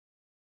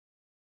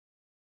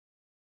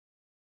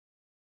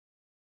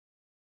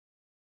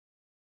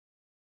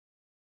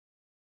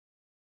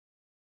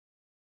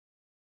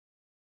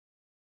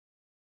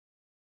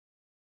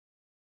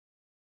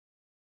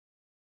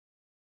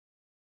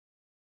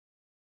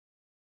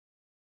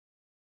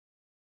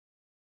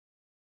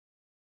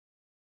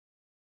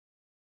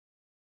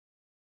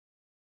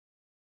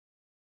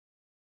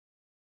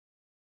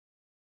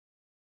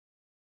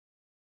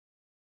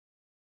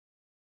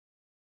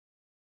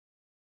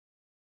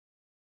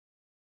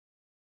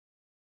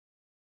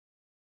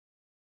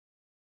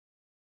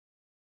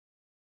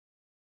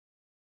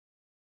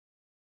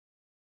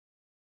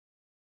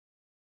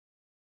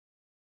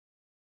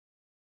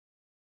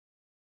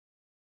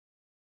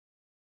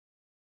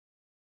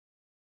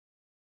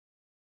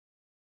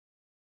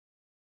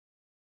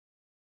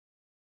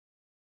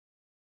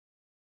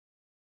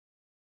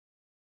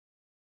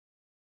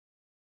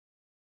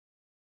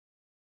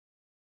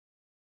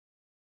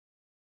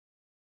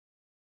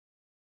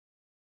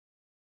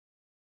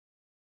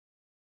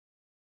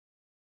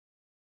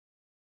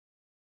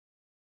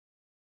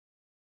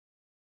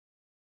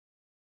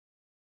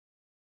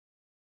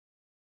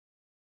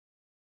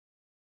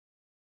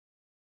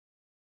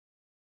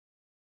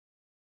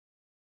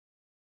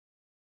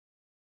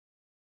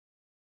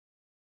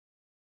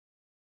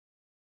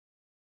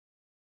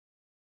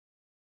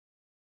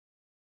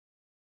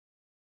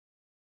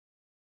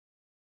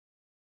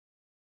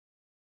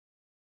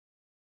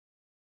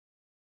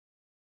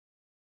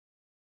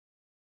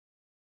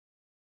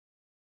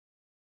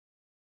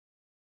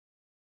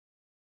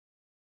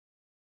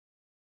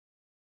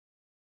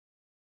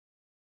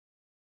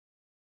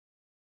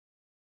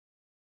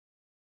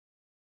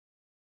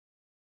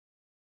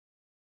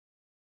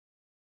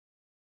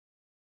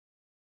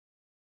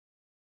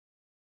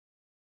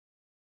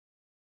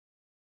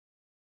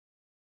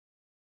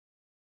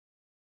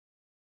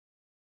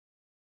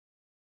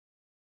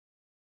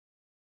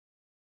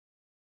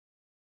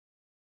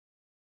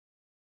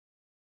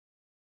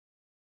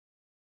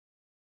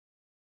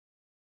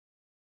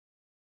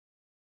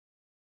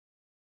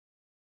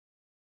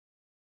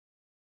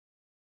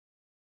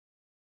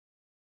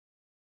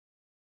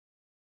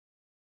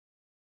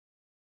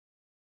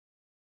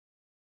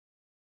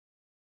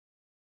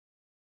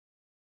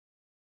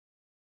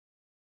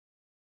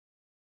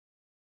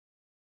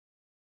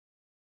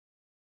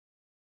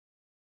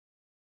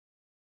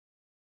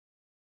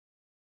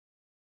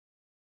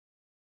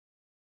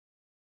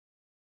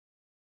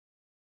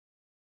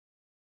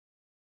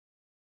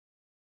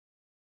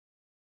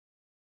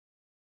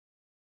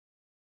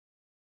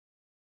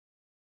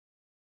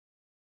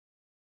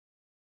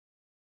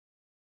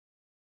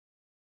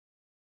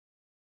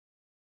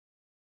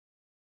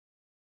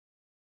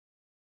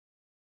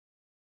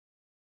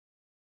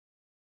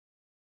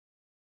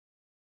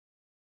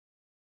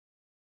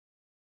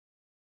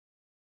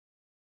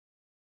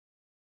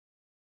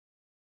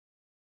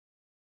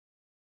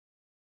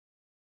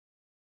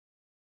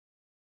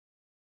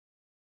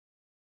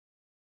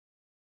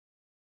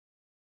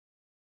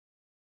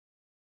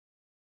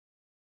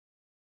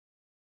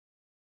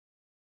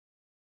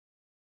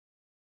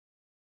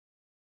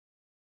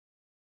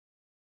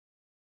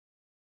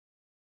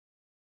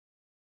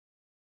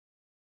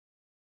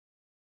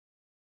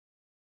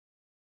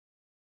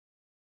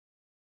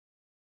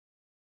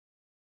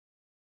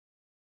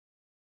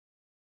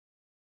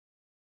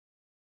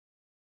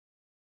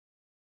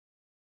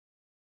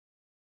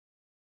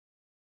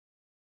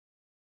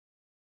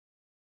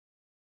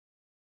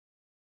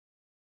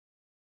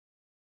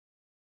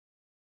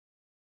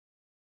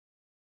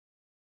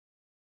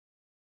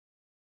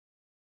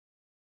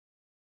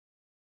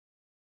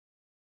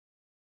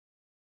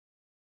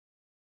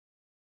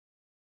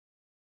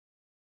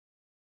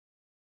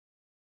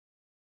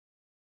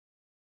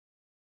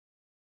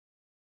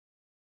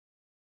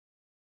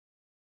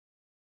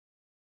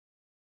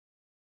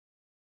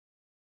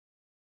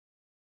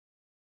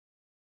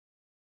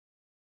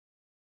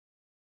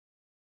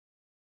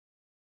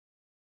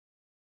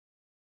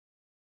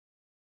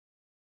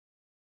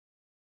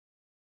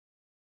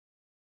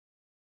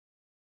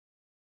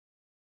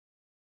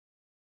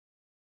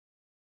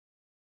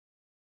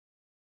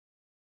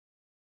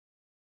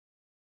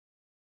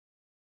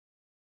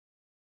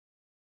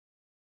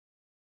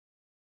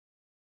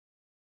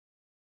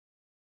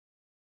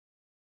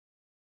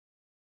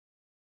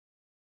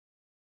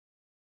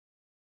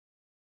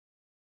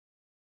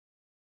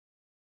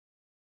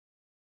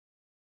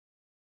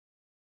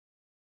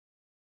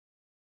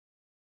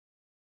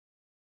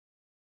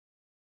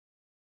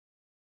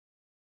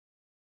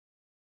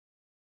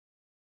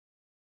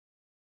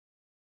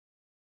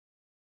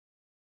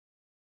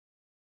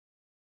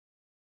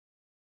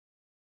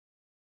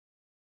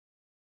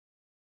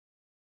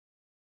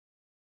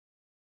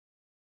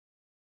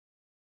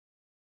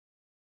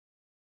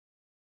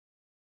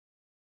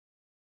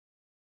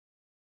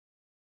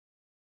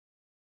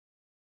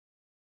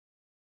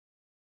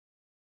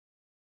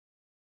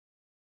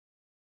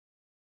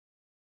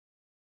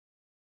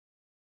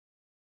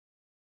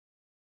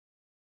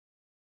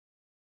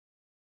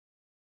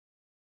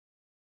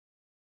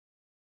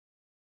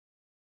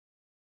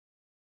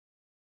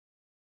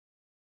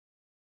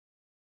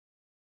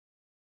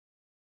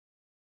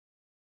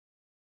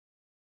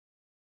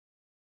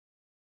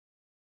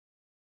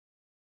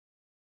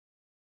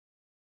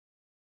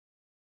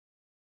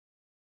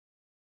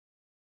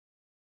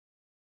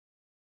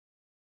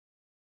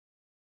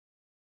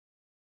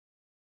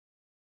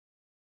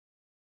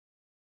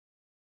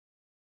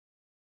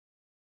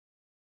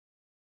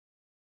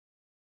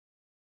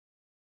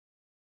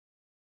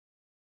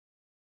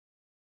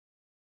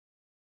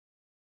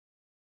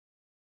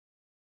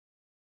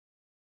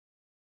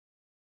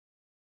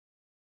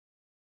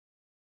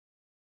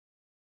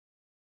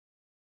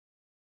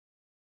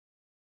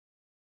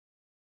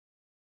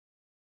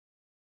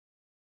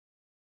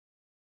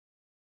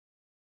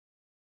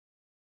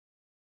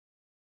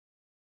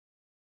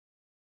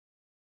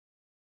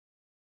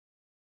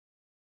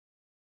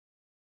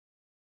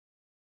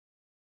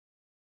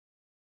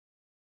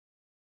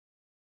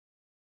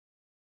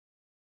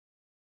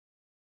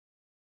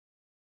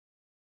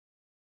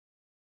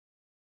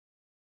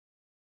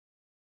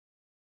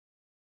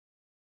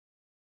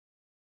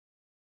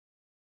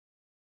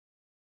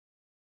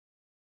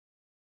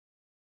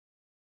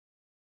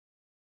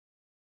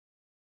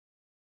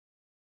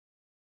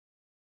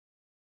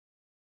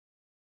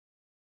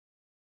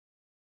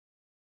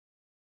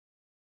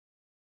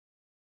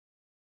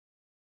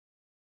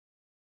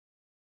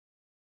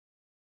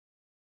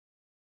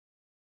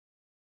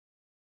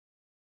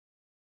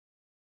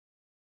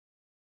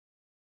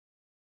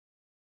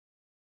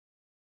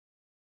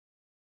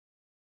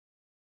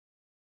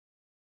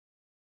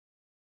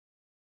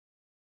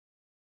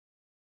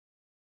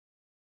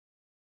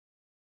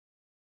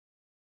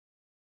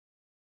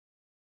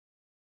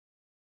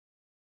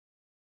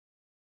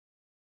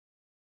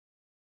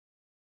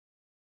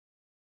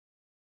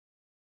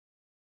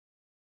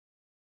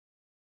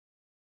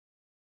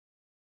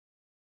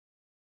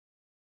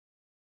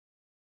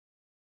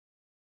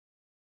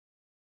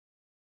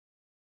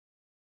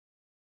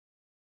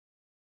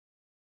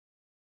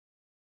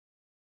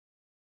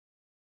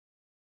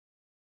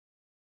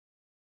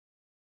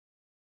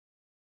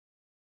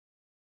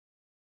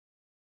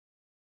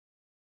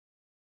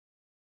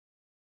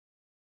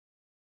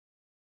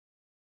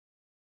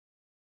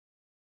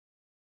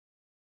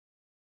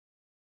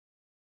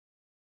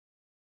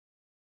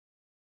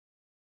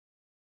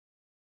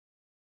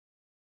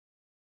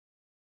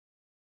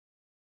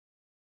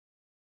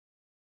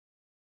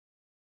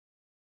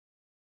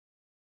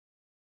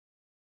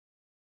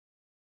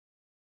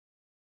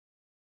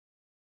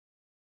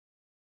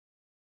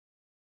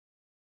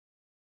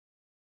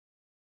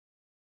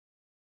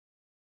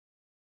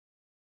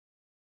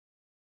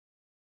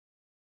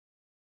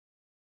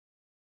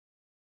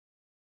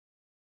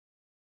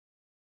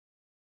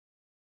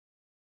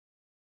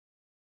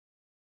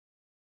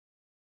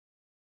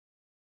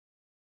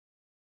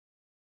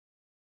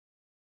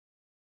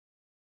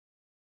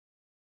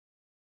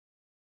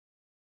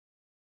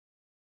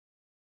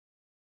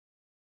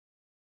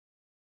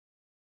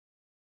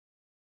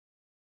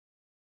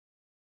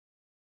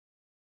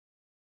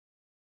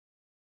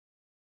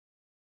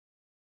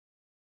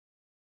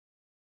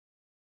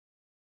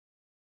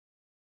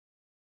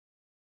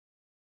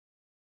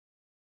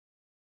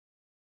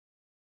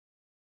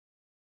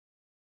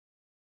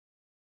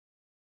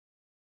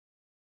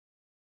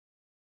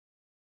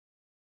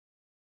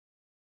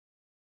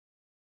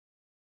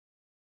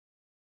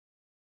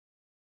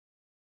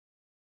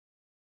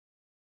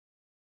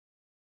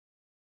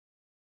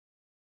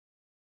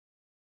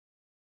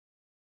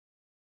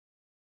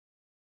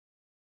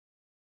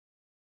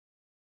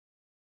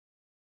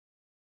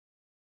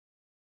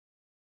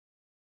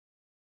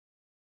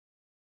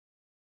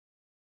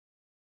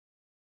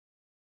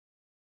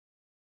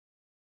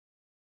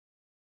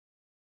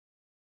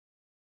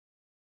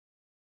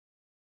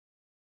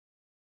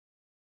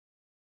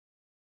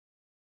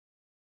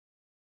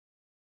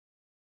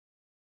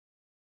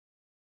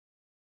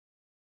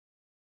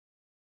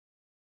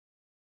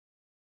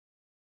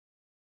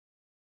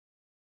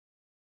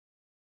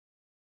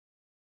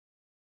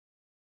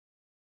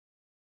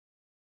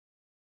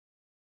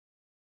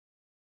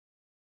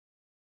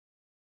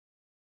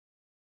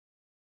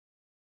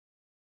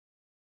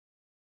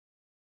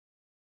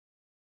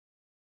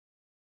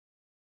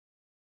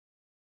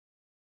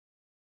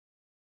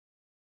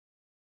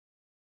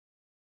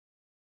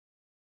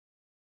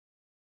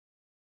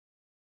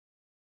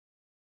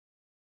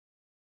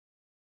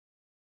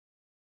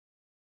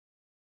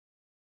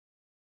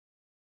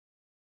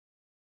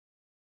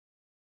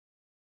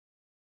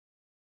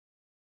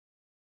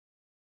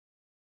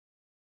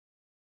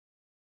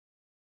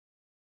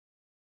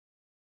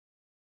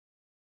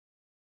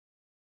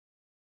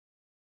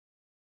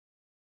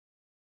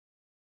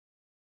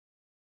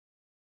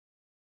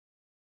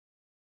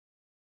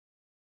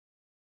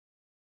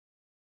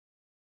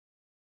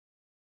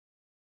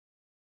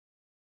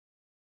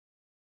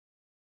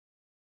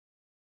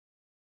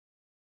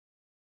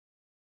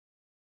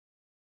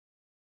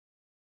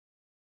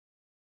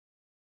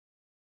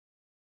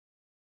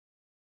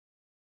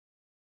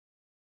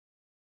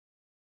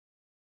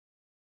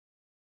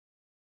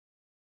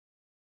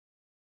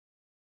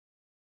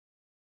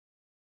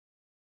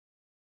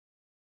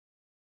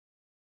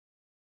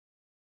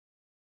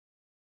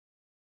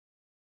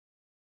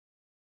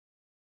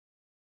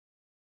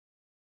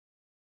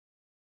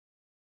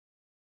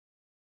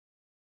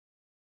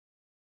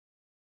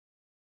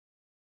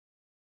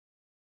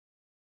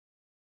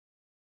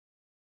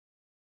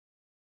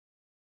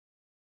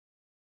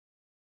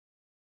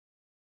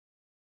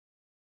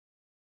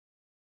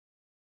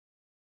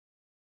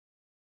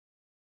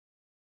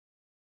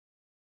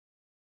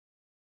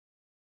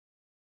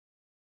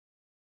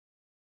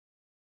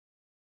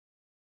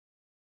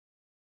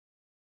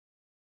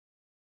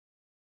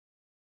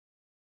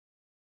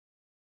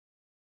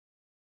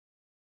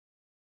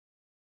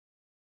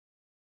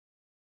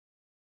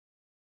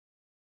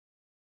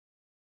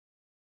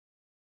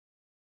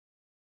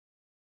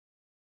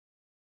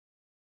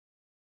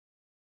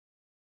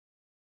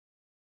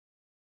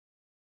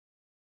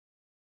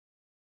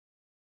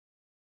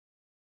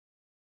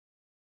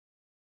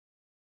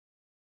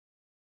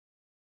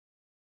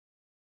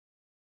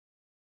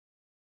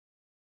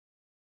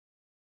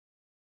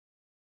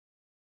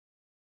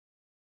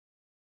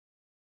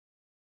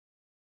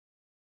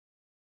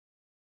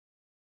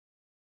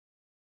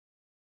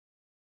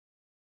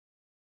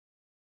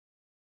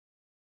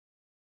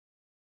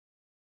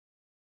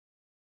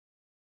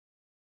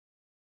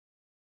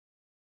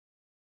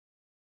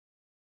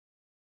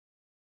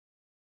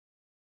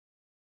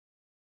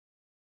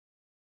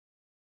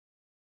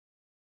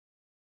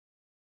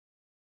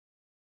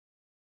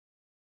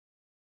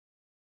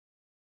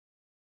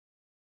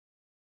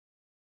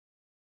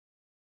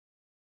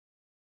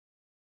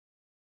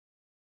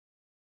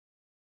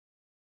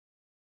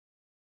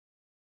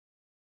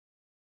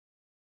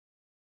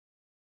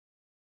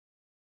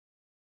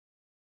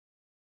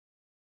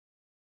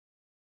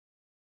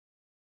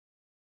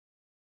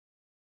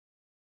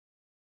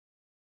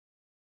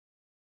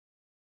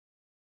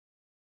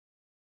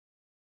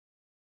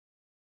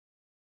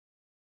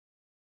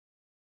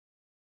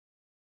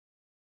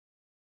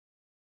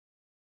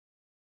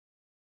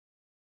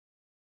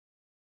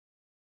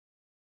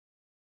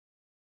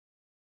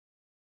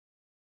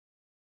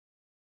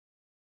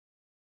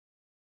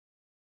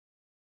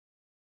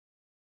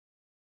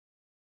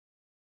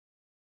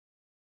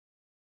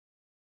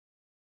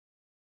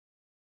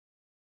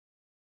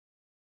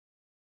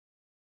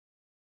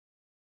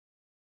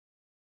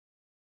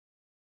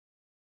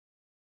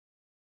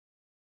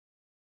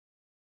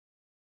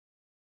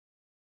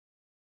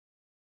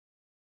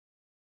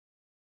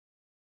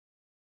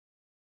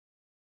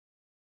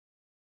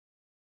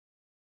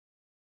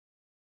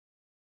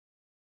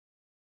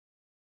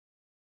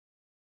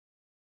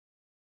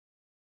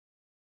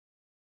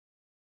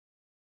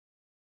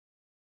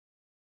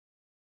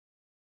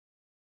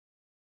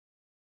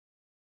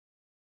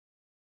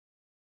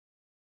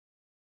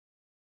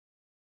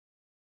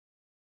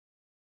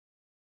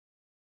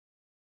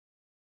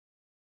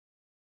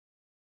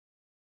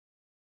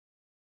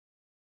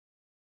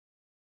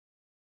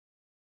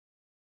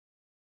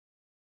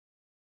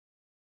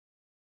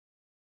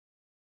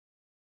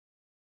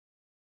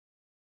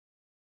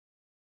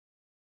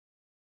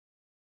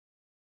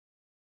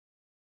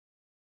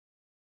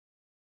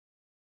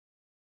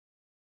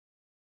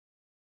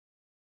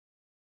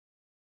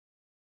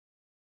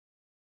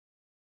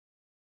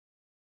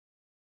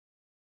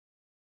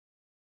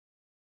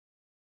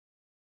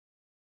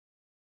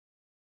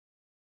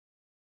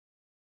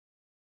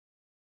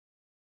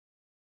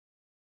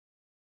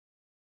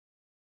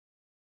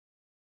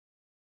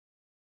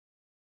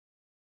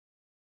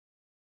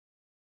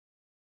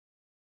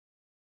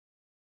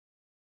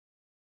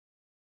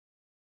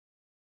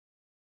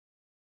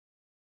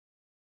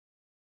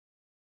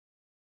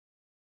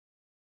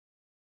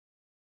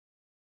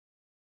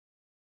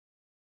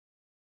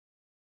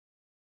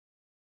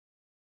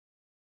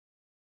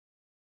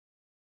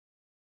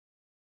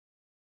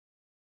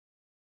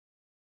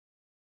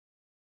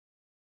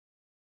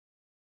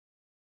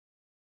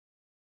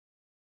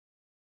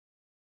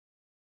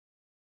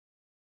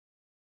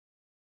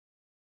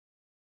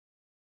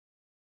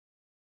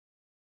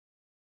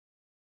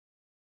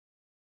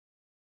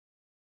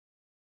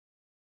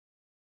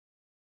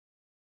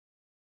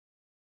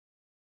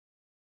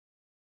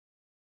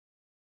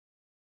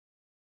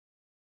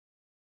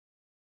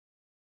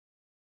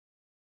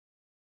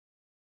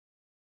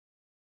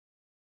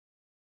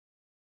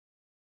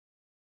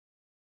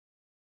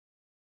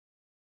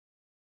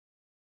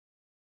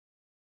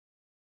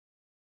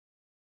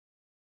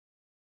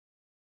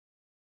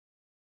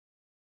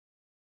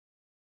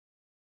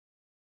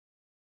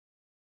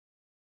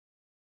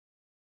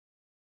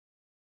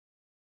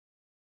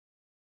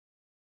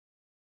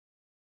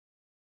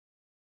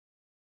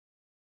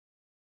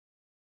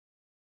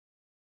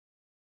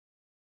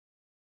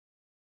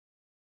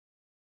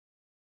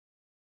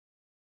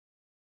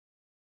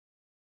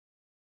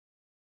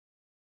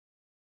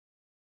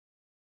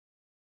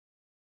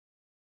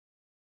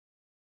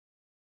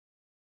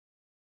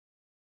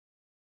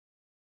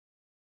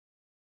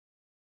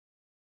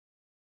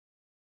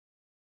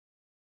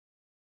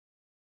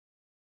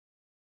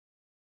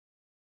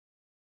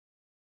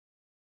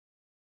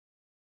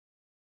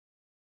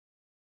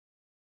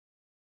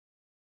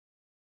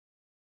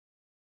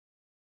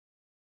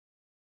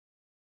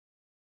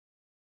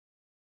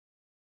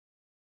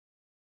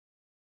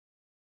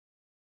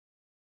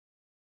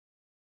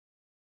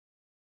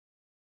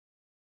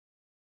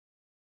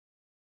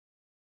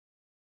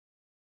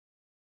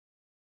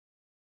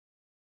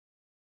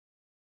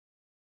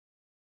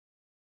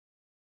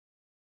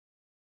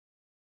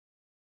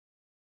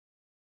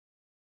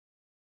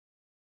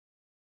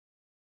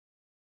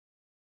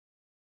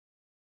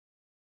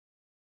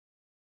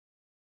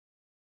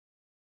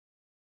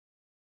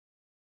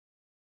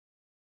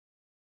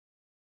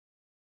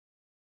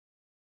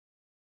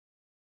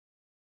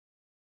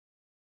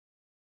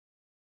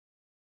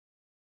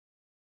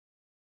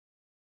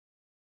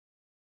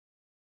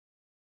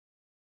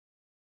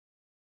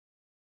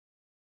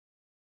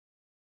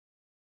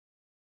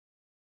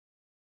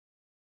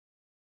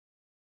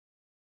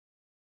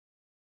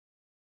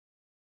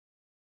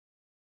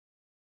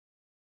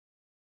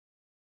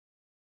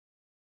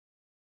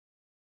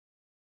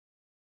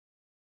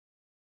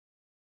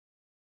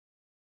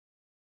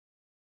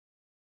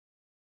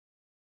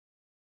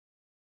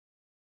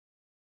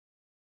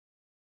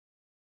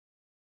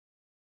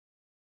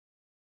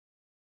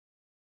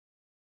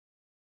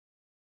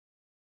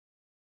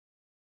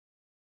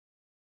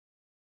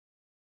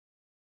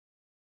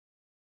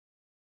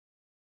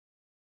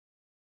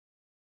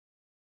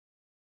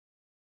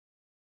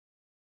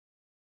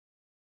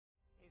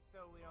so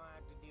we don't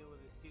have to deal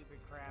with the stupid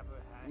crap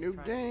of New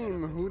trying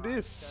game, to set up who the tribe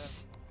this?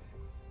 stuff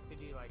to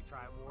do like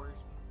tribe wars.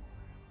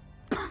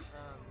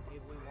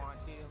 If we want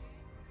to.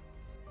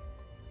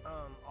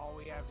 All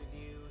we have to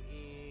do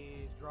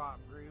is drop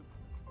group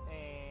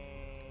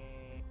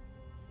and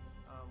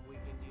we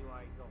can do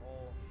like the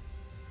whole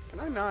Can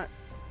I not?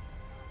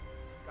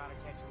 gotta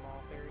catch them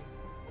all theory.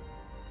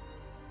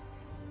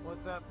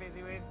 What's up,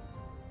 Busy Wiz?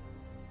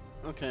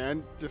 Okay, I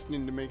just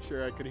need to make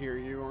sure I could hear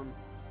you on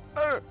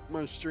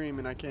my stream,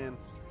 and I can.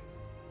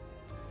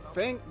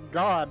 Thank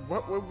God.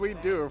 What would we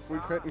do if we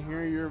couldn't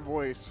hear your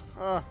voice?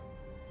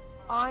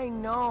 I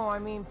know. I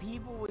mean,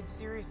 people would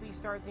seriously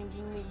start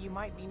thinking that you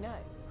might be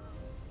nuts.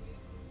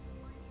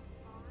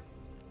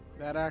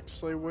 That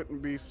actually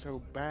wouldn't be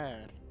so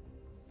bad.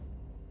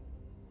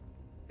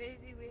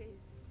 Busy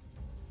Wiz.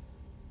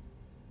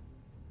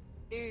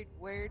 Dude,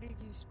 where did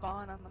you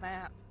spawn on the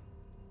map?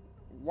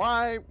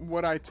 Why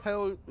would I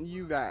tell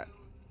you that?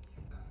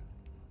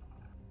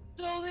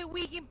 So that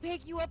we can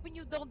pick you up and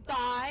you don't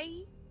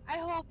die? I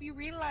hope you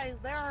realize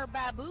there are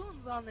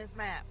baboons on this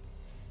map.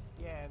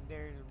 Yeah,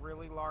 there's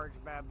really large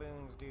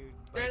baboons, dude.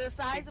 They're the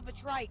size of a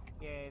trike.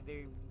 Yeah,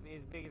 they're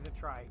as big as a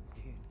trike,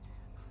 dude.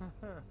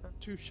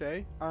 Touche.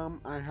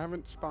 I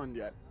haven't spawned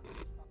yet.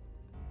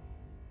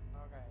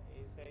 Okay,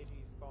 it says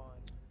you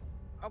spawned.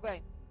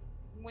 Okay,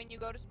 when you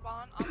go to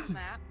spawn on the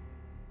map,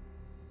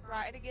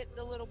 try to get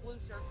the little blue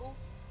circle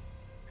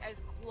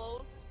as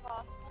close as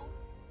possible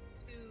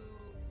to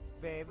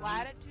Babe,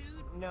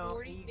 latitude no,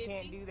 40, you 50.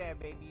 can't do that,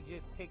 baby. You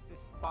just pick the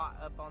spot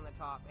up on the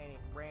top and it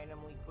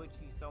randomly puts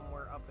you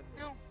somewhere up in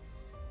the... No.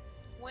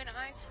 When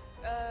I,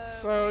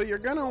 So you're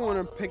gonna want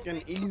to pick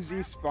an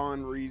easy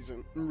spawn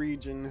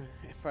region,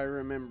 if I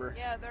remember.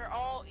 Yeah, they're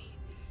all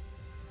easy.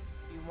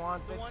 You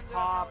want the ones that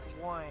top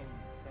I'm one.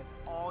 That's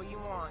all you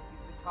want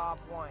is the top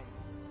one.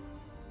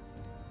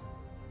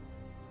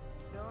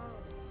 No.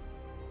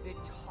 The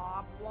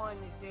top one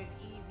that says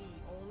easy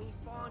only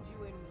spawns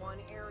you in one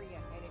area,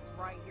 and it's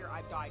right here.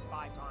 I've died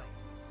 5 times.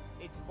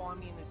 It spawned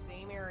me in the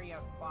same area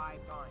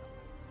 5 times.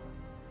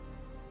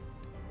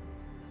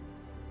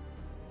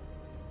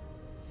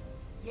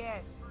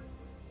 Yes.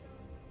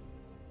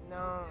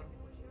 No.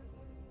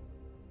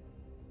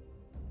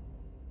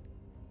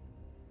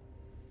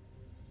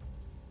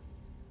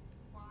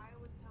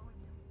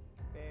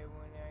 Babe,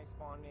 when I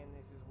spawned in,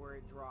 this is where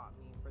it dropped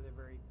me for the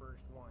very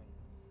first one.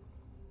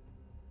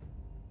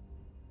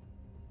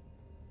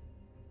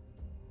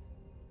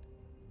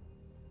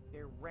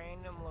 They're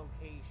random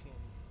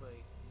locations, but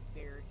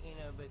they're in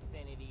a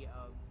vicinity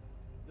of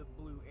the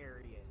blue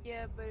area.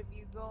 Yeah, but if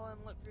you go and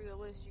look through the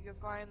list, you can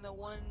find the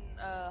one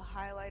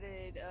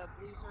highlighted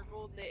blue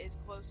circle that is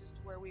closest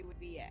to where we would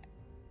be at.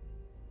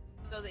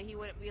 So that he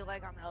wouldn't be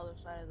like on the other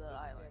side of the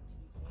island.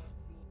 Except he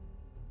can't see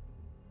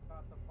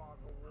about the fog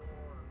of war.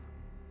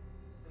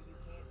 So you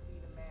can't see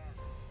the map.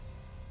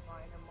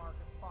 Trying to mark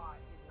a spot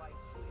is like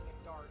shooting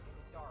a dart in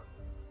the dark.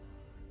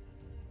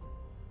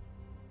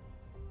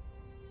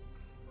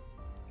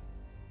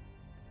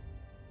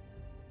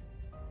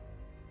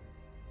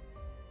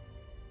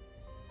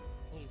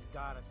 He's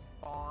gotta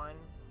spawn,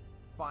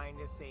 find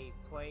a safe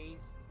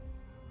place,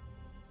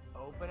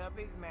 open up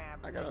his map.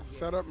 I gotta and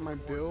set get up my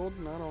support. build,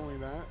 not only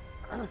that.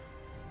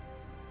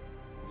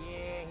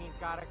 Yeah, he's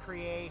gotta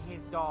create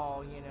his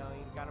doll, you know,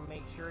 he's gotta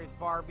make sure his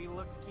Barbie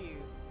looks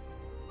cute.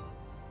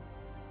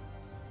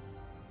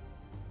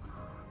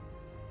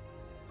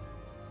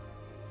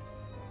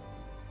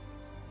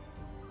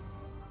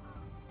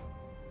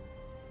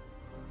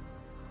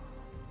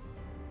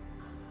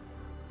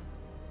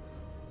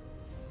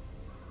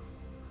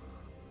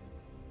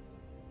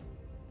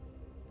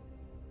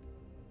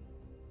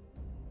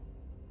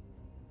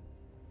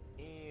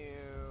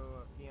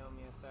 Ew,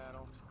 Fiomia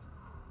saddle.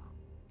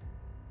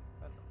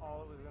 That's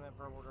all it was in that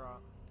purple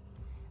drop.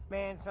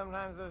 Man,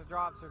 sometimes those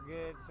drops are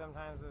good,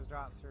 sometimes those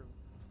drops are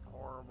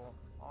horrible.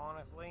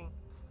 Honestly,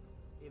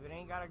 if it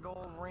ain't got a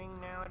gold ring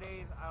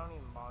nowadays, I don't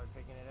even bother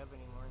picking it up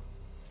anymore.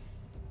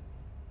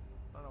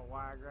 I don't know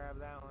why I grabbed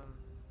that one.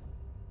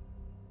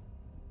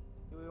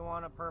 Do we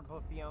want a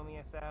purple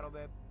Fiomia saddle,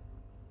 babe?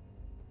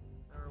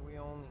 Or are we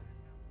only...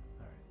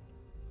 Alright.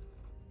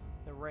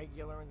 The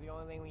regular ones, the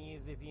only thing we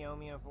use the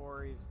Fiomia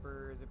for is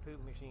for the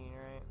poop machine,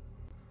 right?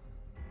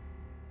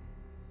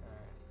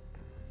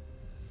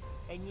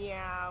 And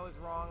yeah, I was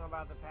wrong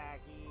about the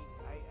packy.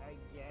 I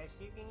guess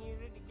you can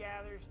use it to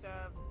gather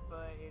stuff,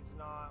 but it's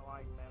not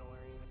like metal or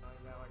anything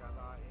like that. Like I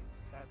thought,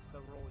 that's the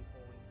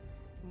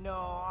roly-poly. No,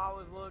 I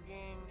was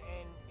looking,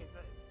 and it's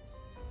a.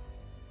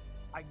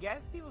 I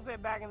guess people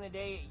said back in the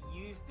day it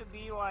used to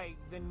be like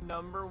the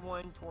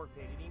 #1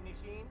 torpidity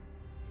machine.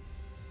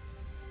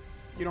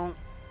 You don't.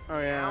 Oh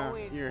yeah, Now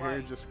it's your hair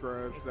like, just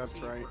grows. it's That's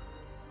cheaper. right.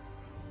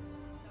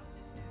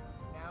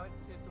 Now it's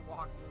just a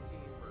walking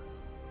cheeseburger.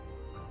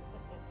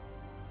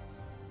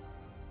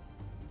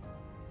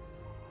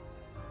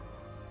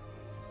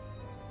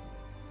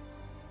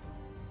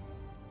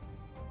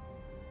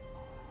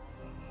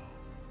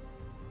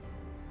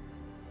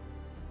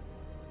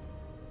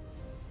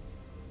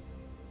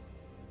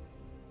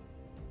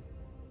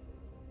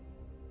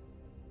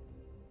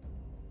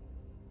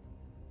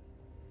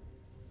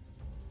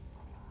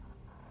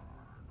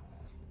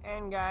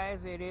 And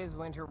guys, it is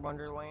Winter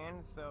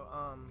Wonderland, so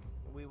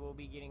we will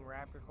be getting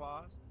raptor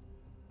claws.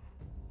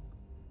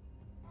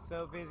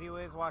 So Busy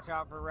Wiz, watch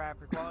out for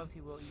raptor claws.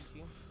 He will eat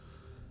you.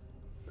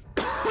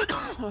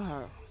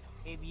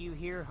 If you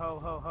hear ho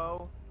ho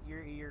ho,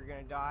 you're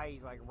gonna die.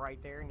 He's like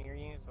right there near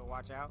you, so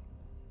watch out.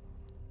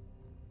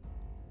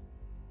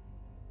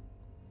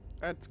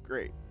 That's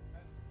great.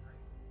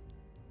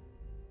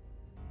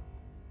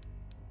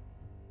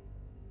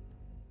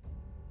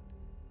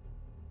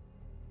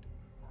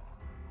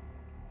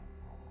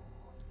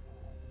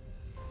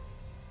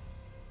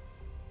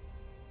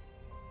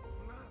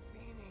 I'm not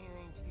seeing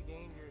anything too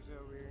dangerous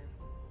over here.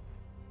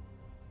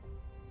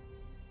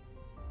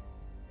 I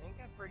think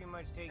I've pretty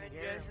much taken And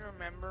care of just him.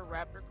 remember,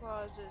 raptor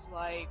claws is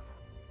like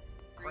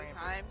 3 Krampus.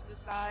 times the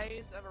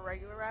size of a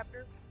regular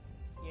raptor.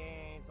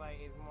 Yeah, it's like,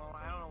 it's more,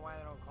 I don't know why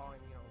they don't call him,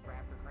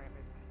 Raptor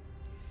Krampus.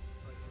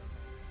 But,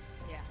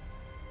 Yeah.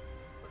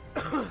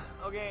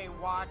 okay,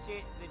 watch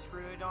it. The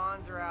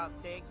Troodons are out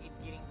thick. It's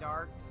getting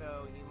dark,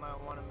 so you might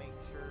want to make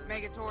sure.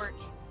 Make a torch.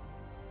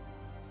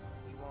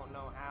 You won't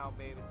know how,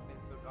 babe. It's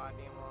been so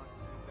goddamn long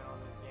since you've been on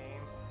this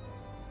game.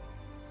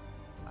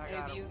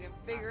 If you can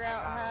figure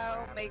out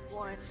how, make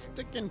one.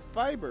 Stick and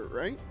fiber,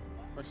 right?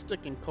 Or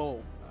stick and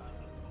coal?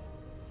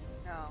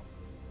 No.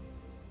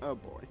 Oh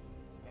boy.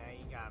 Yeah,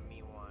 you got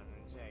me one.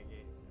 Check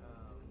it.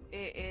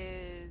 It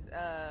is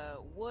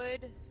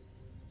wood,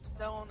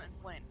 stone, and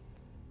flint.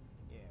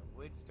 Yeah,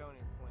 wood, stone,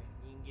 and flint.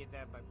 You can get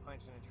that by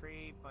punching a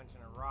tree, punching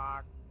a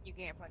rock. You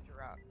can't punch a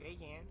rock. Yeah, you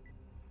can.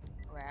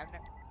 Okay, I've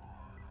never.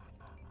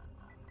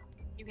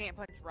 You can't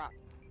punch a rock.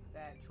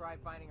 Try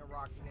finding a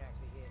rock you can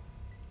actually hit.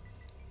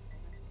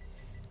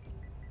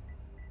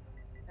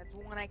 That's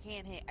one I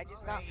can't hit. I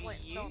just got flint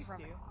and stone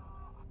from it.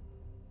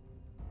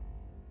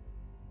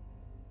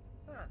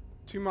 Huh.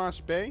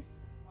 Tumas Bay?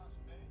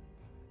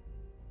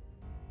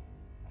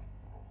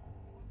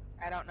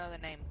 I don't know the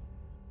name.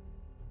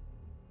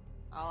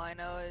 All I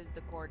know is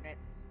the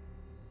coordinates.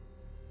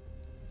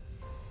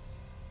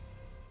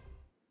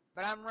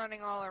 But I'm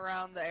running all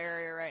around the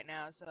area right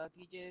now, so if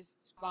you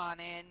just spawn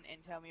in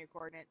and tell me your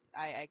coordinates,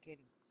 I can,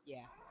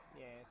 yeah.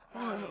 Yeah,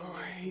 Oh,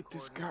 I hate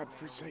this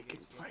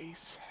godforsaken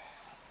place.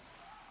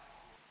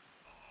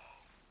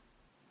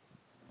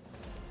 If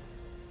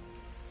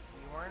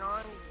you weren't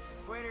on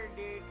Twitter,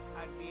 dude,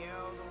 I'd be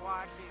able to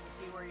watch it and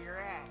see where you're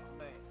at,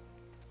 but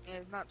Yeah,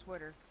 it's not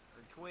Twitter.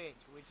 or Twitch,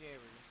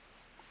 whichever.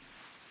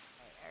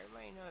 Hey,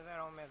 everybody knows I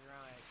don't mess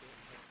around with that shit,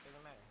 so it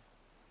doesn't matter.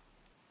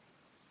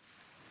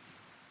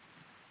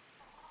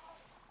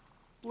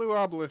 Blue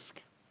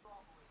obelisk.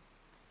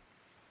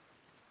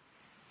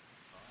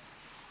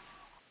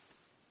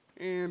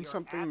 And You're at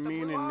something the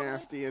mean blue and obelisk?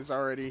 nasty is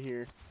already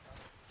here.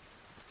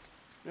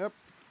 Yep.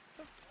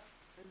 Is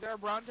there a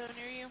Bronto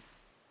near you?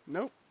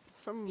 Nope.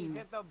 He's Some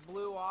at the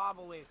blue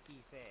obelisk, he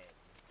said.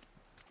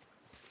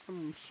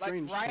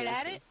 strange. Like right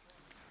at character. it?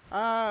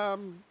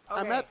 I'm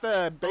Okay, at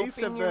the base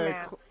open of your the.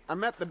 map.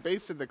 I'm at the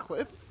base of the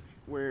cliff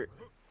where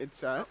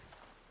it's at.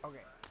 Okay,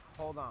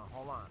 hold on.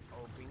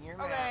 Open your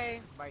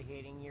Okay. map by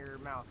hitting your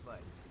mouse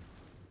button.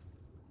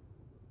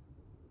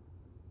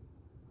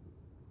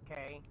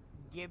 Okay,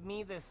 give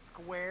me the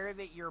square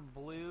that your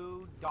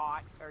blue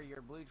dot or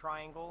your blue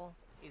triangle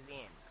is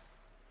in.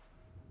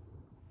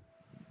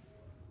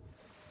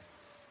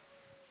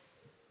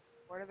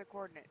 What are the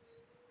coordinates?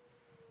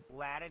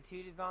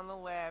 Latitude is on the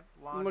left.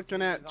 I'm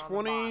looking at longitude is on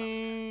the bottom.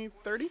 20,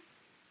 30?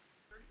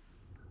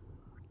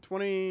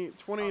 20,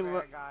 20, Okay, le-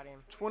 I got him.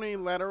 20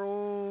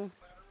 lateral,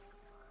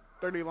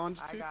 30 I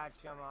longitude. got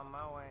you. I'm on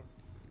my way.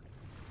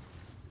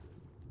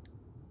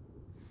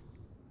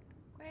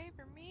 Wait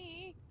for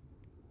me.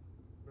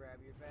 Grab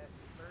your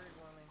fastest bird,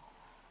 woman.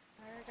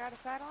 I already got a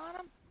saddle on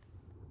him.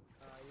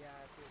 Yeah,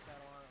 I put a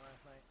saddle on it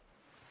last night.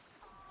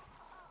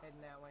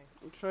 Heading that way.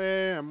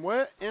 Okay, I'm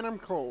wet and I'm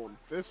cold.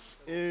 This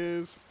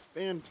is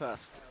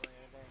fantastic. That way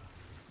right there.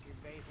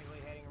 You're basically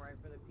heading right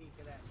for the peak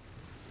of that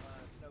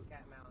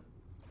Snowcat Mountain.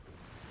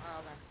 Oh,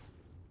 okay.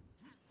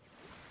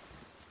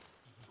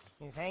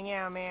 Just hang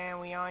out, man.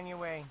 We on your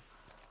way.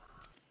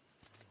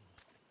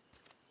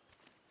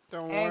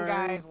 Don't And worry.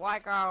 guys,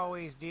 like I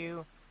always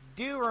do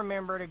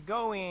remember to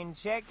go in,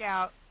 check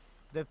out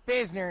the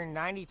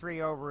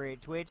Fizner93 over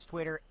at Twitch,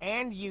 Twitter,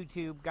 and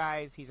YouTube,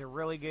 guys. He's a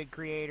really good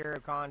creator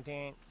of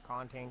content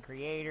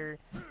creator.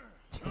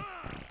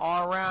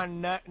 All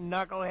around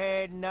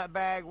knucklehead,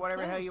 nutbag,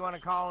 whatever the hell you want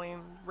to call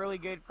him. Really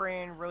good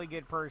friend, really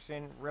good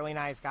person, really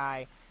nice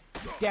guy.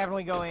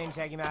 Definitely go in,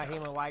 check him out, hit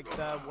him a like,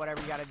 sub,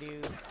 whatever you gotta do.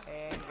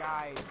 And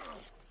guys,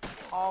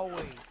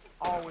 always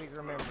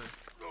remember,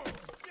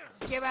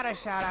 give out a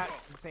shout out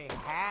and say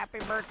happy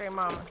birthday,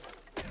 mama.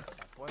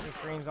 That's what the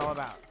stream's all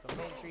about. So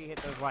make sure you hit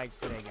those likes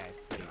today, guys,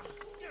 please.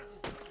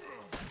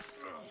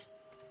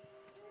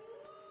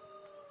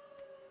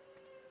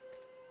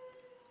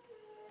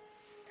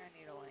 I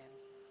need a land.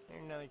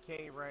 There's another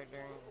cave right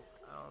there.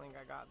 I don't think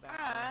I got that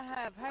I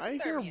have I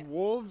hear hypothermia.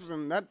 wolves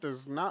and that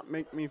does not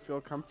make me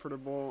feel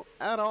comfortable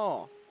at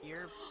all. one.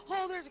 You're,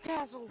 Oh, there's a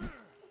castle.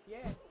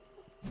 yeah.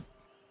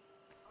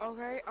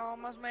 Okay, I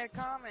almost made a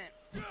comment.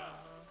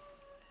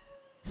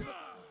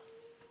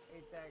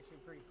 It's actually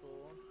pretty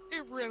cool.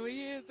 It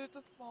really is. It's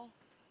a small.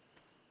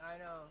 I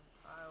know.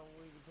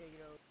 We can take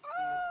it over.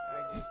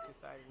 I just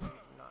decided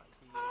not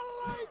to use I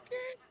like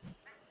it.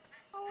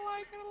 I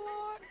like it a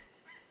lot.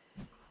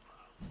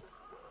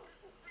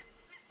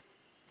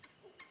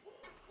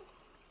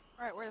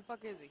 Alright, where the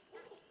fuck is he?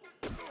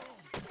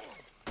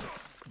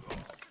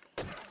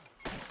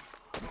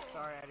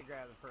 Sorry, I had to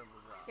grab the purple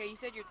drop. Okay, you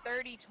said you're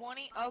 30,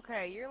 20?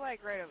 Okay, you're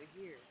like right over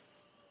here.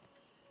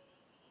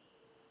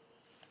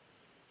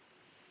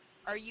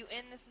 Are you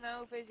in the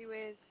snow, Fizzy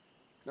Wiz?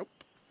 Nope.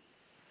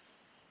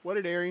 What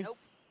did Ari? Nope.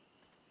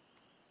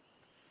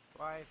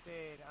 Well, I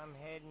said I'm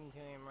heading to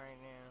him right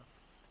now.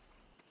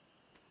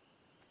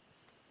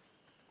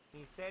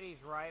 He said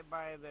he's right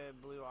by the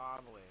blue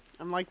obelisk.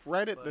 I'm like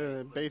right at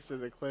the base of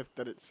the cliff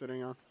that it's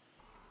sitting on.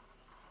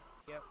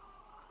 Yep.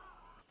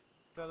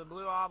 So the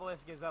blue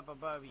obelisk is up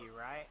above you,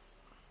 right?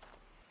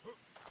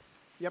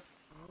 Yep.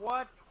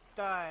 What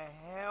the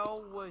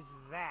hell was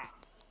that?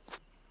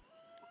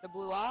 The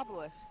blue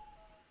obelisk.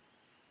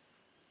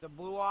 The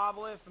blue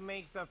obelisk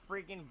makes a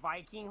freaking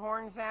Viking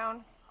horn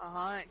sound?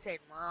 Uh-huh, it said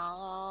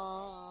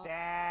 "Meow."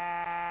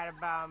 That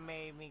about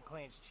made me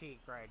clench cheek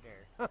right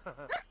there.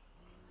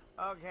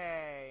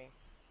 Okay.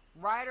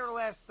 Right or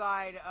left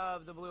side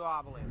of the blue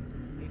obelisk,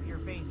 if you're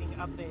facing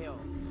up the hill.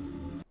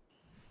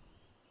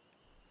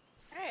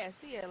 Hey, I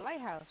see a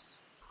lighthouse.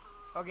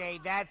 Okay,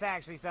 that's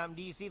actually something.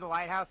 Do you see the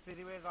lighthouse,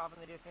 Fizzy Wiz, off in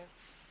the distance?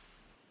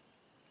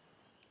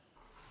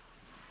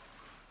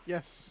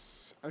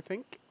 Yes, I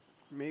think.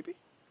 Maybe.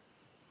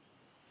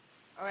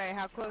 Okay,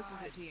 how close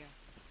is it to you?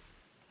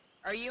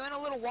 Are you in a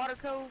little water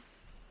cove?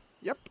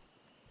 Yep.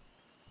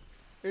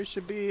 There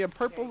should be a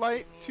purple Okay,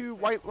 light, give me a 2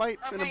 sec. white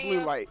lights, and a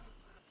blue light.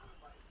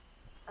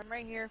 I'm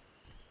right here.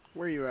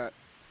 Where you at?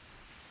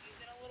 He's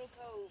in a little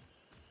cove.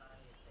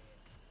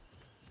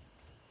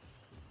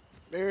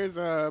 There's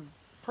a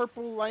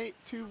purple light,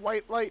 2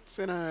 white lights,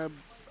 and a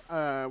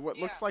what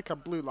Yeah. looks like a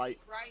blue light.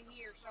 He's right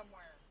here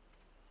somewhere.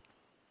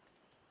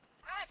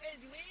 Hi,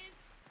 Fizzy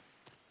Wiz.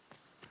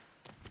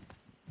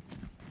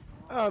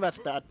 Oh, that's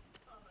bad.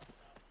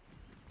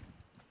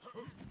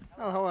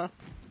 Oh, hello.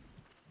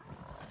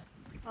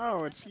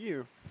 Oh, it's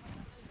you.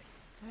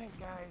 That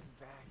guy's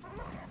back.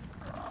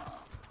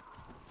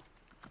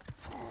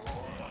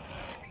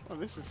 Oh,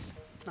 this is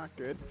not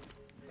good.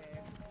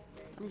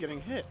 I'm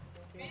getting hit.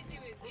 Fizzy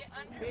Wiz, get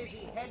under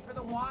Busy, me. head for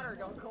the water.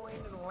 Don't go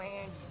into the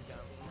land, you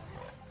dummy.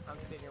 I'm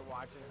sitting here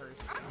watching her.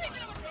 I'm taking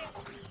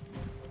over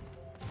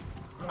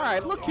the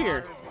Alright, look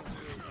here.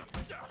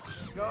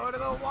 Go to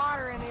the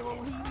water and they will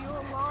leave you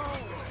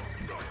alone.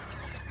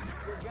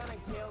 You're gonna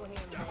kill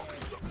him, man.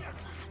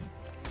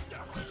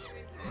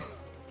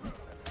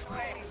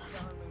 Away.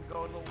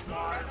 Go to the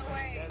water. Run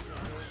away.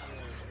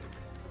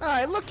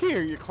 Alright, look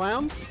here, you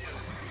clowns.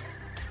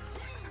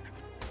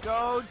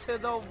 Go to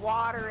the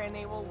water and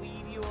they will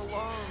leave you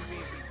alone,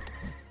 baby.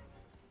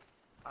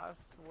 I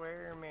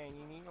swear, man,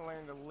 you need to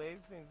learn to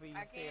listen so you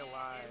stay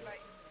alive.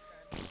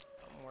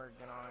 I'm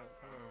working on it.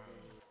 Come here,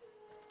 baby.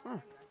 Huh.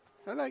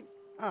 How did I...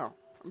 Oh,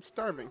 I'm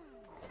starving.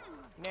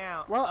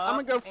 Now, Well, I'm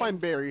gonna go up find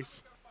and-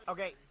 berries.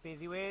 Okay,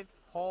 Busy Wiz,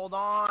 hold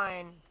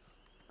on.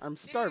 I'm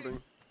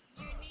starving.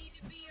 You need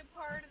to be a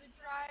part of the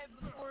tribe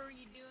before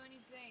you do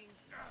anything.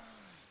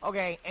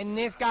 Okay, and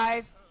this,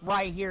 guys,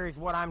 right here is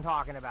what I'm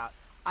talking about.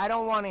 I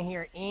don't want to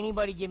hear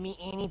anybody give me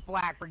any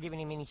flack for giving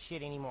him any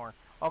shit anymore,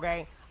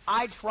 okay?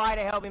 I try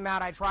to help him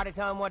out. I try to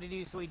tell him what to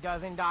do so he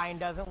doesn't die and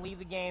doesn't leave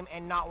the game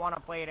and not want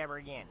to play it ever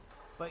again.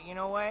 But you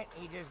know what?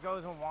 He just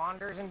goes and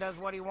wanders and does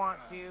what he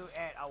wants to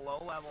at a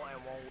low level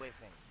and won't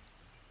listen.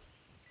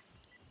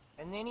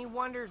 And then he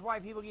wonders why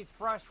people get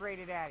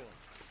frustrated at him.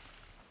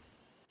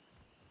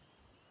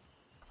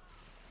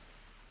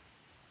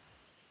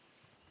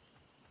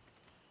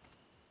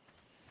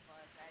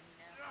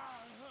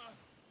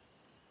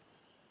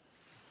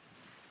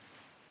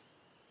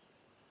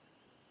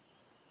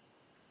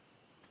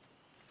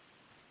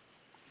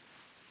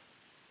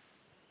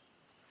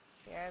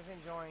 He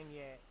hasn't joined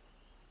yet.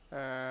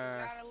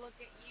 Gotta look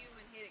at you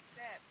and hit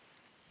accept.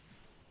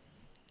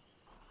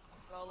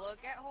 Go look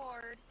at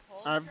Horde.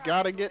 Hold I've triangle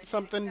got to and get hit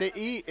something to accept.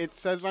 eat. It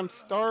says I'm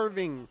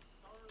starving.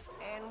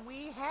 And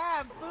we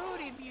have food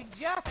if you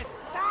just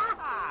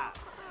stop.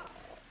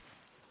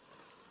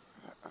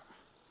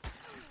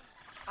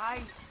 I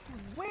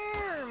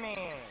swear,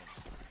 man.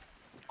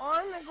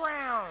 On the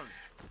ground.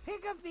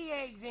 Pick up the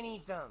eggs and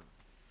eat them.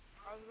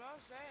 I was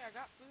gonna say, I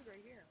got food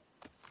right here.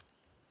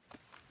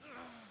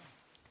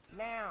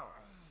 Now,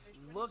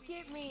 look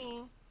at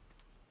me.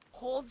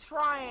 Hold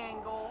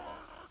triangle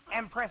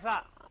and press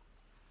up.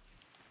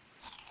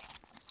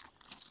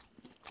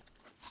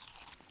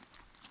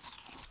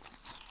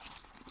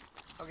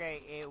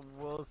 Okay, it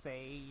will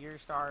say you're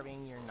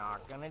starving. You're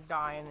not gonna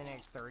die in the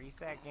next 30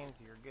 seconds.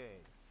 You're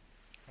good.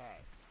 Okay,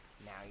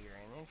 now you're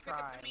in the Pick up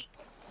tribe. the meat.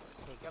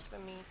 Pick up the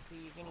meat so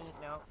you can eat.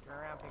 No, turn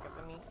around. Pick up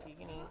the meat so you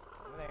can eat.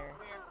 Over there.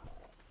 Here.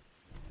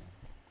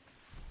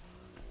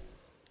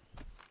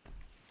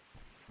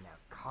 Now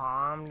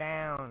Calm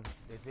down.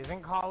 This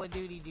isn't Call of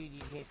Duty, dude.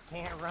 You just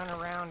can't run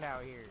around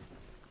out here.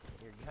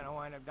 You're gonna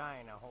wind up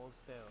dying. Now hold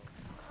still.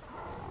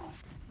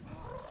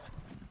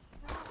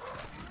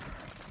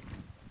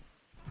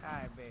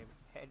 Alright, babe.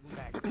 Heading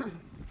back.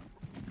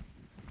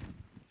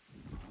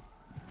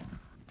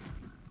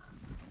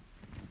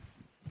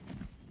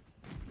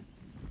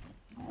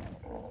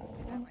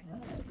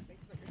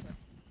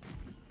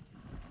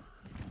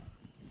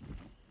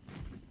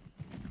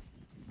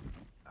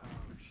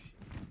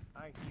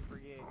 I keep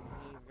forgetting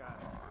he's got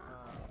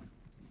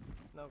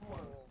no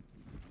clothes.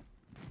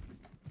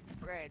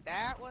 Okay,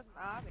 that wasn't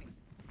obvious.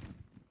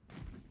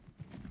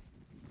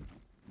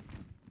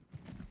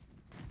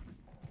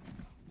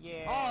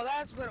 Yeah. Oh,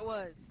 that's what it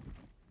was.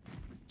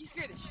 You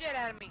scared the shit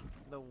out of me.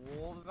 The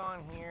wolves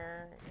on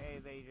here, hey,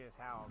 they just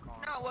howl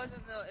constantly.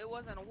 No, it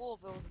wasn't a wolf.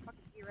 It was a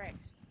fucking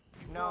T-Rex.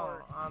 No,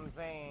 I'm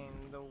saying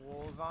the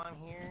wolves on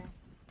here,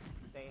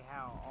 they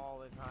howl all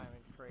the time.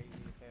 It's crazy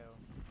as hell.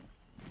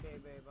 Okay,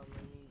 babe, I'm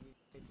gonna need you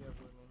to catch up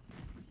with me.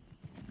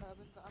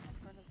 I'm in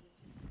front of you.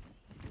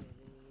 Yeah,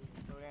 then you need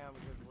to slow down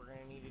because we're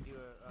gonna need to do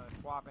a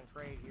swap and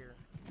trade here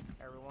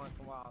every once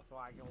in a while so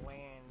I can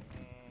land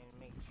and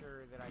make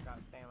sure that I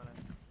got stamina.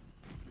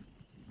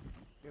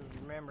 Because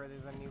remember,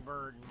 there's a new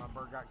bird and my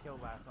bird got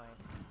killed last night.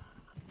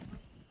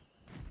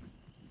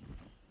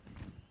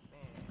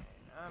 Man,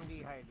 I'm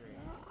dehydrated.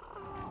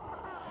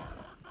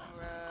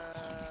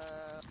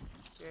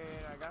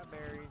 Shit, I got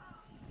berries.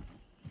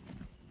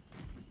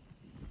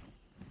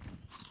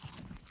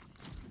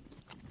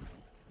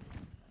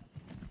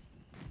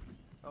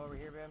 Over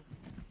here, Ben.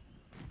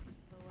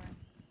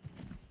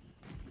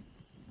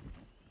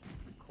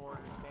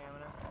 Quarter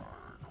stamina. I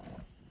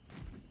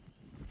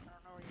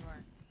don't know where you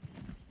are.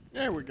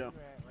 There we go.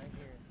 Right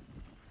here.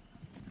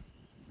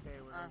 Okay,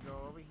 we're gonna go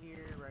over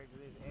here, right to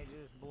this edge of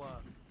this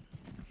bluff.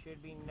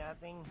 Should be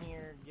nothing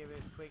here. Give it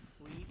a quick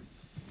sweep,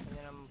 and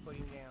then I'm gonna put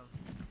him down.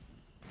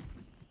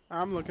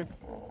 I'm looking.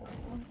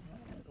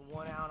 The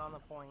one out on the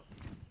point.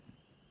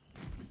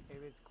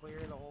 If it's clear,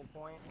 the whole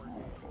point, we're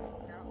good.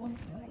 I don't want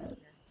to here.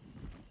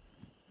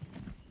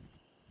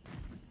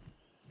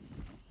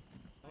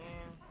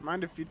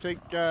 Mind if you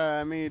take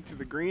me to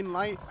the green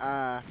light?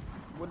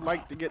 Would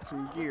like to get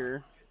some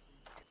gear.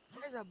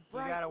 There's a You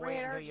bright gotta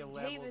wait red until Argent you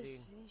level,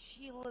 Davis, and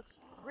she looks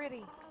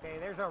pretty. Okay,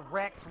 there's a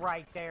Rex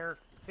right there.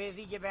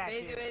 Fizzy, get back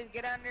Busy here. Wiz,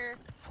 get under.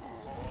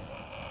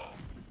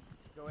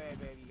 Go ahead,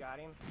 babe. You got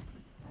him?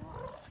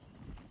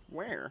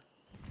 Where?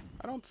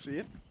 I don't see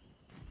it.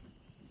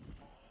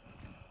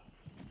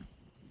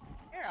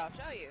 Here, I'll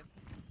show you.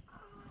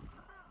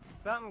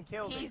 Something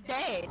killed He's him.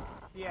 dead.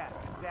 Yeah,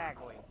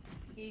 exactly.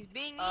 He's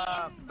being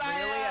eaten by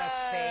really a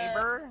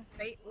saber?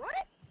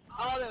 What?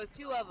 Oh, there was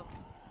two of them.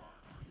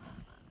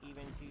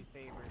 Even two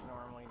sabers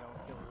normally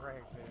don't kill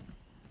Rexes.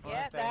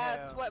 Yeah, What the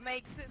that's hell? what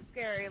makes it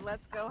scary.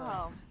 Let's go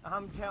home.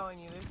 I'm telling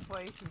you, this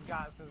place has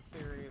got some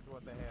serious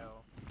what the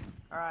hell.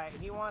 Alright,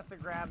 he wants to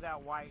grab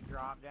that white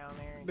drop down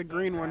there. The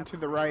green one to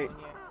the right.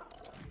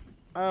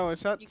 Oh,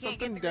 is that You can't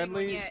get something the green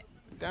one deadly yet.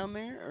 down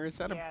there? Or is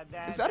that a...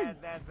 Yeah, is that a...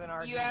 that's an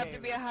RG You have to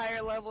be a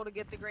higher level to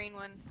get the green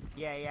one.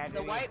 Yeah.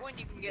 The white one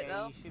you can get,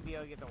 though. You should be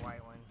able to get the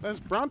white one. Those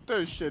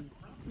Brontos should,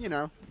 you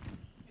know,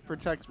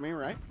 protect me,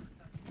 right?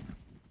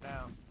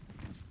 No.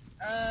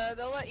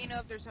 They'll let you know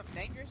if there's something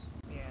dangerous.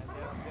 Yeah,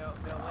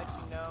 they'll let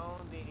you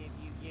know that if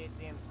you get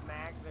them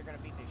smacked, they're gonna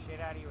beat the shit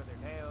out of you with their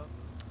tail.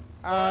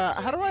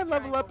 How do I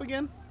level up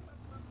again?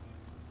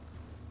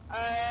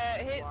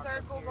 Hit Walk up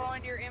circle, here. go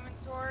into your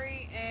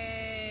inventory,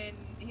 and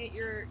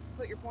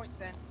put your points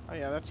in. Oh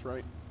yeah, that's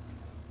right.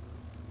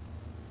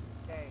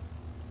 Okay,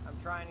 I'm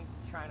trying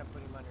to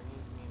put him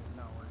underneath me and it's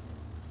not working.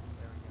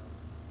 There we go.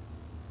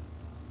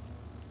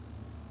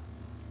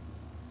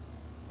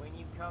 When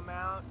you come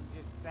out,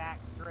 just back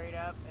straight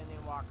up and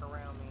then walk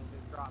around me.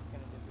 This drop's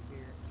gonna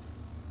disappear.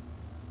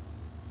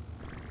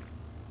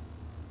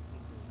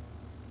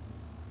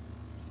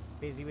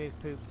 Busy Wiz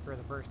pooped for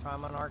the first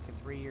time on Ark in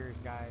 3 years,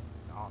 guys.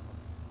 It's awesome.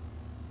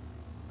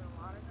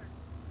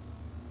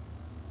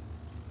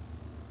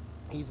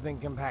 He's been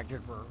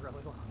compacted for a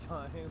really long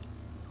time.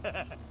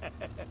 Okay,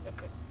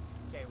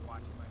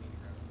 watch him. I need to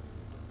grab a sleeve.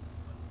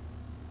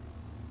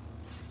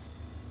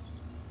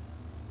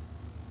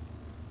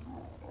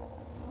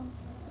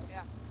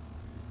 Yeah.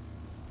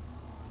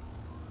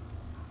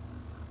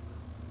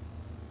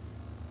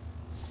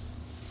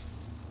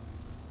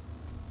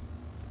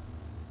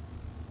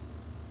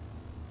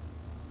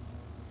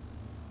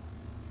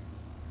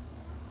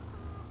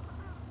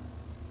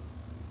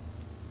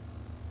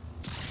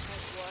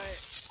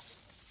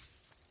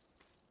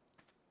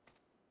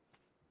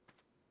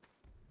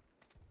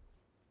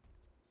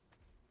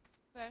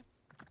 Okay.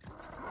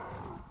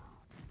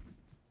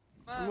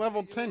 I'm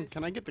level 10.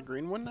 Can I get the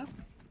green one now?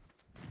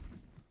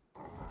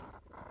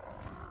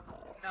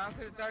 No,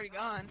 because it's already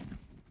gone.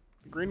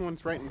 The green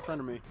one's right in front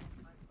of me.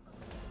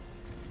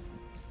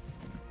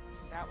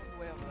 That one's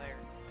way over there.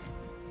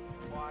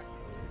 Watch.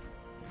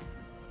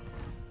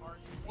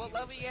 What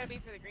level you gotta be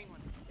for the green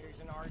one? There's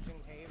an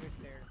Argentavis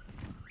there.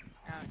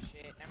 Oh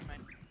shit, never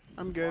mind.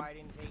 I'm good. Why I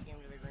didn't take him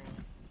to the green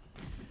one.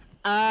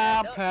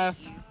 Ah, they'll eat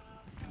pass. you.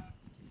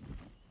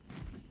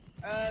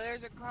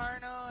 There's a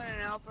Carno and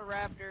an Alpha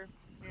Raptor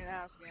near the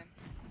house again.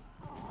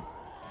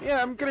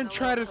 Yeah, I'm It's in gonna the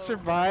try to little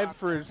cove by the survive rock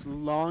for wall. as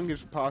long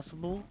as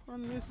possible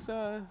on this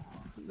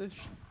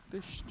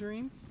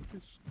stream.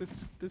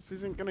 This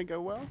isn't gonna go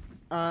well.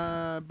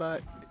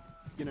 But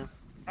you know, it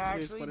is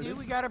Actually, what it dude, is.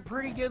 we got a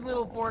pretty good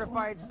little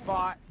fortified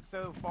spot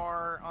so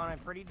far on a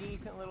pretty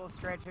decent little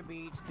stretch of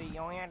beach that you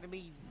only have to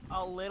be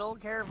a little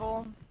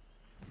careful.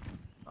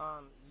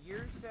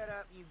 You're set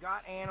up, you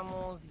got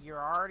animals, you're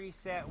already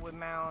set with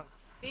mounts.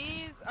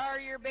 These are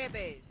your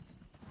babies.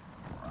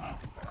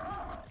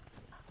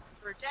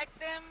 Protect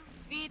them,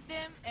 feed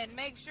them, and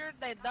make sure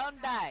they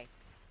don't die.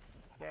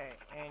 Okay,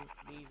 and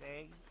these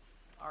eggs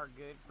are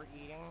good for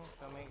eating,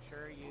 so make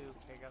sure you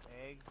pick up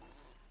eggs.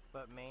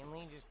 But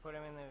mainly, just put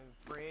them in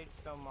the fridge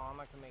so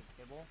Mama can make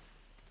kibble.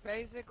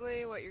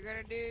 Basically, what you're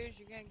gonna do is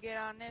you're gonna get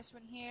on this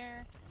one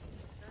here,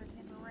 turn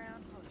him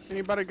around. Oh, shit.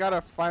 Anybody got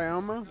a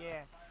Phioma?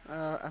 Yeah,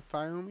 A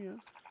Phioma?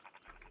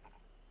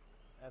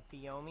 a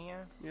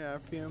Theomia. Yeah, a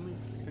Phioma.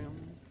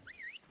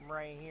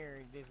 Right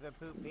here, this is a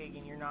poop pig,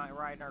 and you're not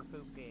riding our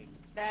poop pig.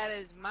 That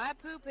is my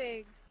poo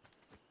pig.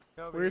 It's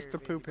over Where's here, the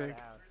busy poop by the pig?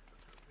 house.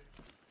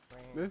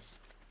 Right here. This?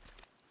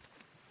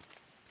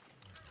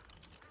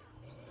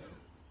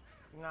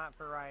 Not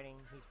for riding,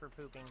 he's for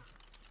pooping.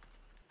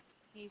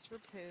 He's for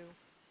poo.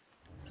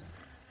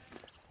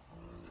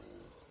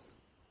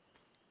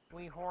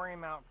 We whore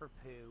him out for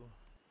poo.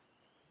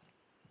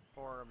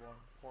 Horrible.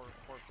 Poor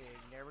pig.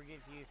 Never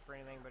gets used for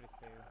anything but his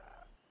poo.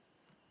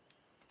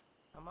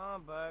 Come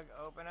on, Bug.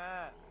 Open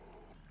up.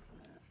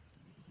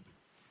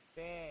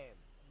 Babe,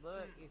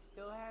 look, it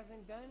still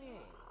hasn't done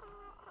it.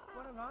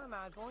 What am I talking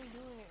about? It's only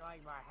doing it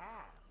like by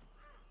half.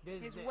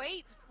 His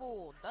weight's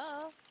full,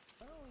 duh.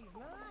 No, he's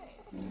not.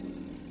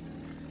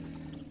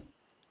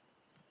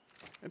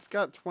 It's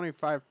got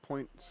 25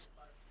 points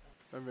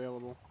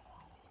available.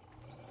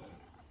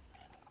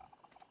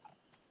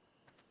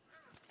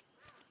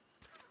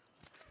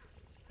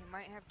 He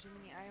might have too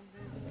many items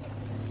in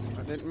his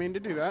I didn't mean to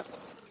do that.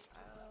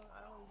 I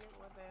don't get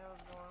what the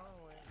hell's going on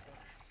with it.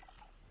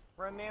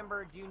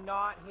 Remember, do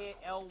not hit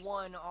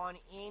L1 on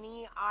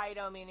any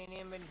item in an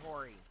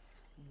inventory.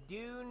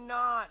 Do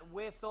not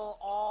whistle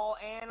all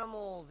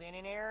animals in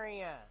an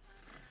area.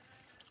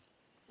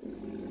 We've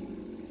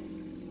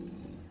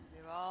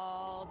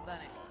all done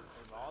it.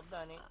 We've all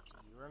done it.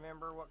 You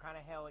remember what kind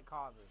of hell it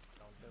causes.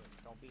 Don't do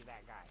it. Don't be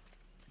that guy.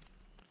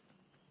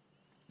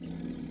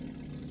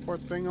 Poor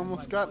thing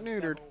almost Like, got what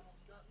neutered.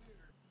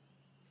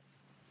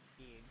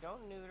 Yeah,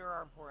 don't neuter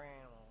our poor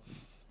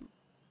animals.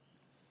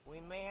 We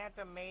may have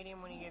to mate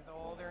him when he gets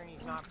older and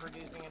he's not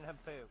producing enough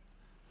poop.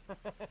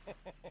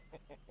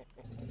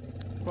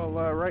 Well,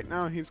 right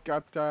now he's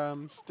got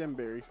stem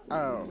berries.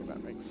 Oh,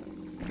 that makes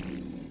sense.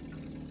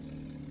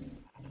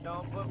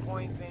 Don't put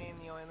points in him.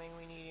 The only thing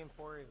we need him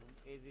for is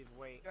his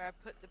weight. Do I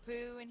put the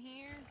poo in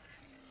here?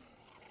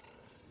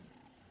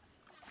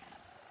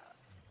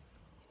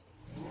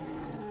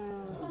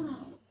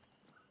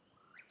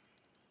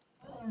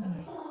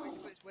 What'd you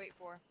put his weight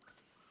for?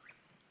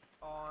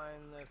 On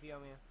the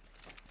Fiomia.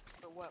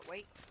 For what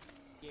weight?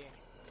 Yeah.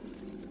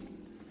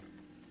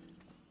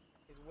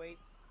 His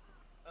weight's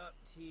up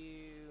to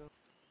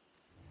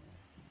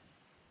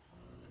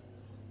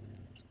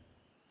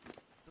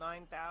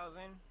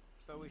 9,000,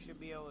 so we should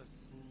be able to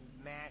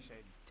smash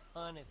a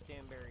ton of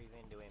stem berries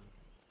into him.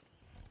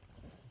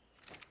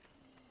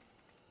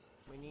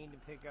 We need to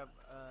pick up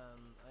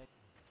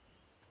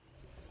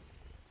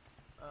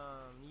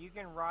you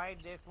can ride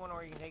this one,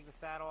 or you can take the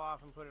saddle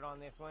off and put it on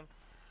this one.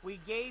 We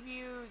gave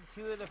you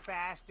two of the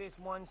fastest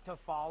ones to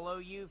follow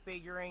you,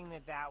 figuring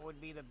that that would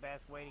be the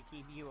best way to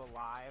keep you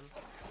alive.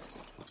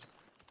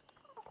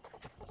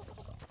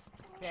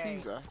 Okay,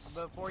 Jesus.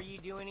 before you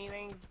do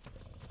anything...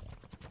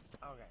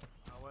 Okay,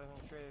 I wasn't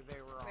sure that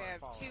they were on We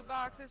have follow. 2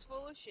 boxes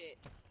full of shit.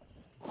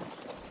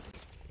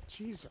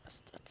 Jesus,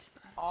 that's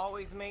fast.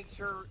 Always make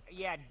sure...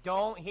 Yeah,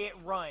 don't hit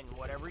run,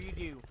 whatever you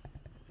do.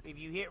 If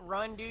you hit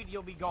run, dude,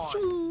 you'll be gone.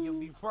 You'll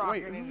be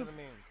rocking into the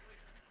moon.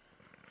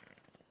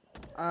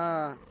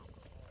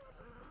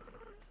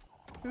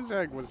 Whose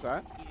egg was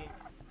that?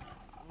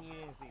 You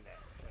didn't see that.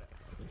 Shut up.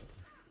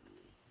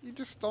 You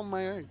just stole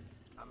my egg.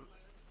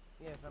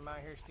 Yes, I'm out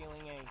here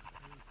stealing eggs.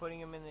 I'm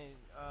putting them in the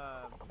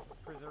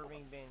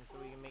preserving bin so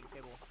we can make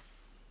kibble.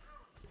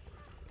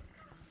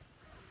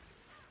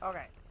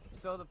 Okay,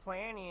 so the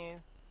plan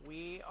is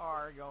we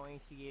are going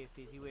to get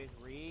Fizzy Wiz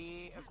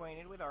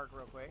reacquainted with Ark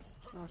real quick.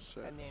 Oh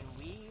shit. And then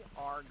we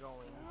are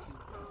going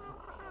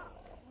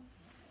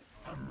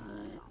to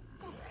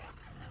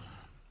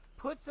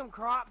put some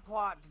crop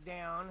plots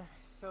down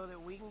so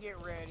that we can get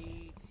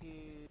ready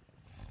to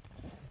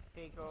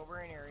take over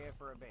an area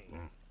for a base.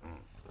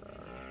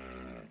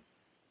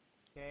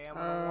 Okay, I'm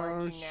gonna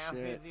warn you now,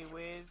 shit. Fizzy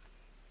Wiz,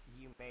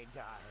 you may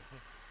die.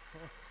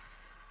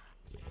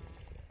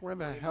 Where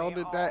the We hell may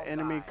did all that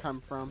enemy die.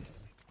 come from?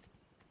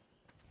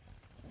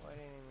 What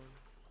enemy?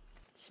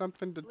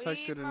 Something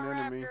detected Leave an my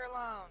enemy. raptor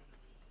alone.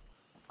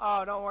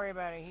 Oh, don't worry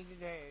about it.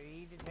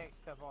 He detects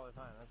stuff all the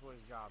time. That's what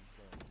his job's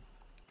doing.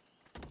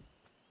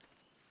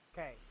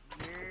 Okay,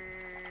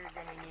 you're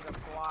gonna need a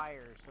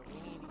flyer, so we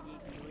need to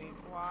get you a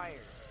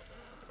flyer.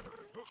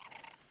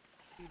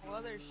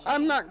 Well, there's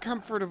I'm not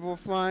comfortable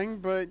flying,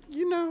 but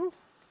you know,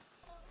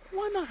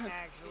 why not?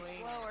 Actually,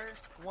 slower.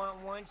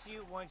 once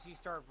you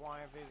start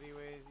flying Fizzy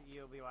Wiz,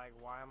 you'll be like,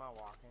 why am I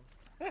walking?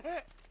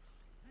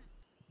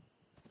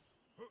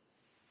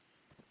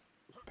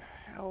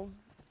 Hell.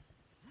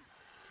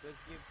 Let's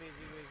give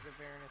Fizzy Wiz the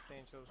Baron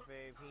Essentials,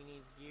 babe. He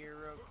needs gear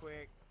real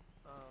quick.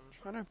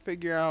 Trying to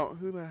figure out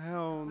who the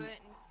hell.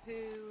 Putting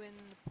poo in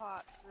the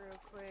pots real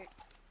quick.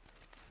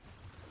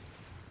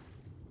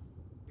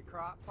 The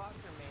crop pots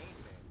are made,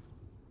 babe.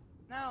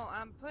 No,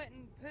 I'm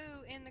putting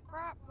poo in the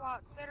crop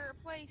plots that are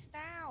placed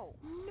out.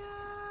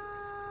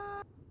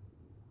 No.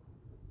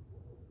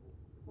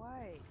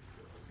 Wait.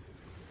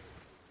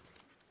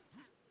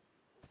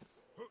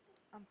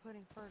 I'm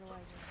putting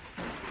fertilizer.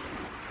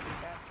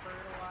 That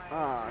fertilizer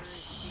Ah, is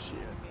shit.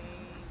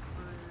 made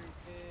for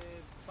the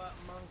butt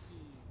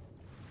monkeys.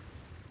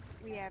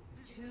 We have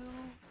 2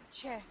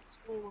 chests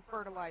full of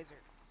fertilizer.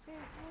 Since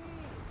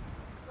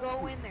when?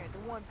 Go in there. The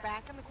one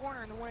back in the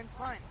corner and the one in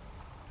front.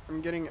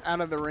 I'm getting out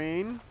of the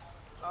rain.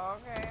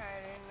 Okay,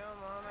 I didn't know,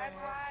 Mom. That's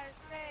why I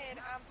said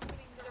I'm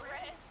putting the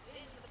rest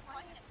into the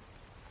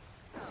plants.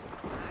 No,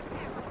 not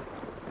that one.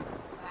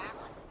 That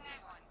one,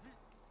 that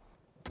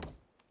one.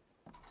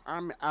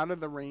 I'm out of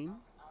the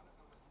rain.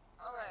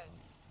 Okay.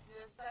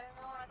 Just setting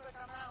the one I click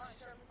on that one, it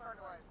showed me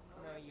fertilizer.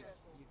 No, you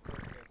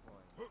click this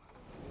one. It's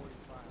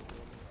 45.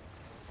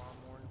 Far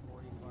more than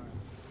 45.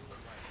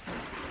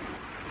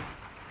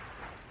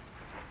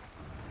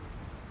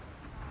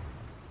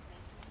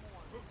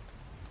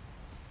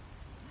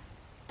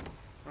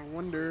 I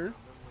wonder.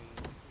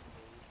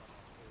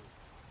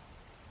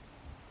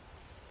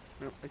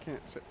 Nope, I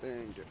can't sit there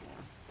and get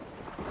one.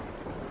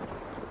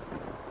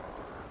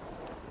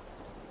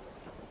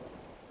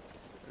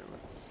 Okay,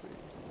 let's see.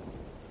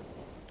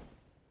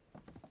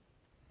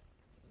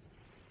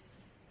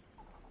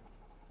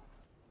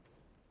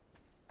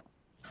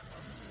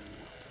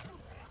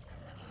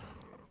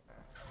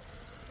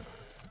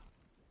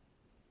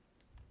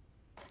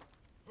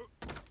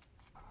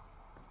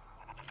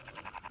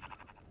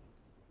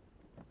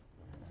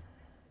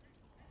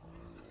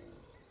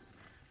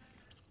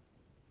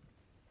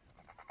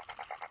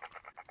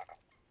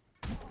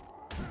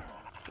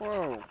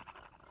 Whoa.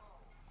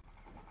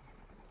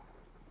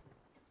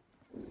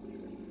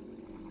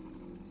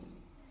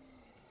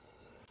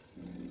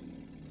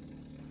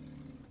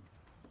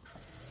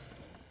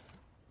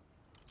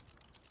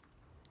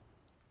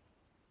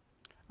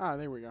 Ah,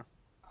 there we go.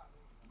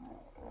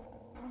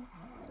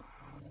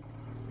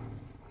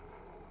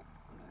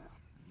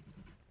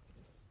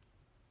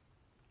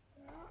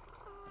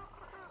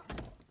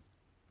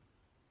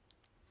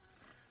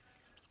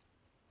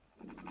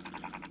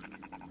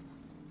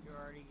 You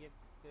already get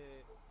the...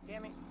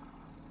 Damn it!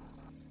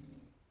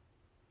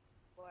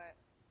 What?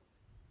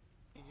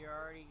 Did you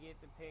already get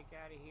the pick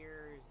out of here,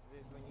 or is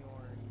this one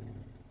yours?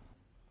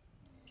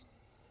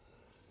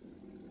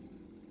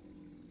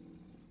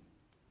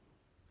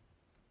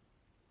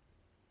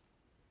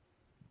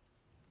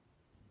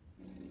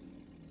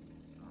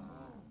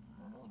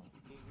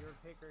 Your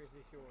pick, or is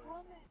this yours?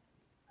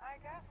 I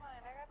got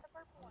mine. I got the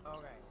purple one.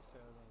 Okay, so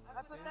then...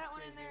 I put that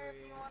one in there if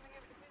you want to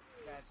give it to me.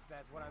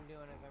 That's what I'm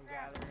doing, is I'm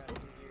gathering up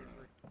some gear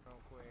for real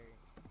quick.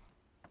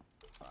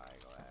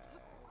 Spyglass.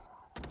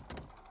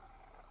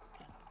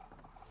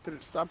 Did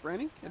it stop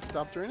raining? It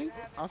stopped raining?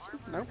 Awesome.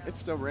 Nope, it's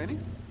still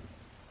raining.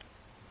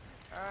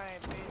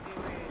 Alright, Busy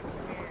Wiz,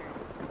 come here.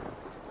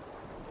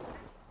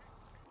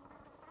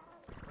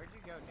 Where'd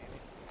you go, damn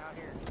it? Out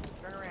here.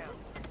 Turn around.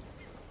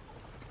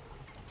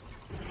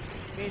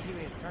 Busy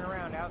Wiz, turn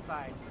around,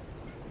 outside.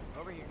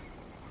 Over here.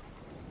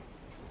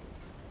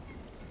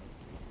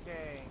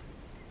 Okay.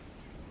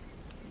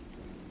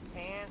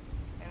 Pants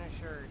and a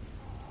shirt.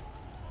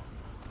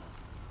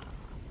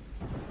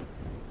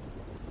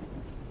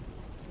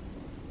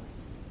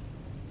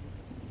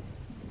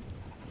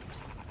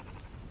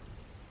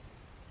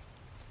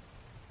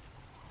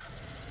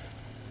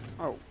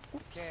 Oh.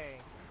 Okay,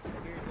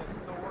 here's a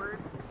sword,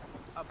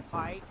 a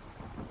pipe,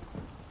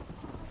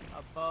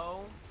 a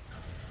bow,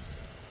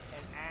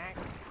 an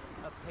axe,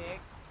 a pick,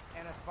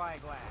 and a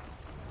spyglass.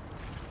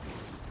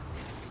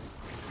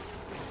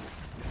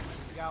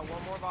 You got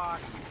one more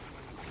box.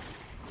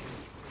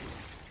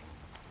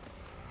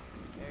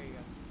 There you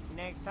go.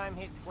 Next time,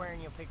 hit square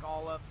and you'll pick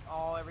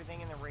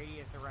everything in the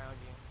radius around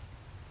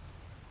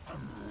you.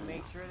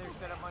 Make sure they're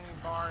set up on your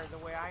bar. The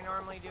way I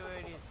normally do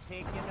it is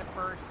pick in the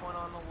first one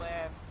on the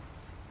left,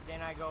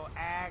 then I go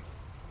axe,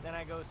 then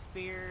I go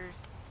spears,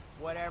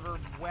 whatever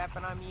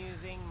weapon I'm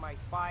using, my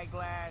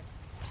spyglass,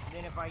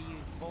 then if I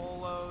use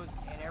bolos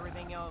and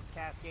everything else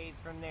cascades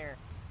from there.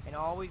 And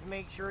always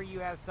make sure you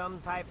have some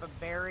type of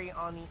berry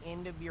on the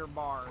end of your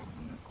bar.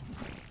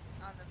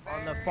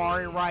 On the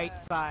far right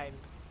side.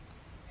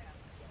 Yeah.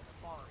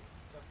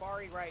 The far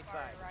right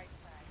side. Right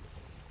side.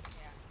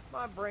 Yeah.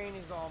 My brain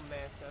is all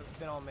messed up. It's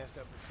been all messed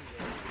up for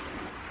 2 days.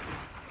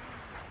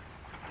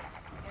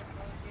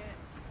 Info yet?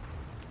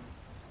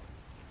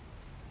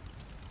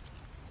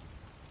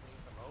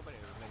 I'm hoping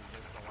it's been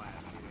just the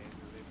last 2 days,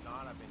 because if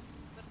not, I've been...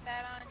 Put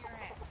that on your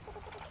hat.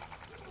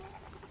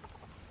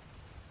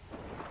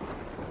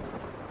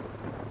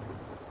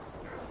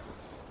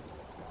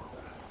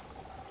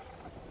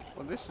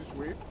 Well, this is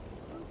weird.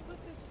 Who put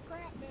the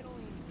scrap metal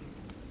in here?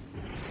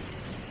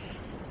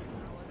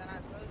 Was I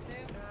not supposed to?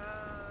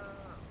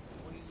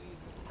 We use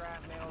the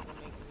scrap metal to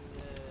make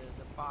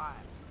the pot.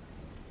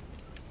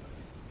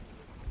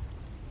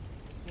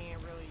 You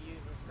can't really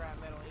use the scrap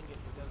metal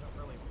ingots. It doesn't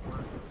really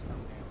work for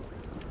some damn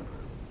reason.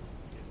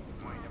 Just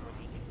my number of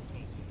ingots you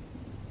can't use.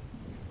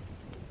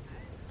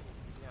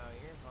 No,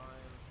 you're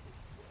fine.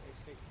 There's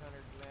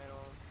 600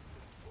 metal.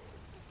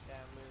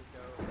 That moved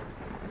over.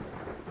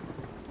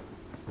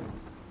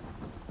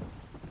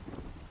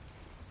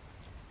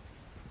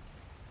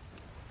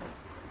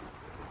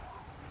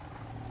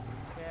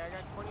 Okay, I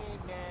got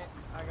 28 nets.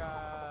 I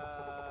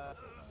got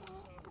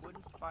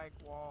wooden spike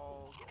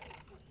walls.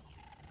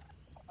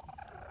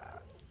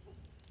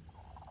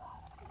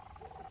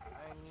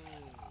 I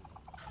need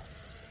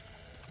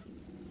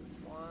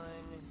 1,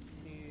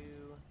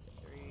 2,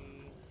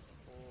 3,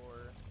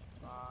 4,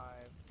 5,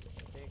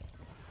 6, 7,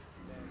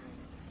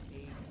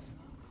 8,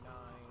 9,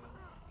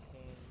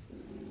 10,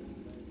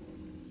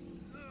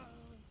 11.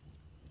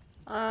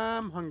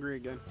 I'm hungry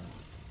again.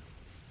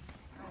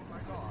 Oh my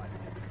god.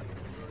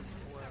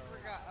 I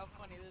forgot how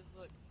funny this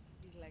looks.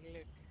 He's like,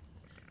 look.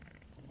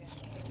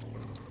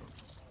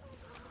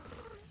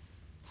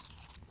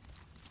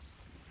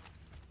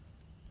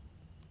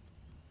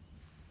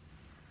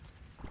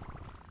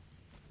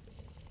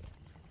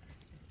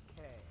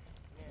 Okay,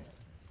 yeah,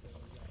 so we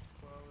got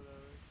 12 of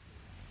those.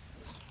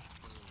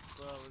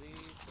 12 of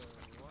these, so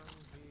 1, 2,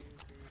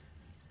 3.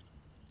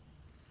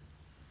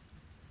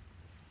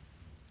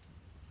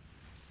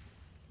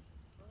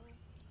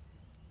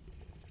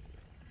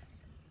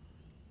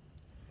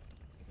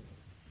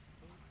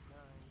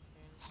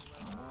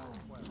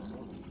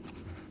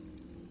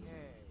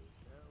 Okay,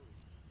 so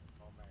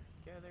all back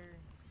together.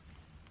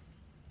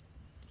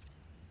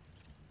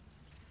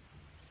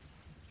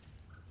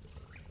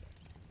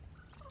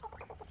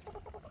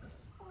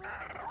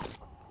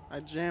 I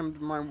jammed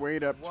my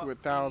weight up to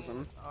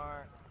 1,000.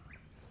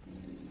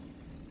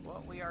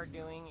 What we are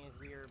doing is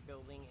we are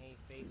building a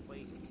safe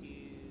place to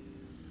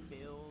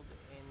build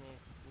in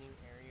this new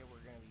area we're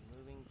going to be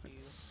moving to.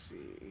 Let's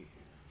see.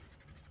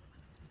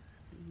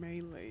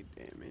 Melee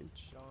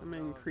damage. Don't I'm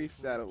gonna know if increase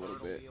this that a new little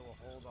bird will bit. be able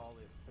to hold all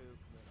this poop,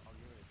 but I'll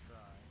give it a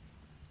try.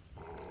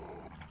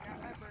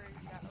 Got my birds,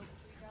 got over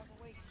 3,000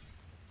 weight.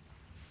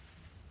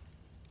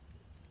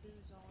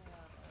 Who's only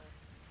on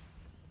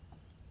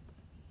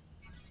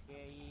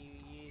Yeah,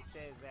 he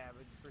says that,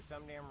 but for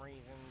some damn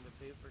reason, the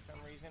poop for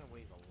some reason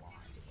weighs a lot.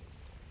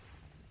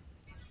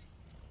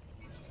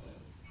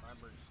 My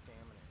bird's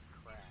stamina is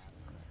crap.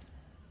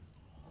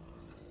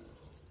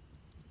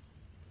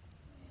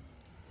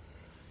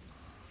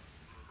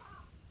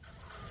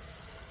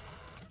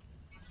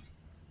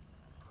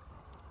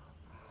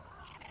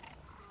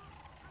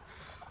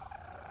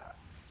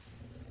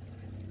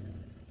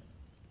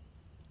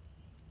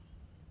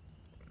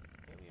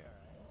 He'll be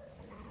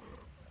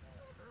alright.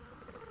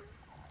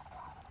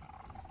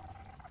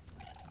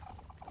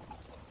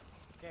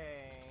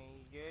 Okay,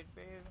 you good,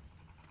 Biz?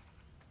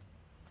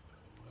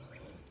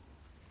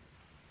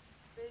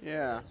 Biz,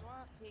 Yeah. Biz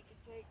wants, he can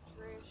take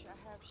Trish. I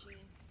have she.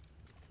 And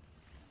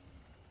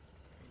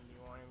you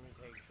want him to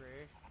take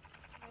Trish?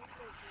 I can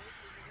take Trish.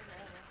 She's a good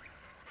owner.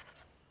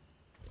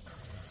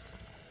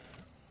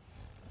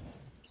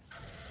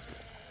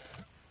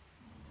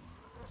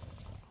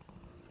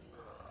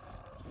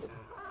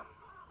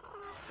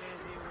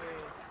 Busy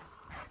with.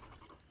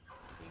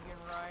 He can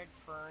ride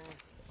Fern.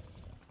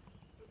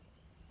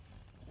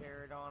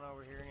 Pterodon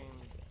over here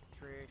named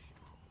Trish.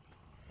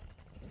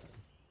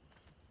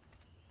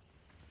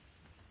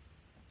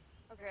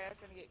 Okay, that's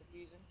gonna get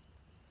confusing.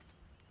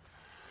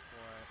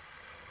 What?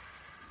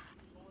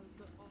 Or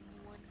the only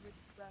one with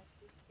the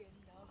raptor skin.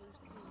 Now there's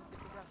two with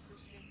the raptor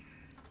skin.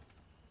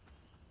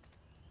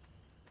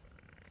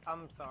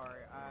 I'm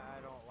sorry,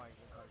 I don't like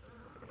the cartoon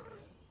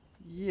series.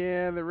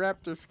 Yeah, the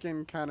raptor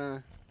skin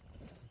kinda...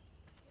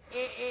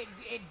 It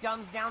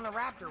dumbs down the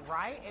raptor,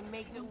 right? It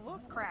makes it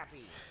look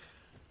crappy.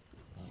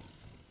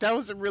 That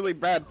was a really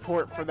bad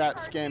port for that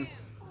skin.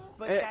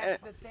 But It- that's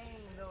it- the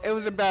thing, though. it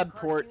was a bad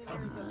port.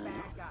 There's the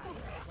bad guy, okay,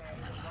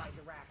 like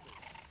the raptor.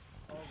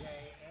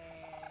 Okay,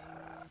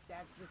 and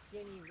that's the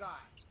skin you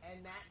got.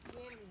 And that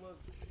skin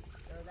looks,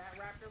 or that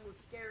raptor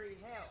looks scary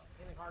as hell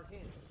in the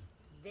cartoon.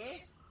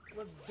 This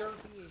looks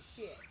dirty as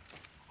shit.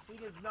 He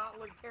does not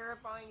look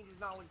terrifying, he does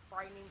not look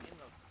frightening in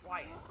the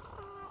slightest.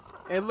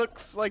 It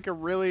looks like a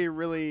really...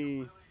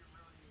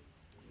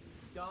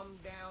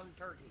 Dumbed down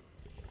turkey.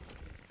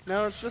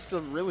 No, it's just a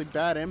really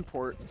bad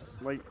import.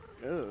 Like,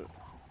 ugh.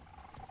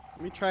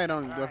 Let me try it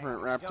on a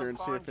different raptor and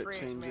see if it Trish,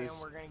 changes. man,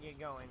 we're gonna get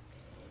going.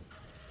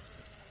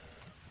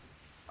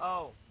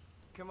 Oh,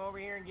 Come over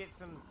here and get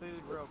some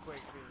food real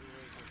quick,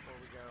 before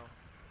we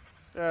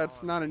go. Yeah,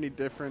 it's not any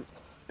different.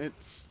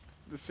 It's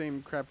the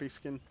same crappy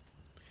skin.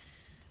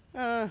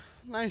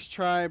 Nice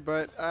try,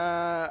 but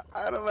I'd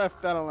have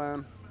left that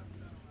alone.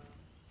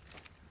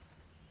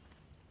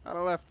 I'd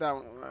have left that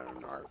one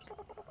alone, Ark.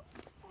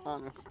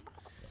 Honest.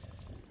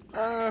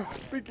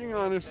 Speaking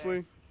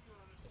honestly.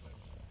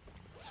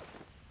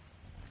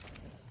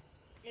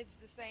 It's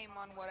the same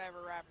on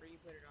whatever wrapper you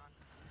put it on.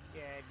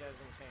 Yeah, it doesn't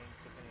change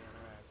depending on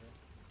the wrapper.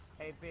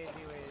 Hey,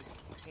 Busy Wiz,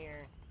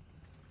 here.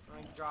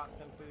 Let me drop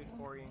some food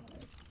for you.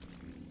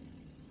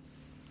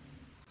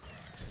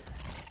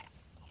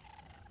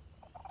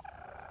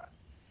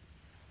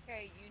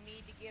 Okay, you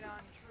need to get on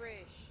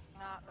Trish,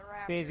 not the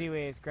wrapper. Busy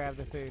Wiz, grab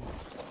the food.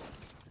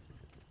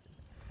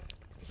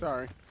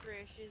 Sorry.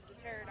 Trish is the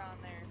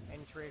pterodon there.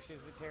 And Trish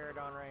is the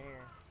pterodon right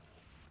here.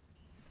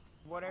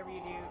 Whatever you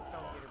do,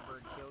 don't get a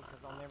bird killed,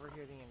 because I'll never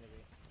hear the end of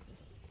it.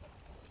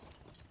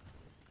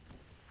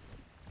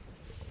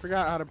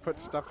 Forgot how to put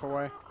stuff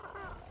away.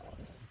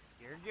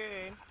 You're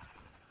good.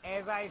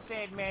 As I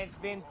said, man, it's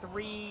been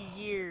 3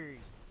 years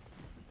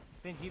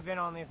since you've been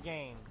on this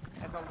game.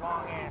 That's a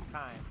long-ass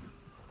time.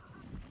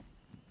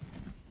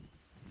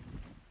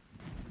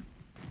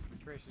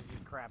 Trish is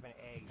just crapping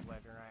eggs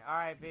left and right.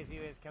 Alright, Busy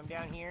Wiz, come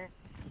down here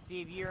and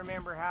see if you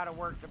remember how to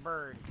work the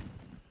bird.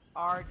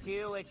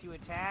 R2 lets you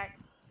attack.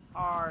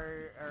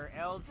 Or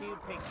L2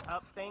 picks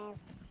up things.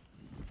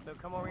 So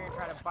come over here and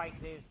try to bite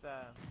this,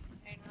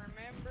 And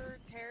remember,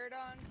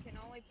 pterodons can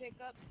only pick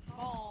up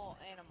small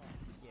animals.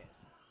 Yes.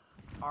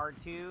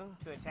 R2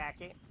 to attack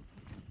it.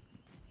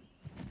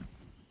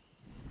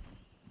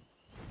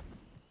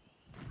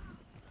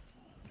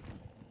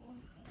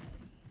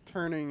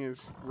 Turning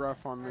is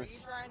rough on Are this. you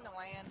trying to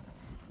land?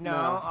 No,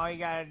 No. all you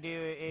gotta do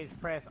is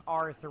press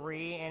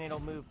R3 and it'll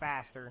move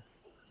faster.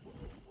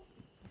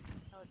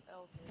 No, it's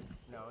L3.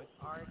 No, it's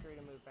R3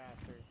 to move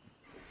faster.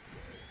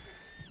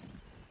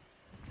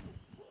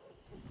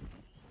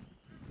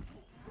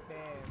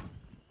 Bam.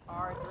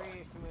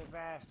 R3 is to move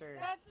faster.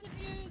 That's to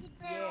do the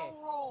barrel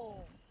Yes.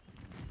 roll.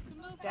 To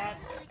move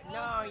That's faster, it's no,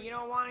 L3. you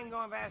don't want him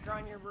going faster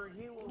on your bird.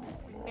 He will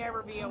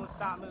never be able to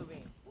stop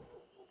moving.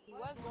 He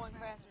was going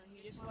faster,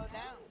 he just slowed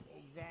down.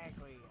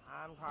 Exactly.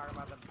 I'm talking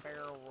about the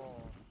barrel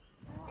roll.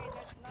 Okay,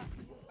 that's not to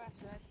move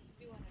faster, that's to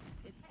do an...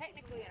 It's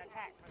technically an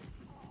attack move.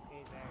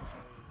 It's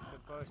actually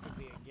supposed to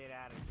be a get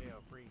out of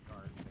jail free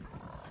card.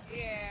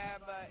 Yeah,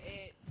 but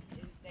they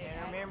And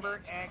added remember,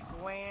 it. X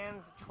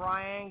lands,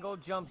 triangle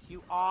jumps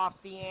you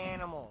off the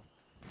animal.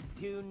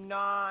 Do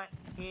not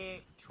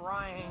hit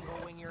triangle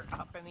when you're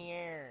up in the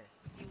air.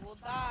 You will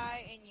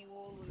die and you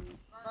will lose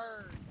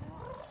bird.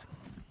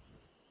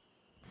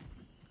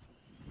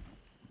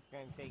 It's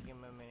gonna take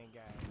him a minute,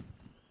 guys.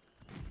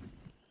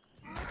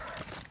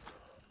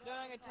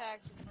 Doing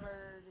attacks with the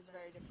bird is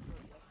very difficult,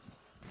 yes.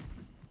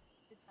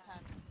 It's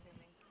time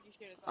consuming. You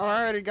should have saw Oh,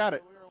 I already got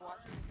it. We were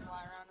watching it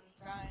fly around in the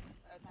sky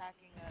and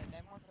attacking a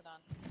Dimorphodon.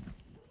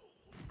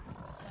 It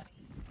was funny.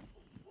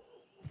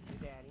 Come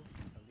to daddy.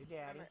 Come to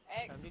daddy. Remember,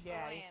 X Come to to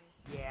daddy. land.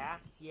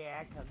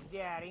 Yeah, come to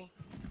daddy.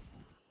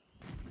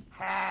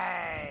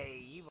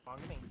 Hey, you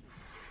belong to me.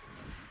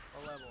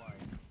 What level are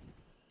you?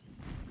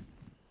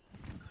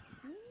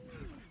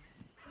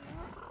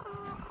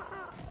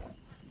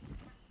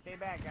 Stay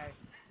back, guys.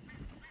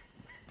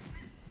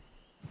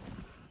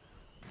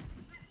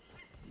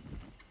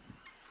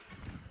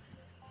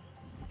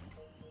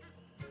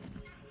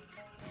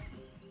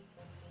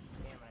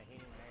 Damn, I hate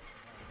him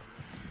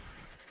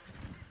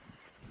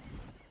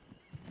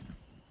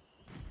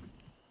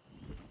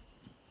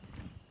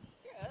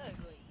You're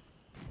ugly.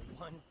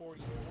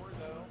 144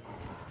 though.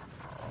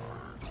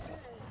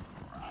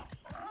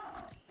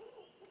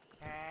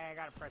 Hey, I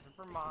got a present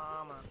for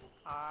mama.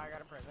 I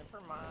got a present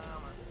for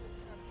mama.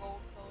 A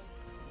gold color.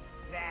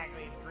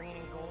 Exactly, it's green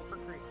and gold for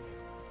Christmas.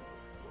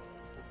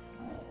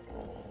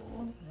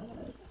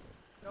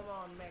 Come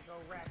on, Meko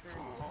Raptor.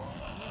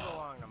 You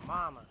belong to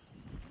mama.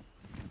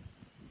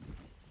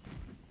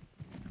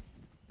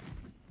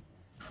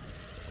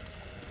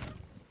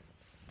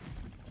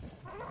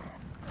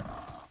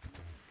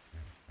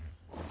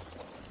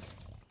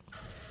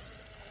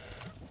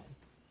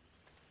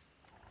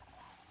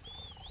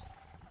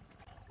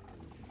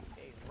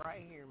 Hey,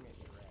 right here,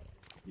 Mr. Rabbit.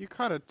 You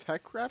caught a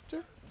tech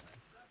raptor?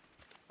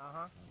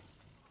 Uh-huh.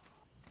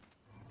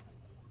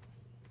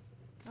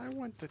 I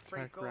want the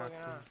Pretty tech cool looking,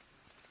 raptor. huh?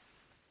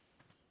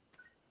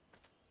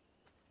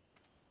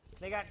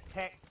 They got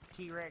tech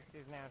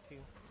T-Rexes now, too.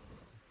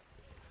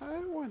 I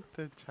want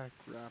the tech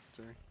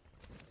raptor.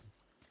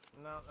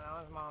 No, that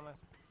was mama's.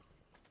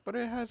 But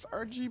it has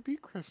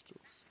RGB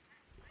crystals.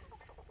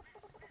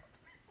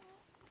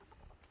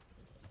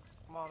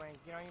 Come on, man.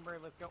 Get on your bird.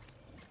 Let's go.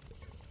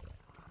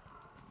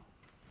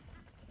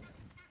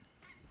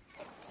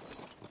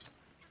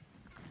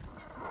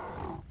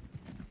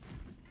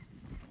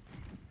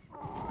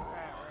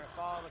 Alright, we're gonna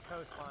follow the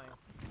coastline.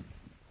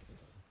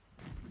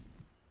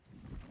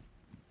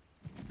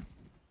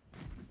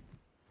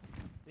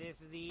 This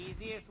This is the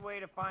easiest way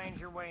to find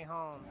your way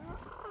home.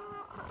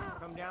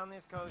 Come down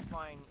this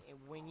coastline.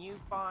 When you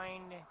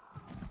find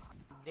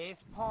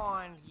this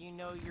pond, you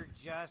know you're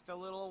just a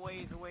little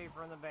ways away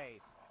from the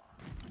base.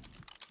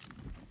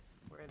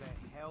 Where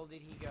the hell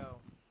did he go?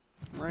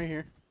 Right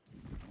here.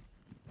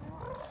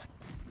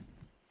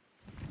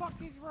 Fuck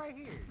is right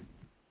here?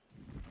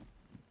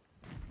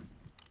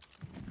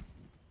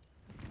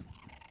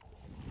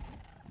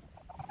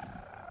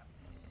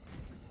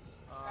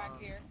 Back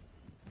here.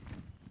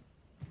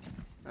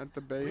 At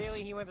the base.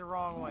 Really, he went the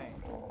wrong way.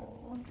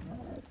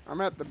 I'm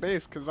at the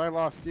base because I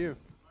lost you.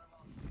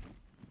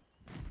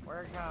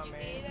 Where it You come,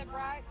 see man? the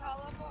bright,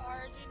 colorful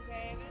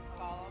Argentavis?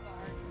 Follow the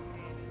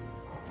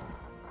Argentavis.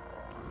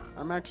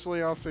 I'm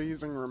actually also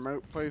using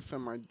remote play, so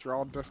my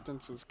draw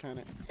distance is kind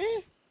of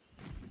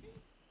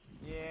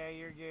Yeah,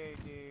 you're good,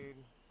 dude.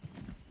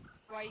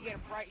 Why you get a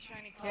bright,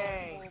 shiny,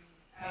 Okay,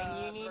 colorful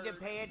and you need to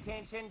bird. pay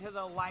attention to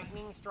the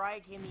lightning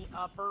strike in the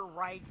upper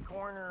right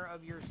corner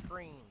of your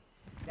screen.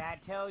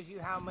 That tells you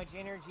how much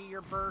energy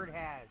your bird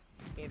has.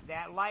 If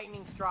that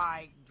lightning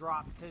strike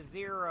drops to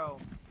 0,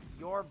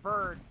 your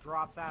bird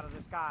drops out of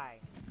the sky.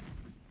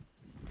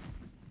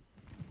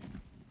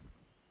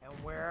 And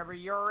wherever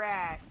you're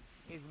at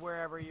is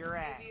wherever you're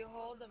at. If you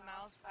hold the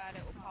mouse pad,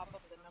 it will pop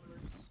up the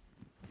numbers.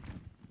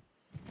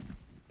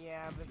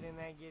 Yeah, but then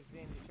that gets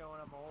into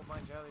showing up a whole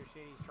bunch of other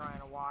shit he's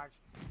trying to watch,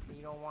 and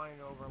you don't want him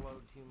to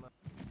overload too much.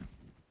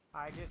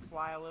 I just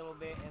fly a little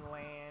bit and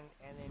land,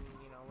 and then,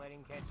 let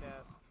him catch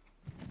up.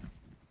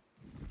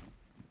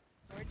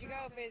 Where'd you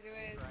go, Fizzy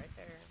Wiz? Right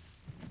there.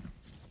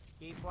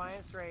 Keep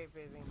flying straight,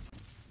 Fizzy.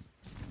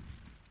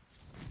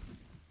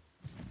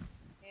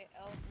 Hit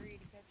L3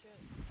 to catch up.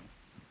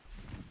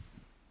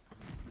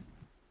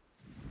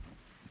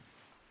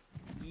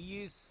 You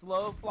use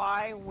slow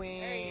fly There you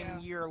when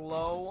go. you're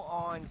low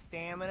on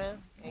stamina,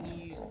 and you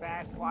use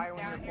fast fly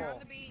when Down you're here full. on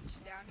the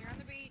beach. Down here on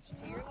the beach.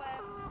 To your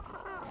left.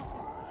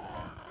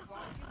 You're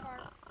going too far.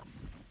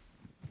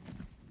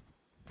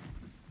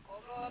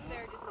 We'll go up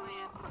there, just land.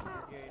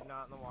 You're good,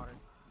 not in the water.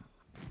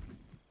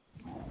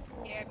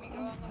 Yeah, if you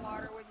go in the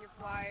water with your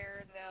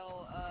flyer,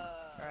 they'll,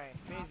 Alright,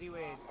 Fizzy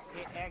Wiz,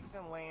 hit X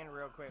and land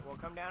real quick. We'll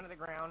come down to the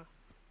ground,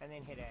 and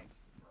then hit X.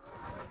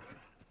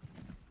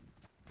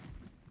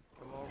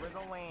 Come over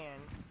the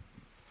land,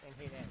 and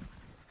hit X.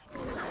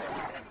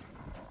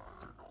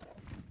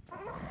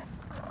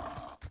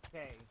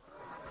 Okay,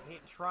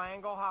 hit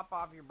triangle, hop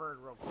off your bird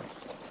real quick.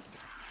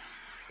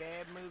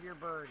 Deb, move your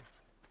bird.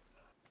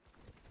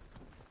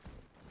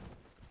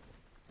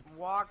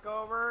 Walk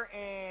over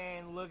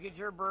and look at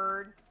your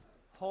bird.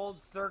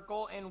 Hold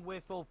circle and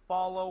whistle,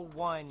 follow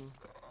 1.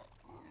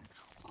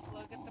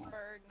 look at the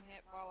bird and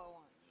hit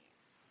follow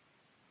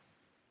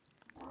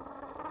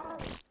 1.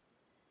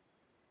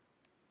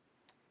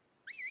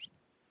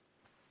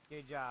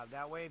 Good job.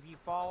 That way if you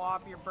fall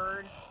off your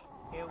bird,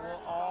 it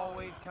will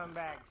always come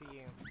back to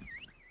you.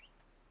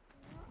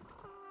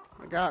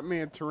 I got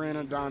me a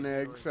pteranodon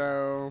egg,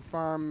 so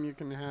Farm, you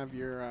can have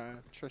your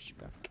Trish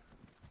back.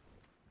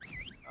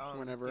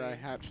 Whenever I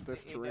hatch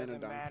this It doesn't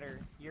pteranodon. matter.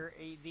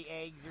 The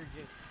eggs are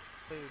just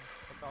food.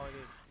 That's all it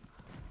is.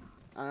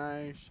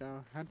 I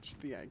shall hatch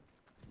the egg.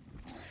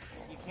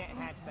 You can't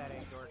hatch that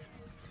egg, Dork.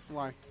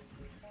 Why?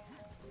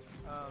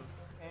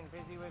 And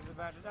Fizzy was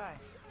about to die.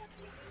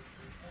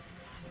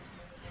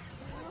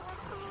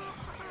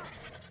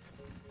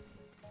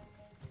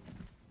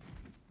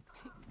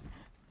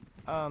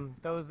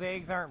 Those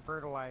eggs aren't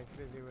fertilized,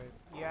 Fizzy Wiz.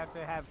 You have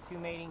to have 2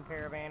 mating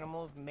pair of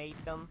animals, mate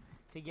them,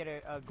 to get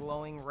a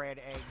glowing red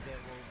egg that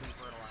will be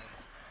fertilized.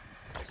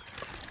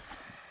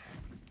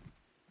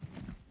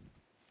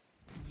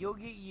 You'll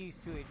get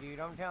used to it, dude.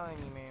 I'm telling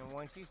you, man.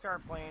 Once you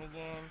start playing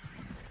again,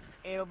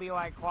 it'll be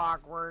like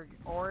clockwork,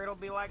 or it'll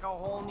be like a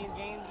whole new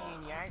game to you,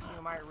 and you actually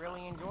might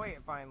really enjoy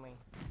it finally.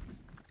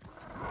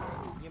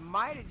 You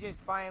might have just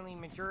finally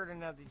matured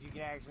enough that you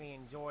can actually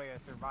enjoy a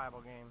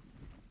survival game.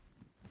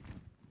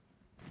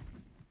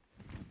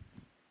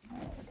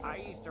 I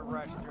used to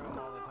rush through them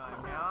all the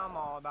time. Now I'm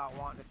all about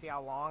wanting to see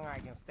how long I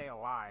can stay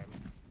alive.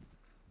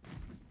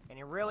 And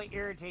it really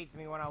irritates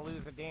me when I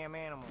lose a damn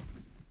animal.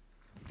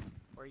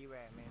 Where you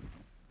at, man?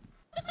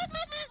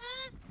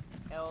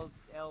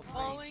 L3.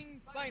 Falling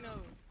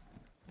Spinos.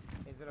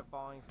 Is it a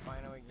falling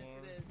Spino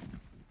again? Yes, it is.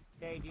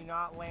 Okay, do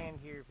not land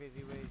here,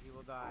 Fizzy Wiz. You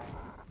will die.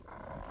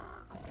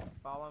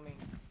 Follow me.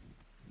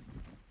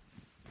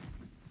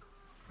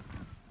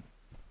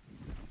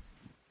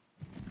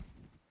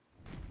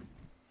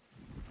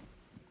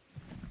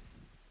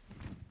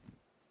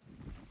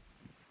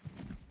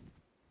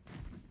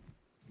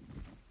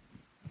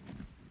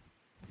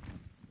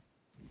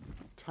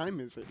 Time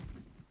is it?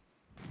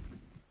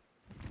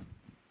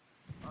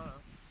 I don't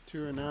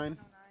know. 2:09.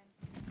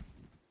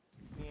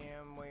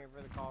 Yeah, I'm waiting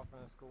for the call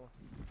from the school.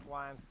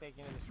 Why I'm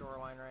sticking to the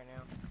shoreline right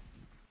now.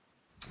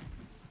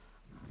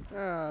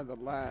 Ah, the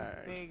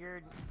lag.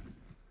 Figured.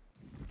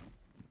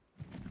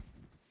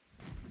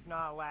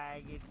 Not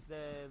lag, it's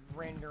the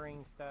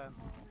rendering stuff.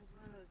 Oh, it's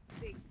one of those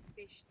big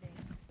fish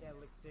things. Yeah,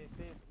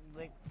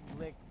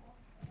 lick.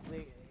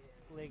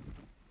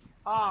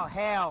 Oh,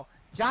 hell.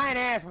 Giant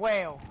ass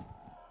whale.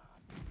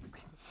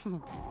 It's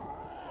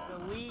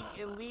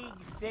a league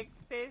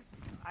sictus,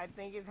 I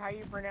think is how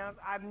you pronounce.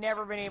 I've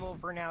never been able to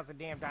pronounce a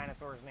damn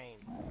dinosaur's name.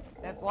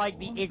 That's like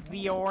the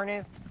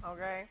ichthyornis,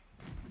 okay?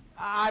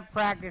 I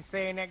practiced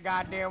saying that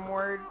goddamn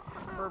word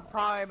for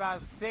probably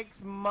about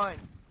 6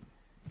 months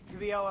to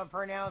be able to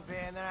pronounce it,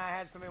 and then I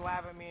had somebody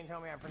laugh at me and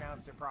tell me I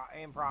pronounced it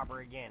improper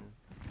again.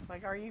 It's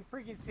like, are you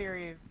freaking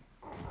serious?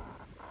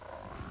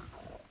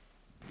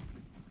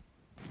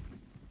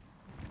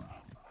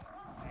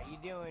 How you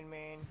doing,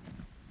 man?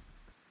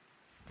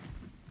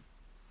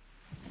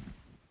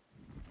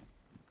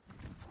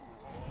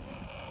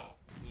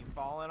 You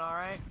falling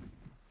alright?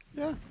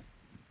 Yeah.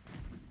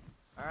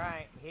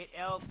 Alright, hit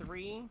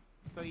L3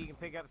 so you can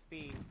pick up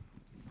speed.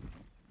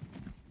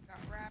 Got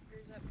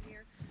raptors up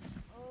here.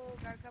 Oh,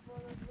 got a couple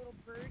of those little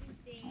birdie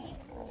things.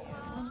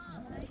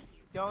 Hi.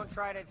 Don't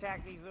try to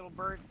attack these little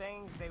bird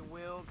things, they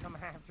will come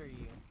after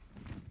you.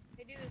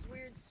 They do this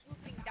weird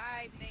swooping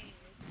dive thing.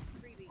 It's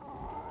creepy.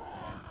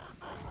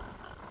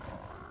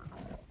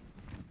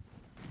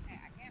 Hey,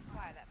 I can't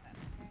fly that fast,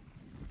 okay?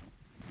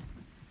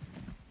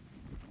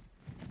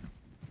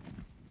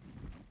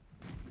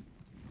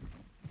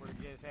 We're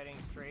just heading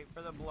straight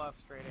for the bluff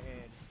straight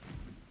ahead.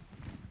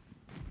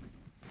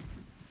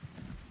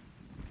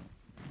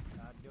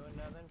 Not doing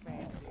nothing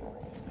fancy,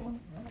 we're just heading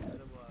for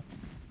the bluff.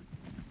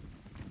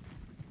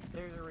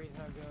 There's a reason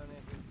I'm doing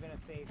this. It's been a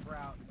safe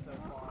route so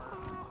far.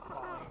 Just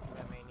following because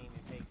I may need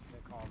to take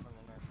the call from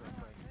the nurse real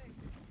quick.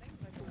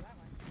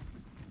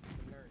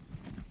 The nurse.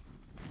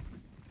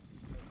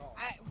 The call.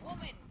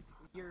 Woman!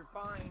 You're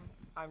fine.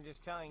 I'm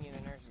just telling you the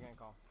nurse is gonna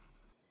call.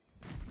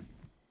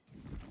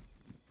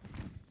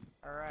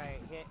 Alright,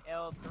 hit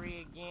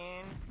L3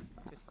 again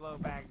to slow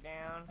back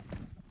down.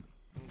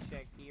 Let me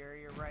check the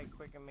area right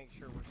quick and make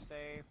sure we're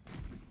safe.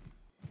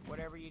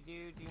 Whatever you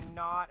do, do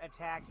not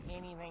attack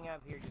anything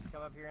up here. Just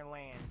come up here and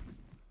land.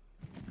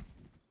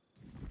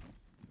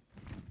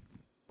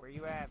 Where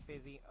you at,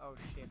 Fizzy? Oh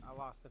shit, I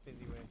lost the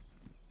Fizzy whiz.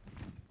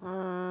 Oh,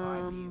 I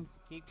see you.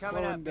 Keep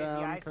coming up, slowing Fizzy.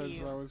 down I see because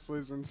you. I was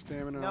losing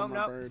stamina Nope, on my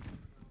nope. bird.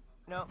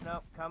 Nope,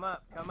 nope. Come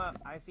up, come up.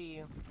 I see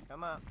you.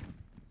 Come up.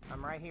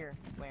 I'm right here.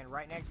 Land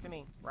right next to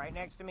me. Right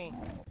next to me.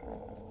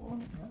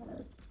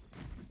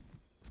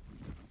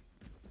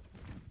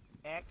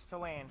 X to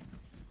land.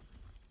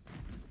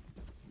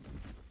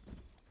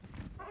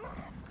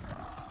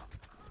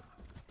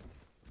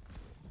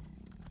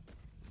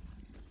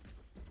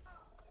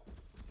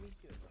 He's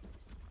good.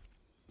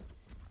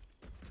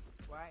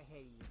 Right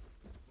here.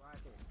 Right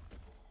there.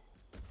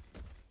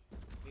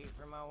 Wait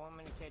for my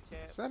woman to catch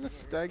up. Is that a get her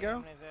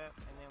stego? stamina's up,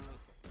 and then we...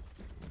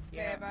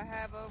 Yeah, if I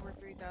have over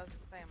 3,000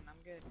 stamina, I'm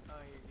good. Oh,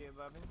 you're good,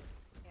 Bubby?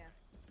 Yeah.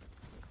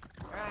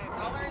 Alright.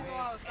 The only reason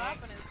why I was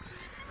stopping is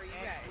for you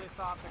X guys. lifts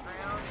off the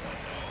ground and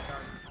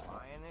starts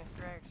flying this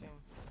direction.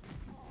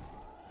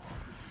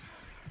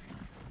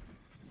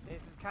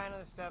 This is kind of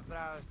the stuff that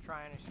I was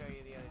trying to show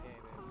you the other day,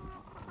 baby.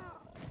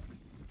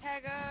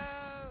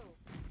 Tago!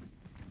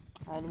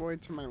 All the way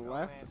to my Don't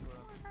left? mess with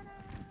 'em.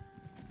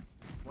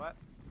 What?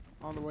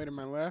 All the way to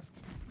my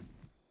left?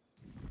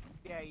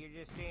 Yeah, you're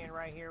just staying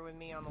right here with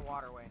me on the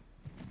waterway.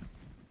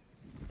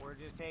 We're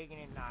just taking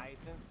it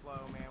nice and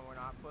slow, man. We're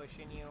not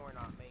pushing you. We're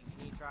not making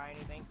you try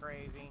anything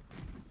crazy.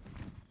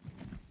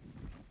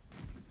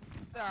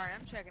 Sorry,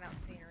 I'm checking out the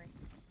scenery.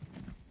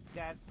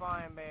 That's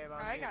fine, babe.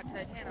 I got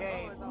Titanic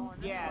Okay, boas all in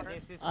this yeah, water.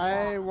 this is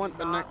I swamp. want Do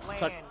the not next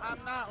land.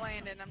 I'm not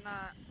landing, I'm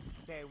not.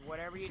 Okay,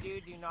 whatever you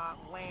do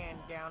not land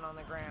down on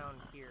the ground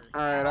here.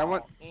 Alright, I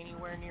want...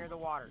 anywhere near the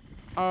water.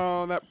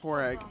 Oh, that poor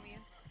egg.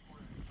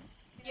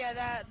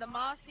 Yeah, the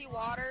mossy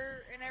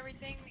water and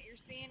everything that you're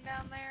seeing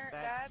down there,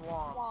 that's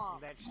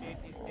swamp. That shit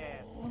is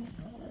dead.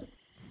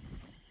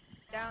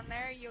 Down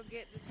there, you'll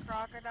get this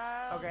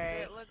crocodile Okay,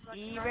 that looks like a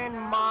even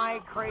crocodile.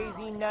 my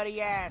crazy nutty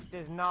ass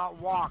does not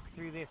walk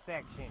through this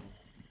section.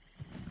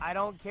 I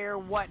don't care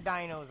what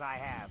dinos I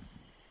have.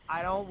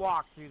 I don't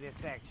walk through this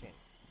section.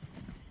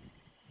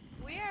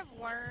 We have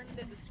learned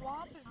that the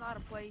swamp is not a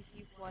place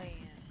you play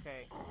in.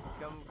 Okay,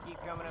 keep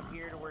coming up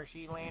here to where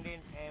she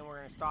landed, and we're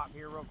gonna stop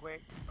here real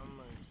quick. I'm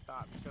gonna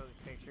stop and show this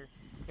picture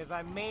because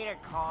I made a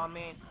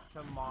comment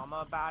to Mama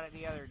about it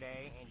the other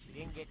day, and she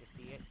didn't get to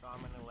see it, so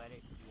I'm gonna let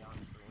it be on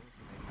stream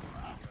so maybe you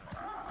can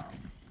see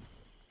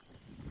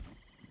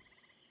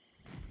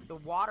it. The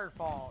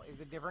waterfall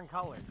is a different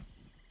color.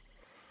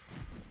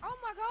 Oh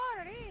my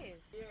god, it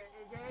is! Yeah,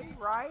 okay,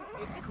 right?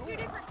 It's cool. two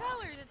different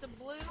colors. It's a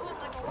blue and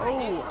like a white.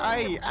 Oh,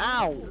 ay,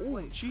 ow!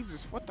 Oh,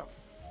 Jesus, what the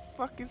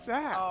fuck is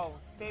that? Oh,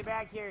 stay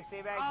back here,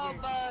 stay back All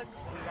here.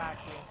 bugs. We got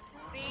you.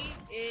 See,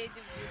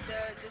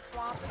 the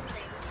swamp is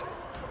dangerous.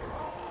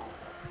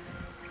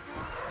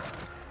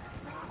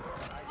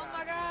 Oh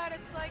my god,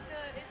 it's like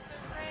it's a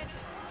red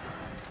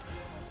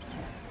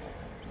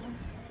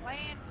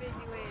land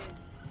busy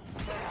whiz.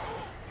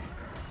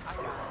 I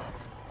got it.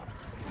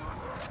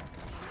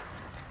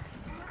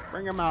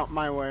 Bring him out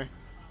my way.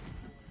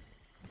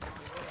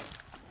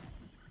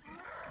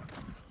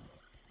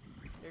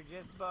 They're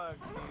just bugs,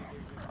 dude.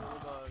 They're just little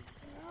bugs.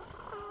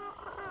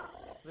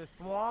 The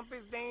swamp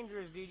is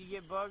dangerous, dude. You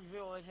get bugs that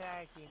will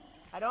attack you.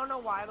 I don't know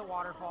why the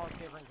waterfall is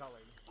different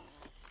colored.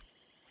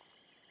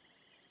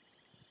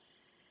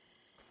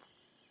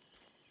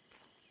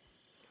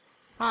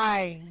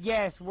 Hi,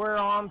 yes, we're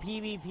on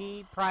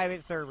PvP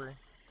private server.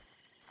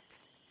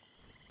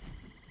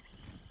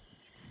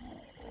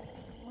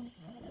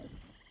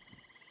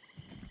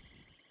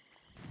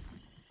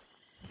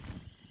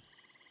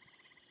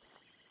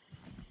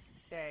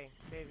 Okay,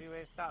 Busy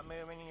Way, stop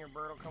moving and your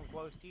bird will come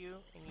close to you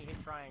and you hit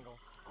triangle.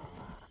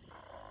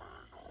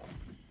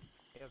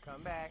 It'll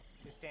come back,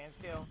 just stand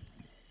still.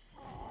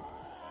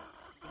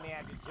 You may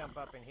have to jump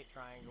up and hit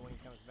triangle when he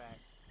comes back.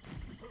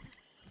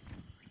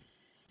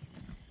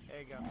 There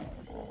you go.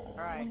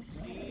 Alright,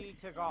 she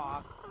took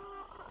off.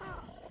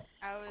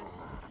 I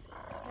was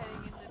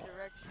heading in the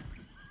direction.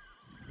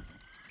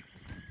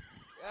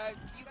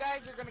 You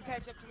guys are gonna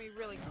catch up to me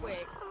really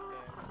quick.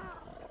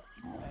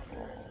 Yeah. That's the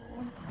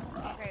direction.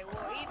 Okay,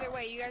 well, either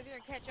way, you guys are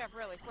gonna catch up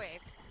really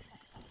quick.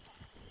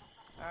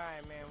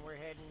 Alright, man, we're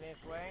heading this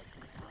way.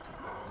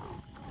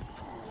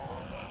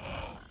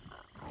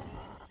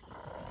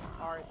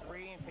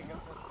 R3 and pick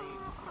up some speed.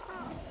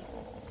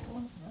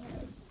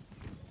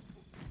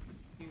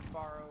 Too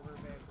far over,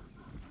 babe.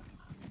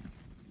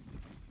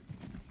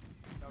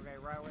 Okay,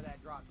 right where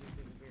that drop just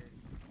disappeared.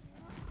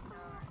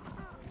 Alright.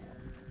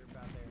 You're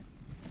about there.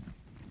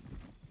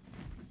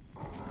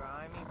 You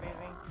behind me,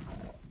 Busy?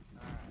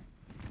 Alright.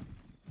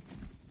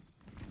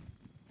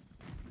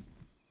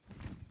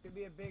 Could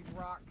be a big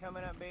rock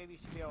coming up, baby.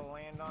 Should be able to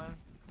land on.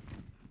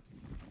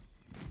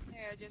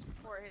 Yeah, just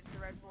before it hits the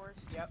red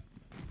forest. Yep.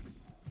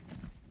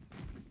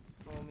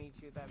 We'll meet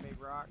you at that big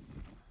rock.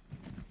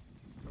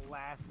 The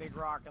last big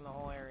rock in the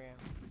whole area.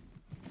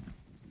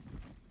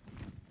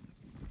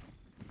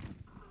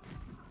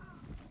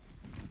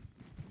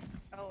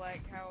 I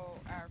like how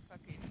our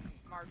fucking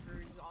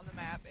markers on the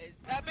map is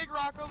that big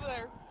rock over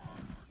there.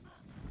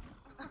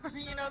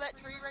 You know that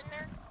tree right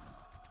there?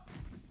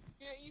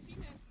 Yeah, you see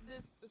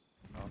this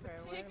Okay, wait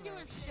a particular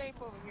minute.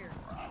 shape over here.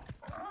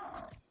 Okay,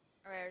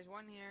 there's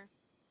one here.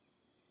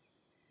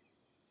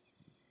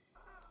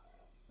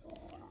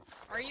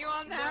 Are you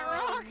on that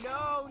rock?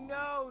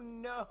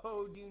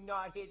 No, do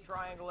not hit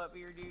triangle up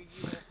here, dude.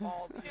 You will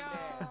fall to your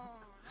death.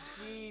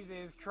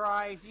 Jesus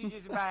Christ, you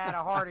just about had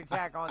a heart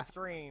attack on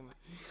stream.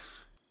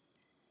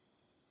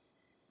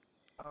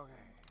 Okay.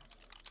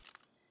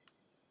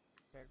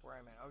 Check where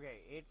I'm at. Okay,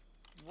 it's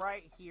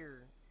right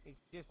here.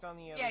 It's just on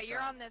the other side. Yeah,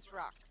 you're on this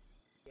rock.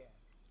 Yeah,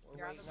 we're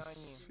You're on waiting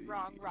on you. the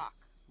wrong rock.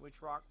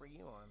 Which rock were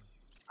you on?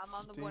 I'm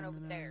on the one over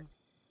there.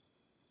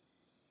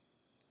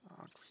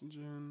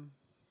 Oxygen.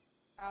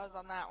 I was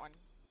on that one,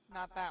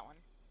 not that one.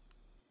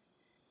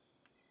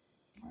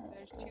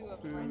 There's two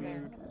of them right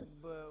there.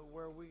 But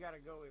where we gotta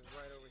go is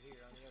right over here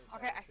on the other side.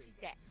 Okay, of the I tree. see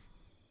that.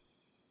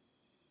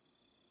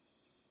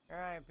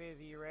 Alright,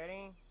 Busy, you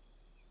ready?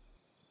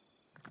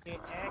 Hit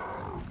X,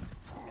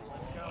 and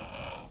let's go.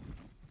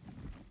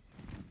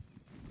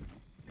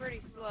 Pretty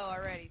slow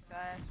already, so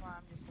that's why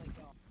I'm just like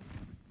going.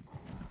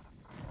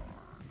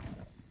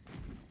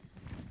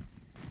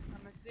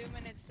 I'm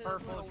assuming it's to this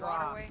Purple little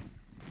drop. waterway.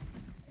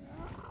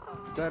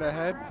 Dead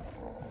ahead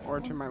or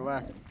to my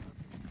left?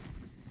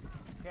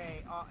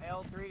 Okay,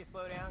 L3 to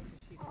slow down because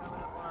she's coming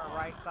up on our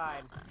right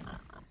side.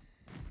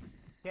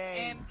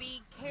 Okay, And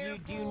be careful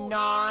do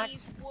not in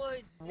these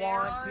woods. There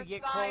want are to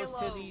get close to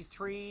silos. these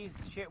trees.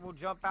 Shit will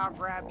jump out,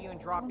 grab you, and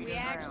drop you to We the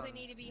ground. actually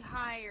need to be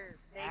higher.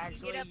 They Actually,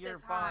 can get up you're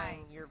this fine. high.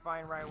 You're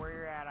fine right where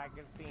you're at. I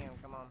can see him.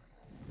 Come on.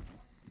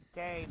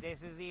 Okay,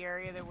 this is the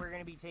area that we're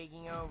going to be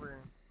taking over.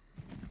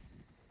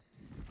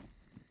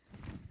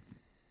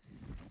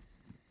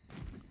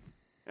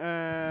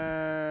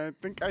 I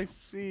think I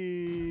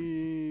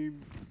see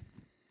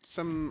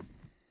some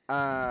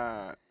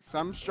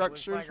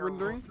structures like a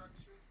rendering.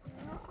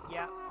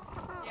 Yeah.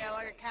 Yeah,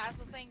 like a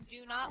castle thing.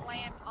 Do not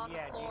land on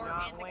Yeah, the floor do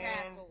not in the land.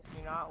 castle.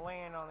 Do not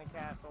land on the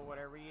castle,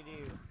 whatever you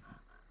do.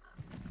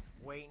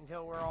 Wait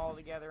until we're all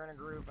together in a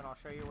group, and I'll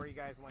show you where you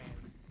guys land.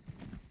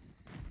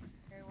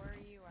 Okay, where are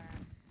you at?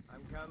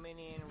 I'm coming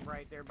in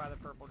right there by the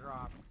purple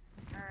drop.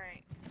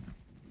 Alright.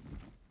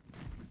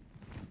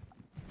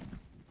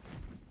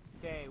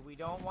 Okay, we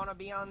don't want to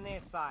be on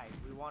this side.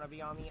 We want to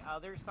be on the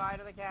other side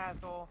of the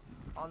castle,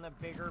 on the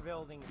bigger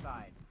building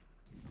side.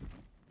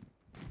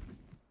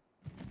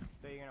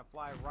 So you're going to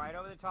fly right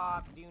over the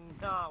top. Do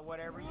not,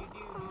 whatever you do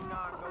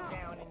not go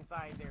down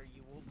inside there.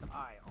 You will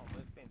die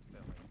almost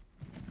instantly.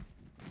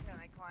 Can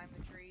I climb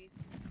the trees?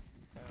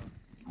 So,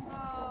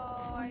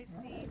 Oh, I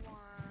see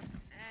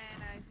one.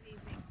 And I see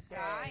things okay,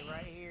 dying.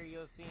 right here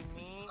you'll see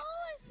me. Oh,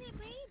 I see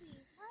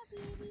babies. Hi,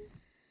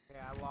 babies.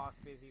 Yeah, I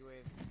lost Busy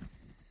with.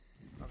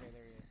 Okay,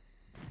 there he is.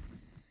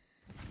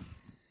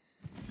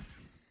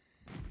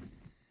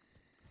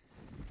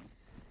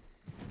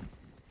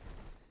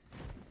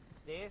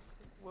 This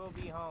will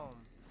be home.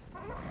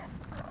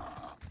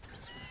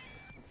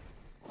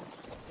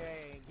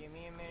 Okay, give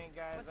me a minute,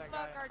 guys. What the I fuck,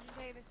 gotta Argent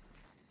Davis?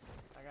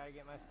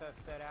 get my stuff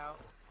set out.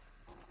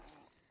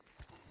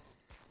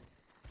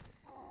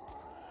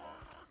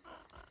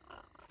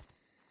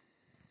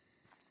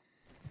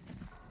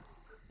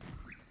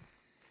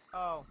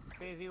 Oh,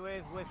 Fizzy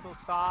Whiz, whistle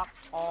stop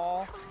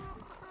all.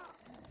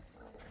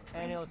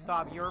 And it'll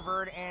stop your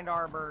bird and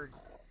our birds.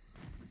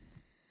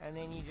 And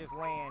then you just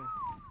land.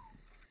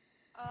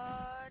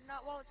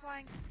 Not while it's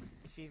flying.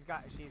 She's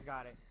got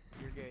it.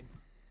 You're good.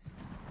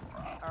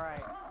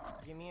 Alright,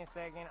 give me a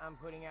second. I'm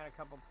putting out a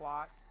couple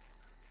plots.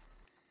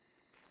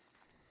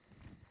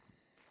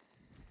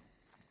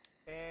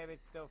 Babe,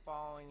 it's still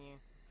following you.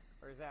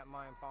 Or is that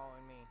mine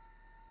following me?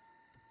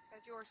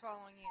 That's yours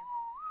following you.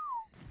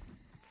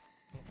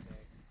 Give me a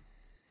sec.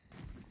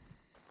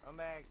 Come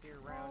back here,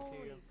 round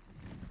two.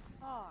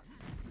 Fuck.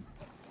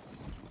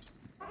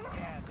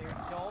 Yeah,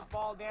 don't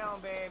fall down,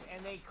 babe.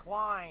 And they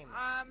climb.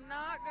 I'm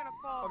not gonna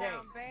fall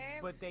down,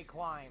 babe. But they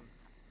climb.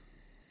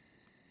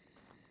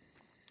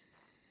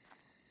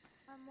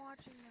 I'm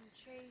watching them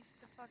chase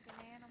the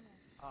fucking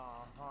animals.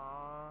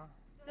 Uh-huh.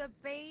 The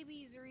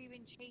babies are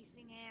even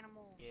chasing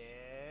animals.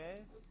 Yes.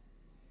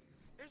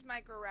 There's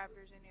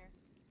microraptors in here.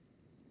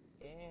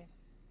 Yes.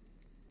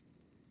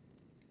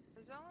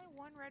 There's only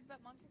one red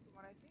butt monkey from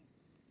what I see.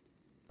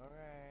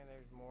 Okay,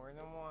 there's more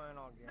than one,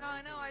 I'll guarantee. No,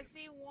 I know, I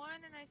see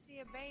one and I see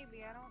a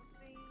baby. I don't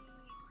see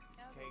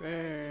another.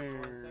 Okay,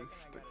 guys, There's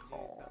I the gotta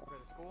call. do something for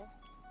the school.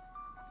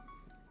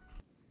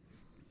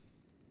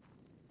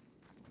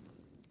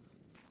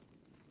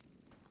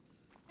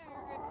 Yeah,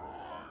 you're good.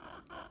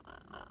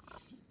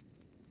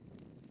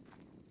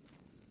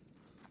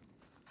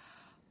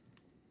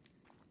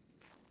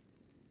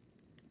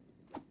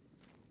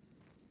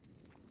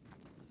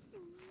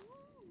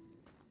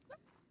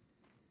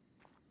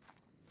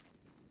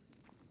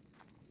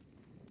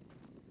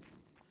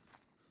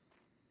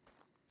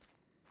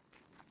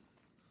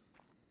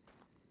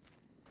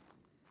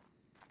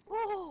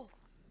 Whoa!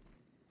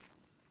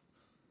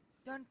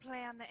 Don't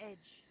play on the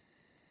edge.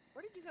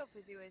 Where did you go,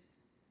 Fizzy Whiz?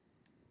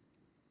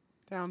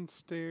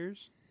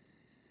 Downstairs.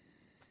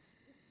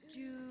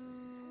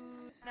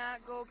 Do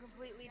not go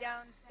completely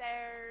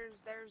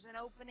downstairs. There's an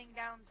opening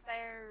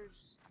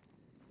downstairs.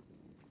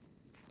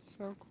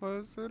 So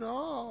close it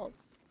off.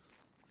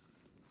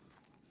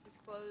 It's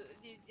closed.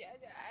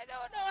 I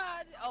don't know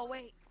how to... Oh,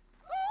 wait.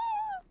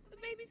 Ah! The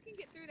babies can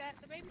get through that.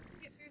 The babies can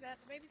get through that.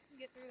 The babies can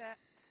get through that.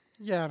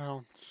 Yeah,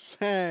 don't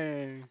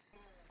say.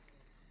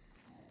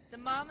 The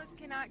mamas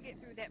cannot get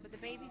through that, but the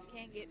babies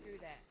can get through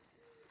that.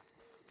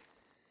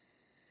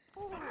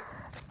 Ooh.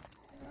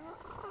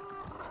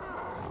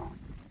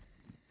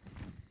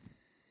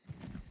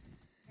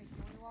 Hey,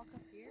 can we walk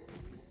up here?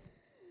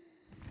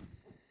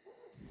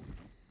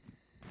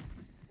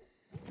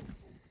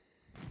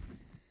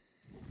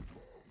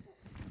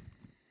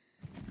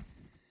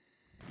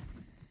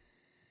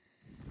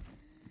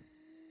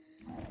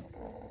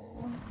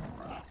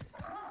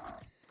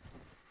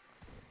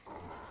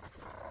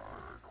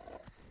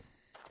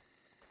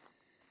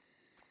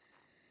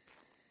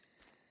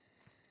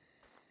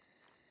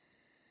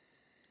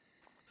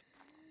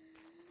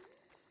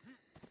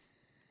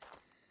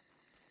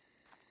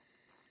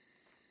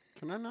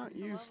 Can I not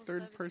use level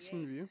third-person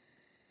 78. view?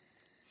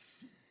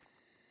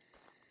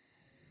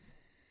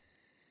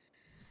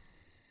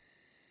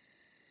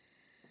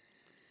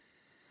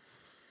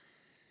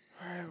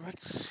 Alright,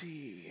 let's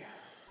see.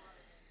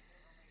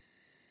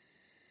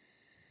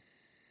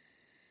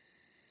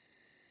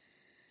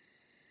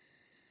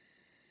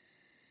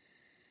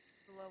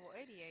 Level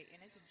 88,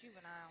 and it's a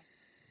juvenile.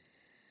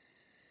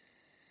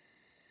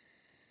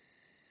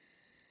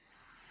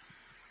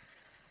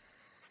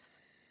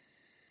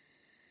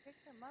 Pick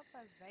them up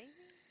as babies?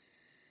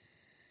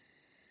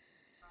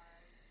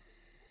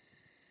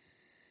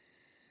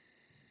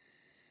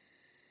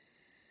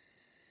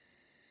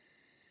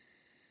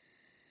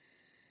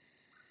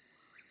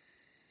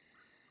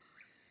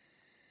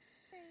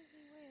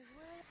 Crazy Wiz,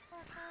 where the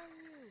fuck are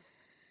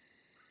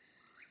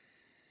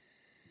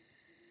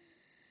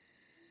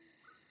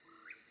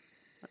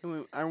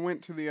you? I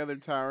went to the other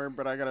tower,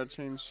 but I gotta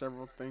change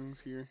several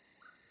things here.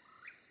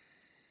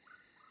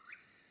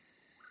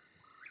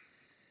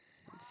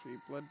 Let's see,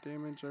 blood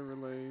damage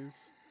overlays.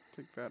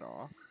 Take that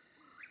off.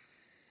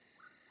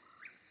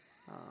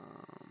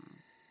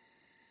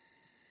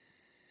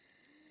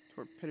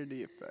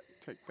 Torpidity effect.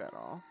 Take that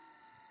off.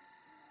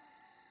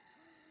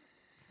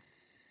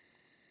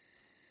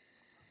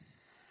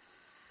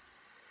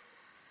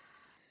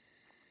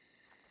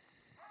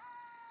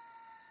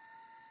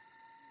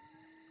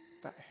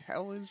 The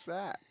hell is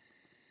that?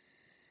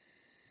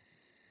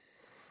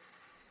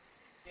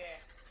 Yeah,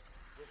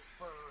 with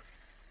fur.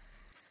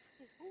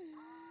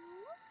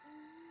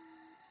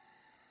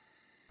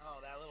 Oh,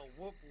 that little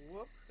whoop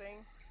whoop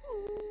thing?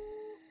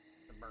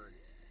 The bird.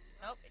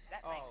 Nope, it's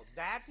that thing. Oh,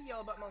 that's a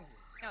yellow butt monkey.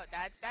 No,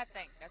 that's that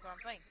thing. That's what I'm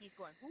saying. He's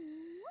going. And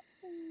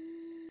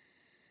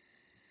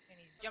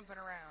he's jumping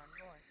around,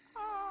 going.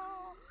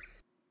 Oh.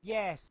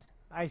 Yes,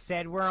 I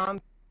said we're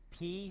on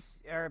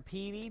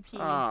PvP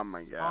Oh my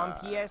on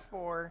god.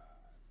 PS4.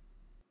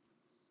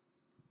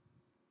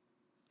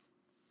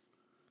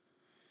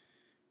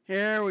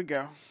 Here we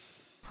go.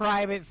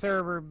 Private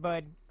server,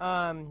 but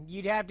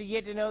you'd have to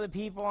get to know the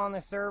people on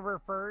the server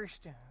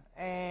first.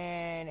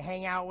 and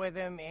hang out with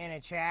them in a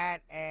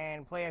chat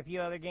and play a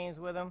few other games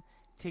with them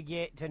to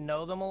get to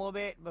know them a little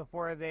bit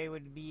before they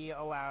would be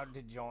allowed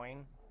to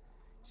join.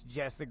 It's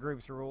just the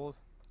group's rules.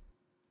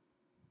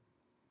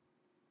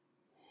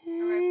 Okay,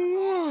 from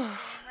all I'm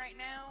seeing right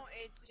now,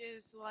 it's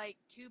just like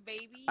 2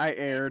 babies I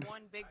aired. and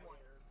 1 big one.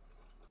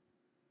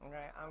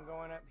 Okay, I'm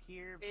going up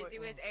here. Busy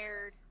was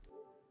aired.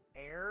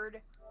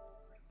 Aired?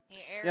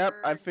 He aired. Yep,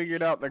 I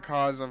figured out the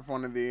cause of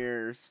one of the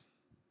errors.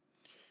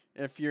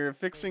 If you're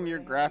fixing your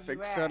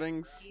graphics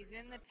settings, He's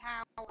in the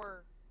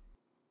tower.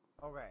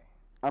 Okay.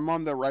 I'm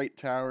on the right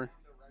tower.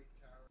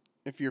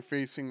 If you're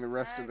facing the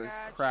rest I of the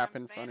got crap you.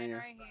 I'm in front of standing you.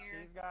 right here.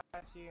 He's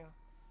got you.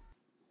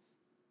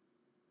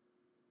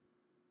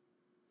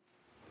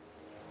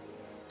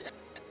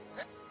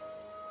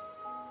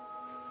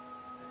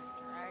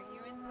 Drag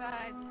you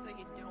inside so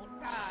you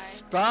don't die.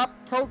 Stop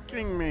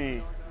poking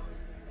me!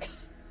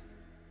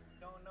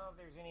 Don't know if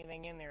there's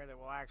anything in there that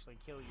will actually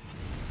kill you.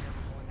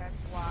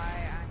 That's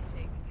why I'm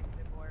taking him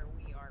to where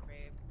we are,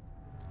 babe.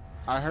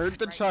 I heard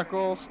the Right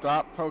chuckle. there.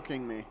 Stop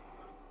poking me.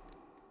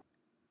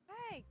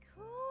 Hey,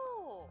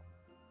 cool.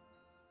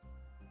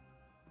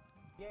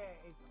 Yeah,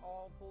 it's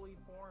all fully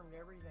formed,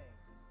 everything.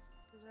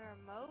 Is there a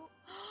moat?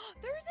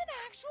 There's an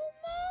actual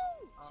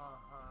moat!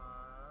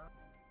 Uh-huh.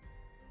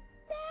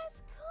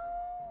 That's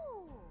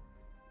cool!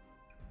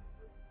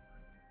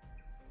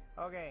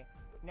 Okay,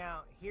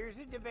 now here's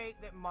a debate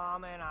that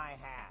Mama and I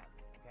have,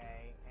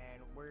 okay?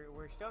 And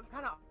we're still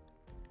kind of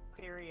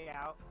theory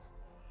out.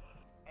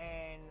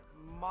 And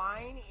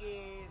mine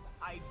is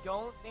I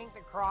don't think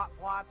the crop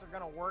plots are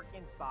gonna work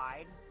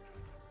inside.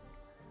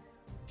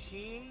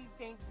 She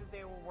thinks that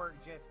they will work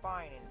just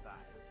fine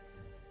inside.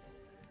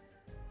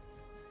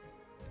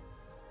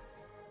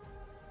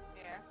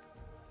 Yeah.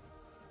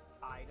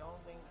 I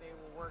don't think they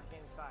will work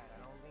inside. I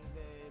don't think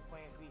the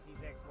plant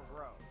species X will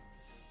grow.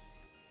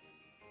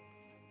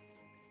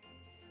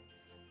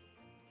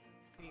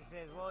 He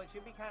says, well, it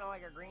should be kind of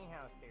like a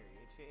greenhouse theory.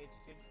 It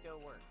should still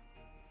work.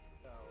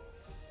 So,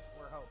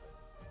 we're hoping.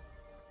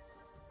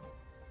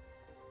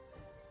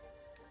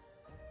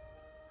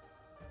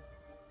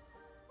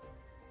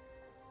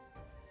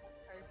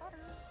 Harry Potter.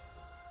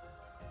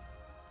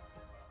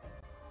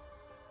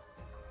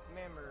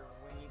 Remember,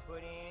 when you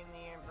put in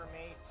the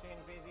information,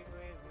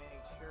 VisiBiz,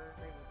 make sure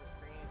that the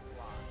screen is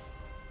locked.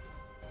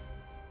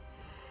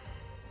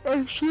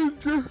 I should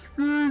just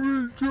be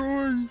able to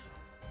join.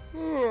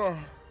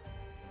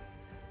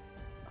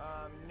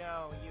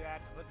 No, you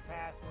have to put the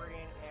password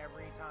in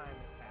every time.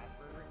 It's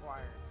password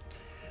required.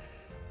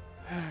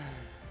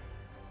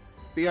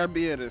 BRB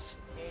it is.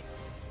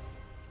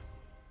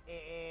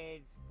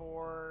 It's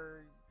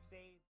for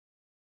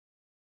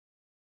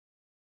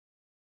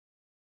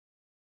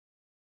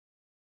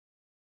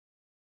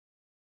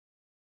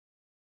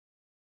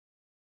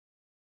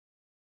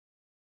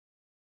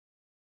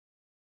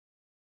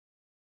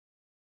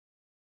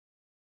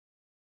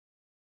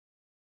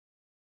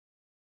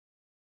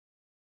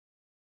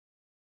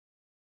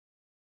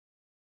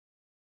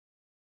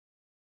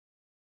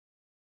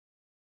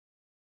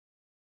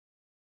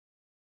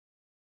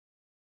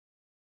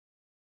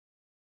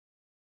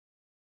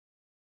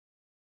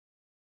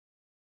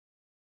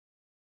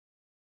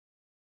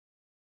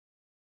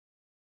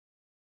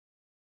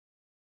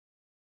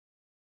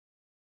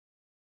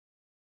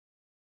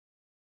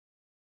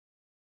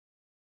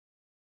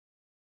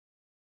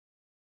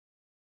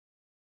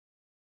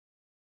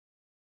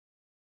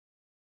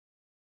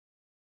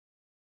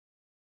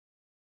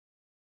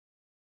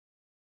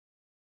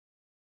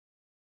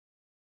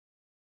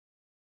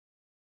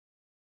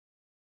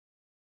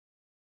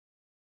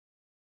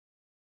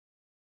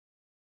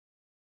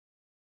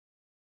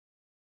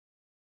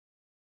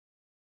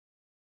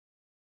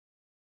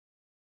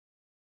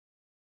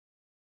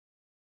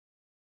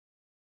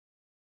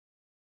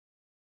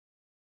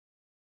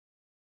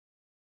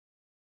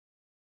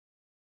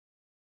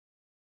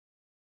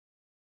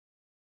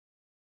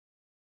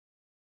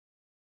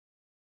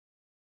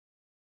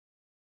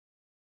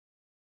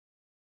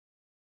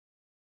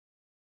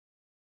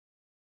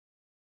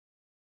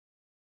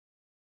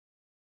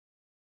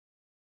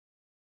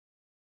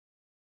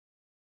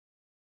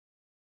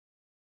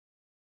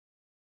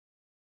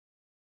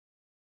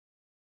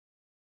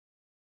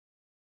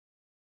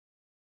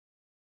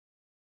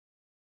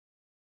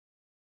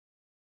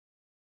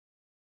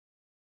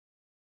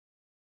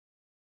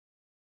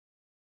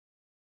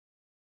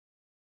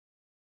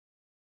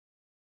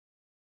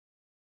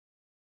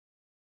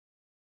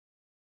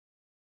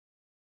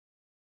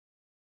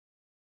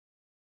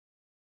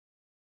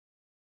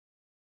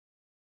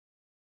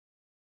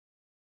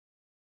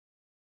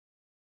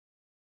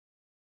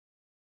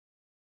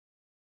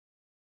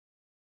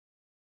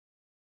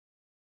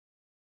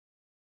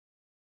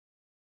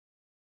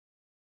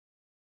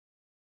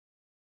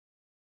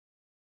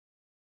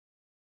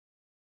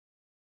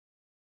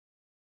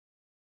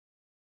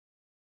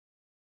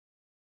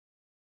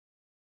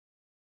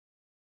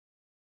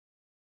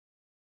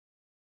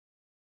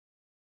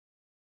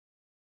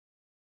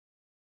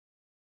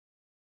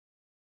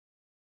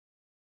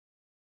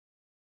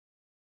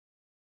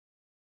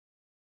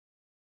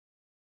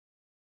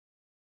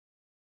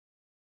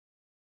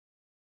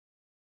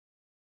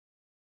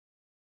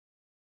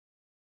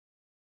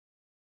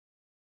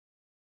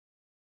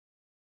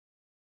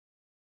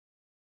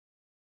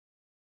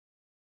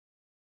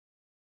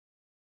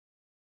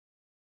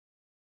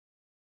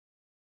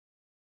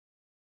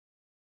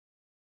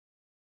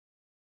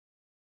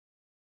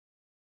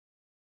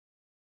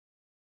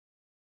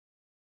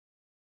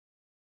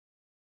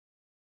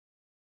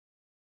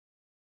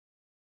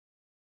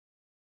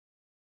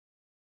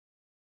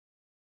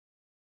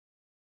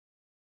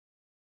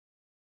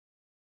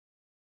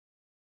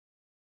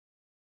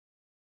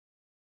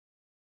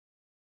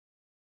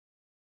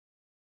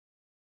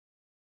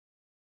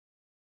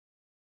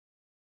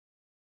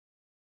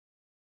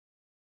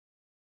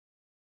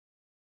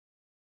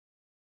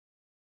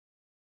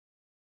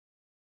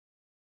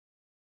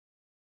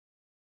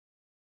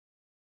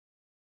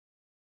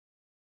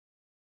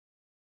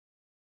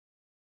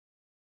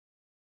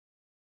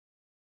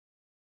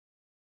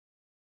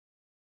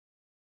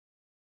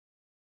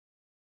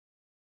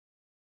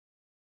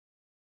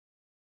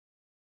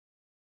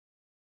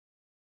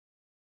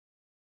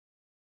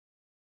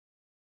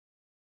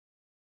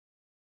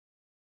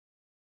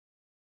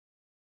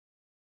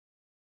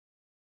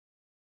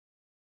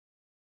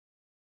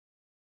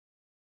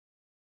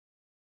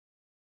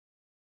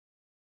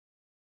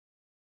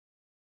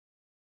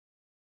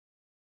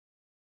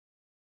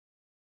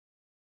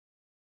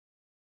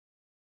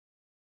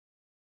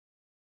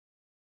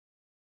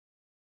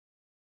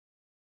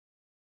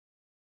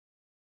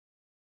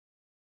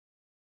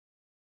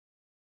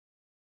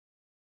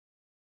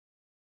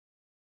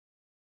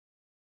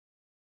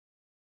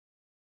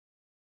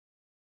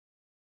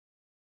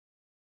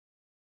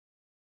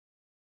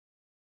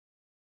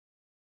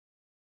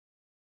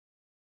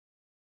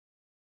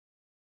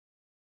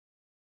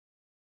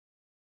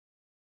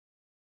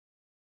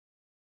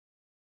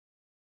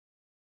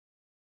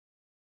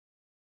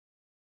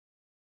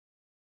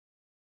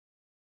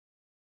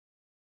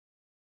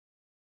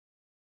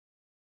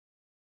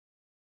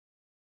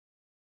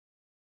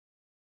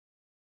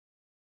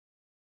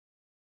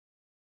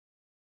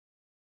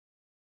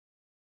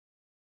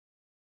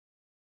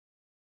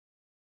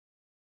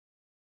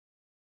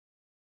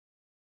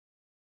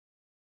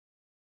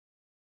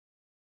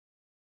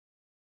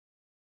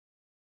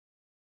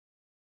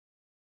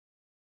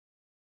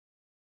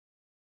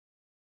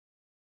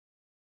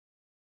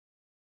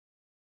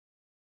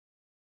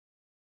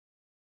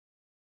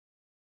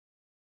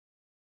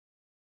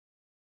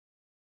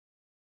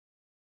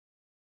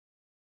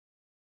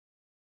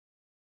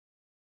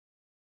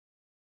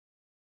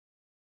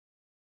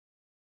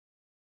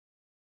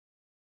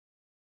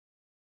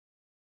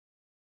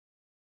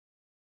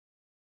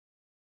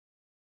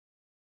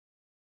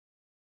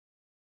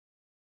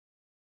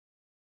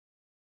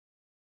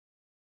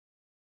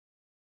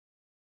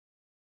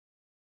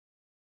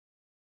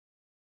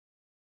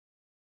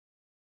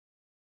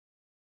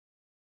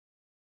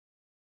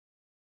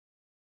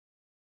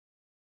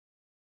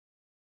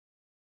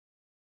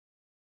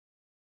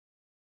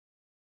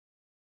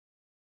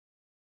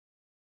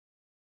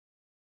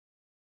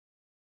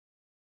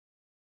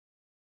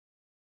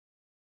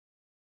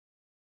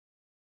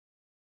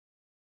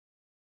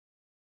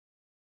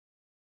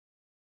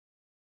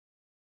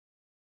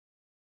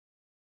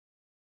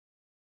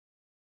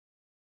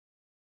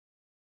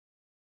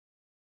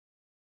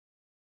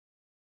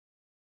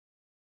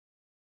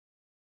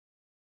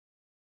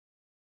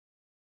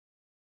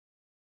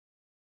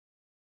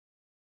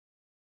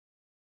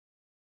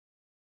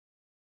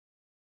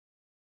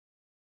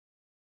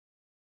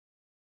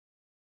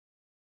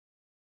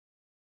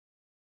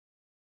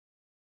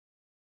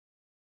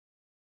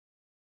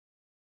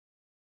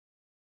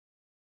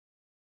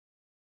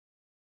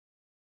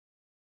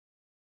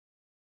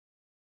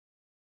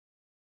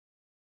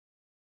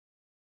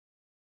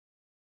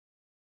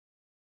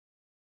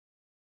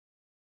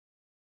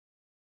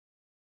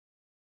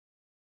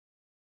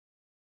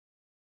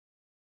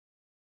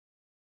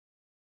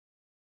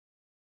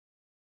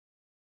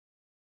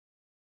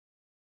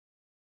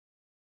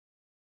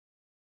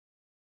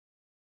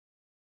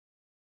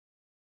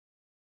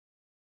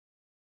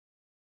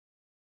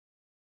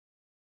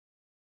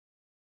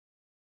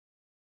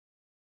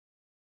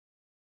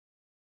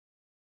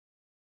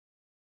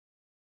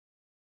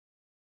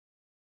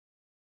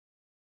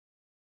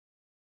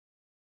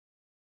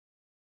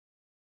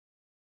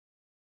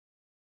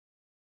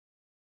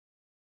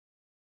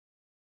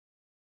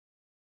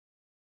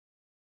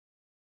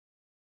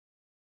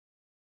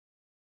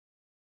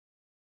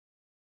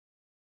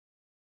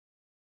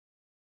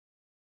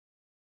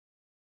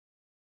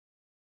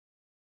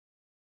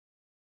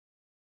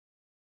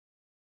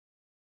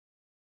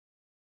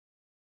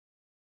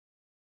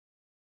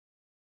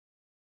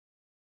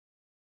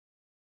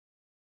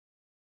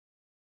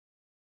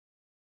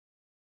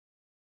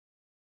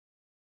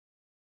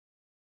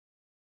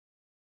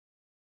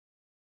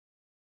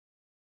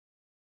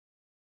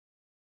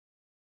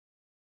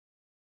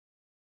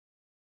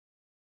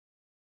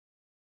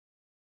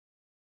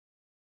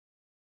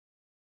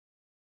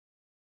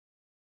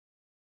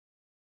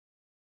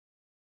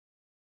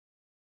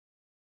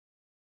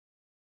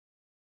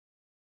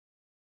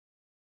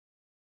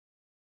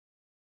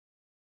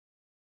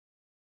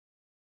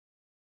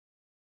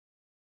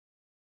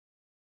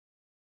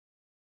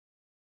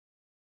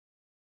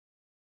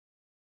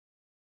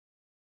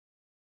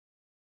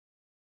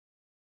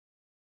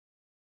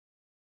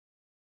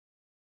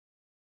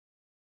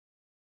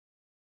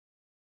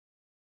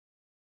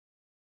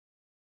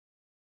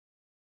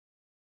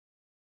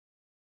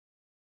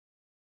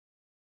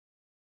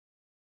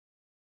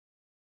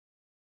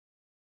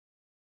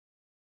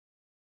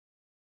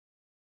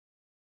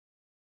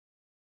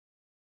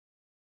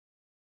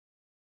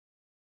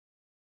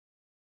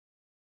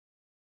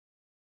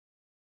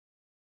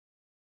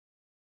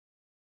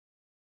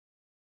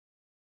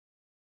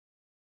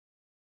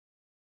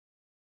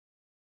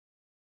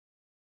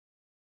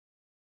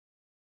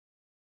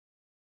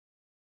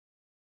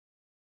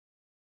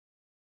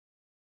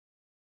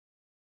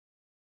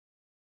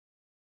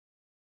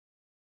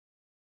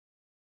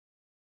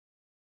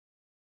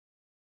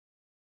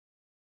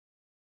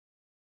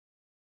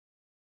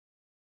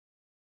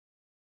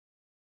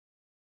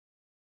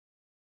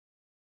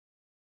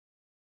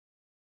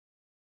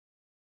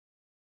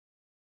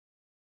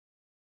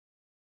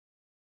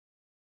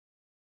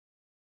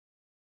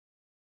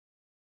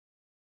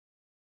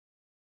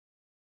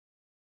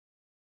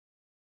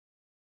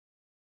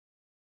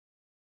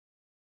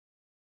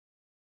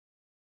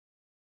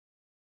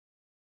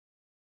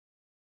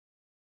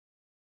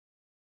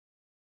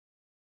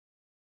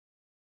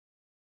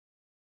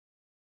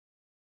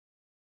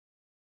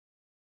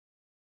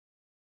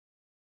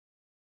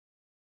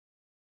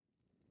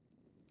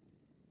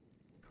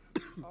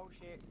Oh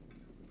shit.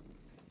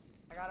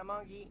 I got a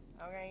monkey.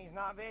 Okay, he's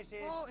not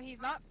vicious. Oh,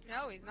 he's not.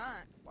 No, he's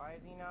not. Why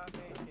is he not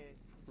vicious?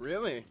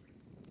 Really?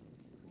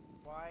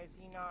 Why is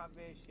he not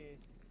vicious?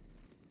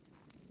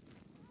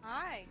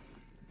 Hi.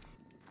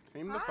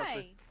 Tame the fucker.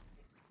 Hi.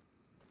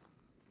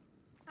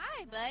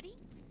 Hi, buddy.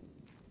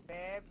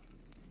 Babe,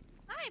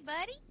 Hi,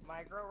 buddy.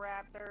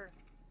 Microraptor.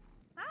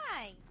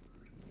 Hi.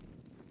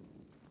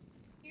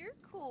 You're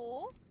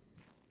cool.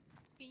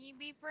 Can you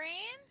be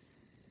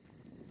friends?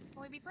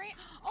 Can we be friends?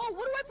 Oh,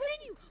 what do I put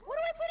in you? What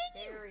do I put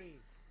in you?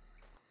 Berries.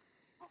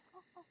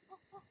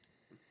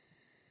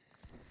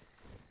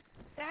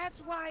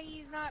 That's why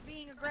he's not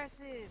being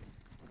aggressive.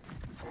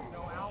 There's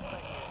no alpha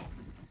here.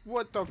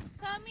 What the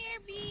Come here,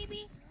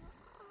 baby.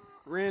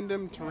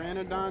 random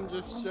pteranodon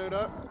just showed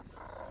up?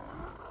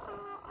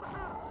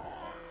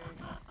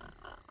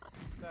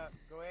 What's up?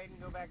 Go ahead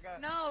and go back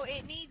up. No,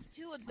 it needs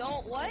 2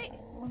 adult what?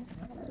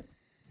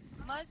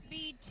 Must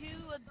be 2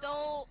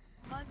 adult.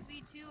 Must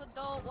be 2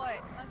 adult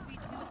what? Must be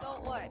 2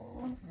 adult what?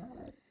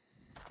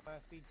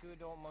 Must be 2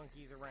 adult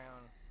monkeys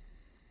around.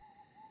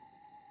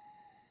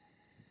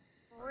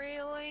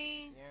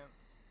 Really? Yep.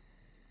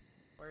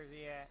 Where's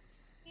he at?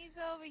 He's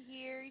over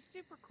here. He's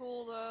super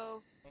cool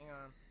though. Hang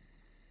on.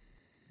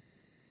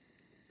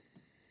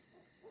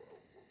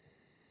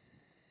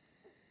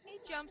 He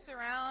jumps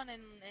around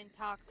and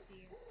talks to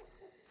you.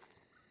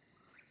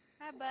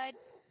 Hi, bud.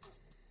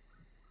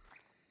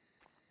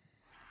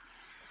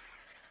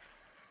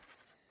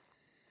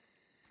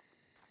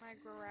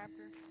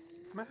 Microraptor.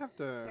 Might have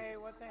to. Hey,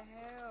 what the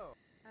hell?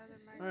 Another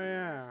Oh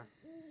yeah.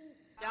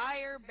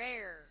 Dire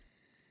bear.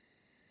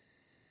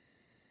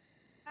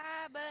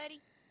 Hi,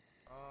 buddy.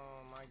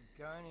 Oh, my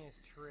gun is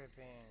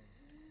tripping.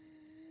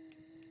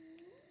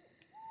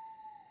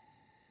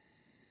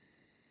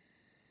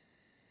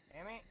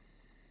 Damn it.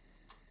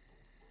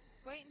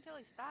 Wait until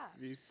he stops.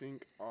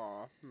 Desync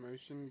off.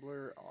 Motion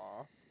blur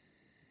off.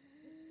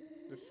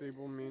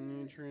 Disable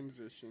menu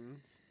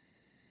transitions.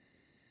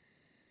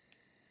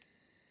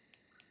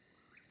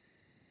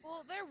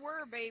 Well, there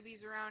were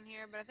babies around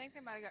here, but I think they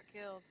might have got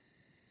killed.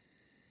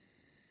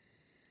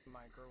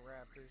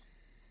 Microraptors.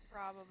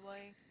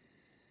 Probably.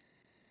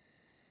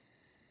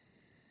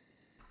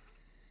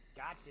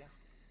 Gotcha.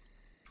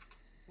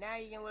 Now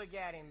you can look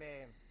at him,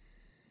 babe.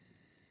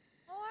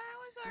 Oh, I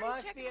was already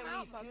Must checking be at him out,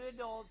 least bub. 2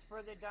 adults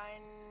for the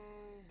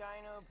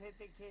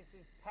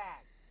Dinopithecus's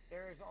pack.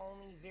 There is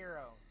only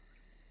 0.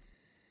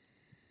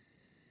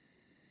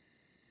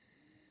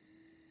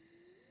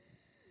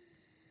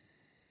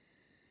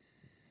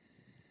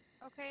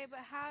 Okay, but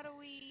how do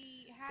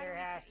we? There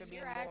has to be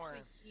You're more.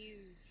 actually huge.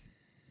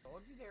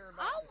 Told you they were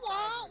about I the size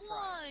want of a trike.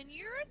 one.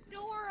 You're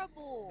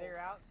adorable. They're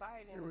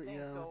outside in Here the we thing.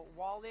 go. So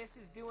while this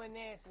is doing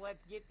this,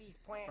 let's get these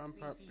plant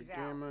Bump up the species out.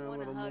 gamma a I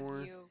want to little hug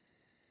more. you.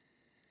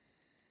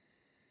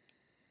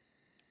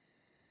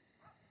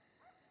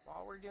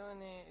 While we're doing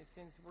this,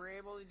 since we're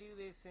able to do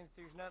this, since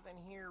there's nothing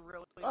here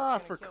really. Ah,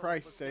 that's for gonna kill us,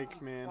 Christ's let's get sake,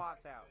 these man.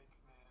 plots out.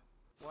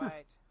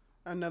 What?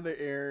 Another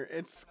error.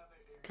 It's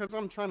because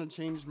I'm trying to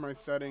change my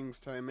settings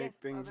to make Yes,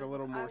 things a Bubba.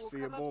 little I more will come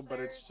seeable, but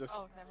it's upstairs.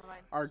 just Oh, never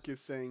mind. Ark is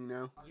saying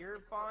no. You're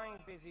fine,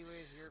 Fizzy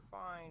Wiz. You're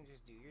fine.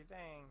 Just do your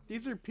thing.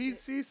 These are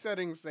PC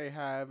settings they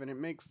have, and it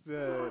makes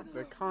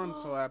the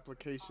console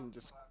application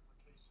just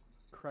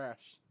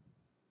crash.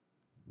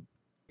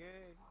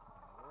 Good.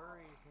 No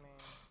worries,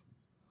 man.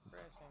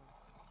 Pressing.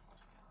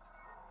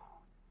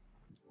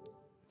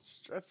 It's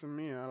stressing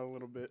me out a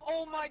little bit.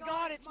 Oh my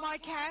God! It's my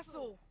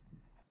castle.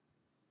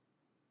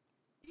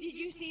 Did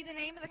you see the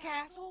name of the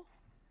castle?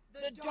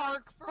 The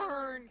Dark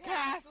Fern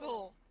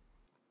Castle.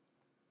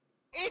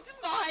 It's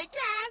my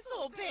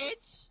castle,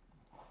 bitch.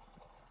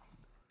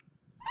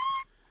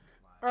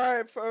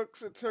 Alright,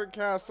 folks, it's her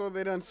castle.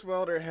 They done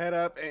swelled her head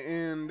up,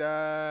 and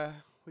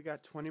we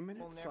got 20 We'll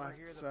minutes never left,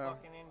 hear the so.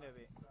 fucking end of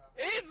it.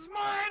 It's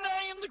mine.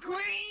 I am the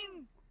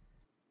queen.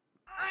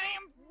 I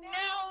am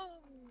now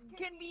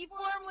can be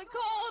formally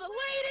called a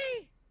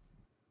lady.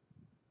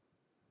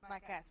 My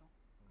castle.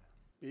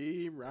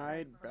 Be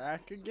right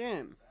back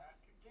again.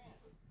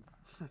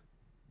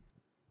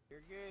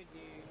 You're good,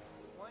 dude.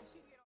 Once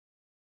you get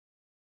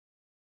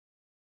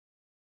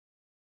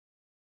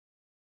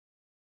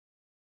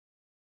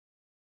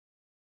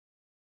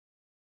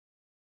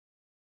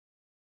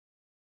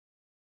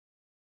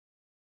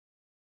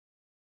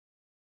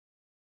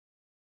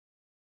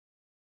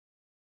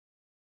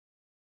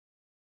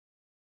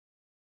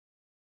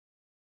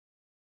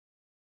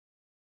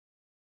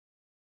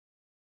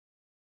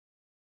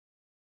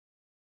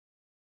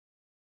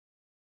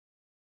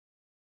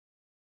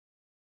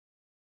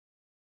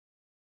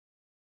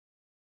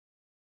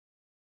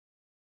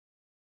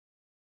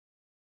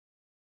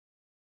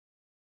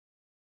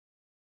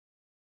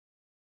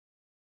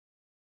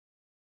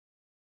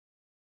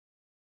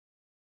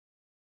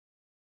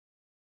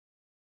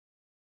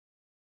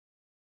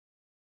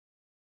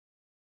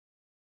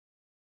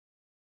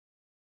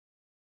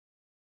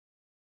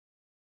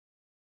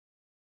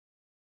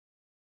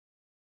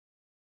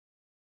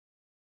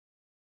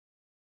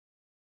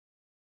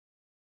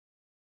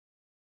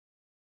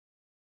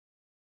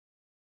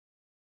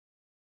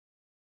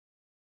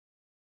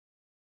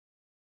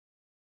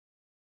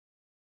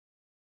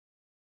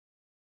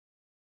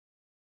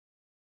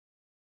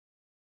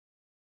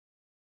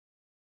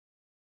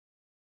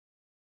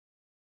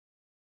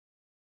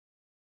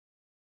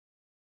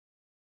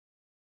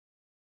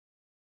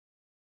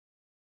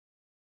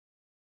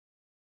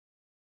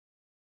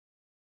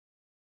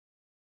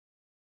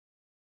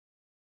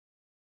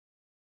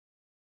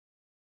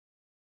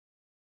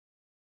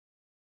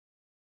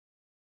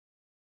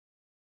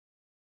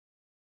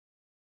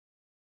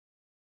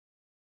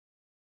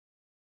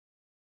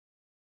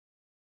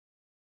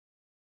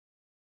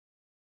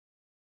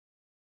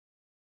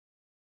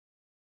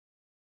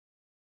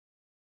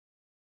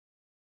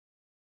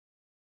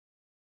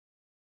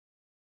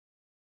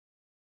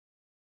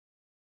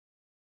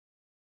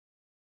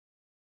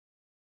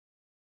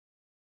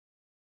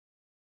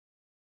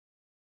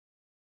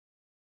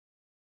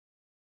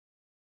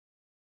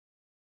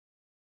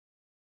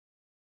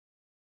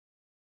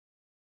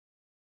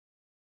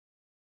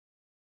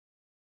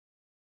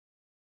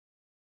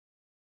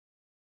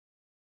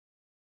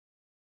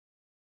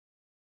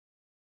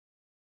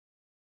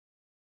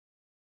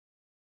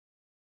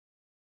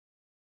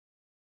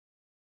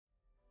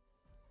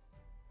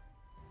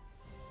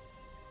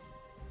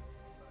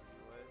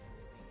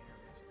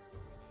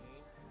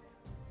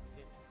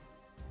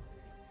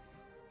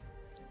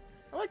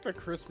at the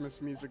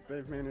Christmas music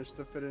they've managed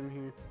to fit in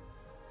here.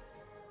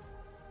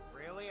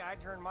 Really? I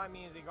turned my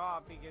music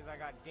off because I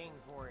got dinged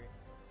for it.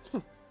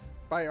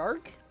 By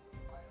Ark?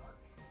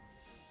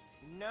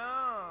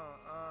 No,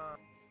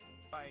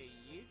 by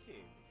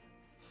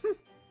YouTube.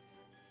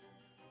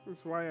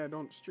 That's why I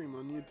don't stream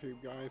on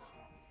YouTube, guys.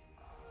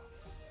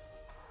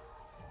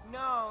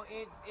 No,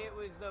 it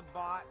was the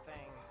bot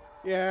thing.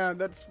 Yeah,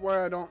 that's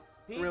why I don't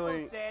People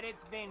really... said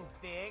it's been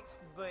fixed,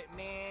 but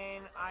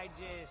man,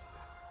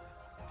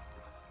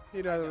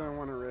 He doesn't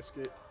want to risk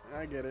it.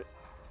 I get it.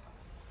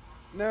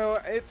 No,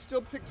 it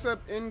still picks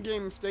up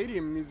in-game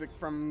stadium music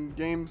from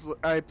games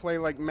I play,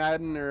 like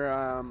Madden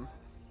or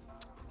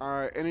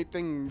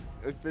anything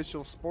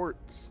official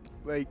sports.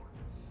 Like,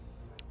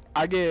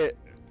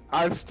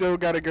 I've still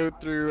got to go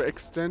through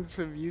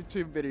extensive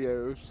YouTube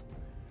videos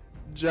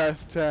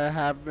just to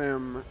have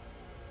them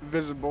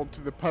visible to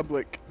the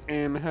public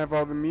and have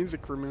all the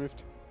music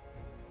removed.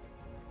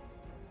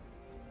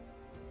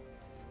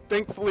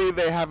 Thankfully,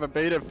 they have a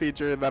beta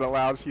feature that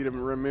allows you to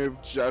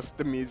remove just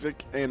the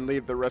music and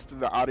leave the rest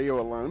of the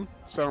audio alone.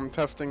 So I'm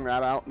testing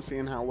that out and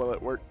seeing how well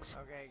it works.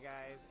 Okay,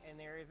 guys, and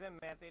there is a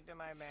method to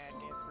my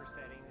madness for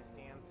setting this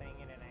damn thing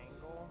at an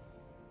angle.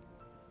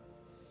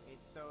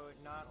 It's so it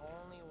not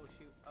only will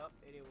shoot up,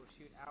 it will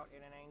shoot out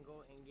at an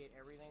angle and get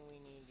everything we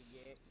need to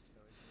get,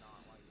 so it's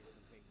not like it's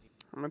a big deal.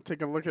 I'm going to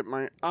take a look at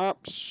my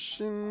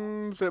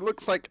options. It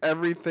looks like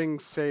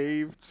everything's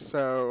saved,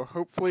 so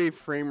hopefully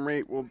frame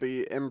rate will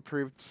be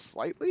improved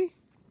slightly.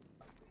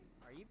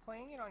 Are you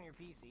playing it on your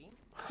PC?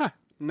 Huh,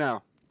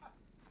 no.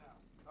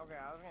 Okay,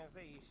 I was going to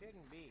say you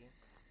shouldn't be.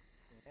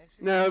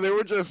 No, they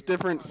were just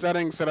different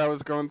settings that I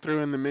was going through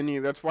in the menu.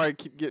 That's why I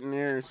keep getting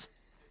errors.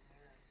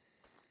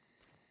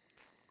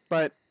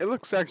 But it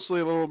looks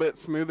actually a little bit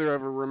smoother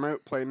over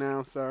remote play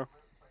now, so...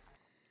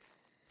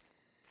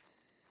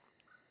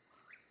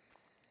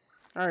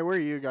 Alright, where are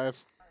you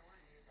guys?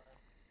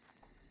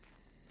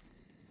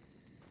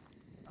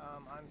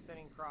 I'm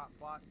setting crop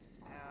plots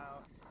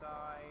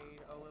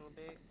outside a little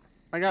bit.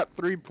 I got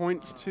 3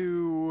 points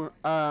to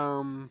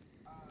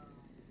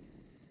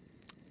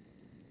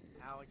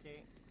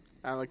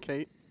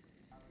allocate.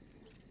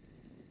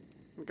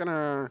 I'm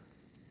gonna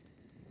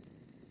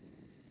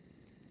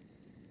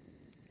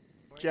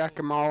jack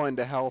them all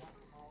into health.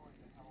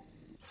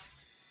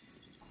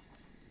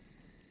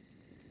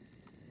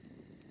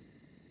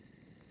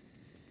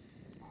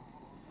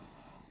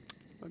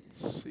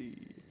 Let's see.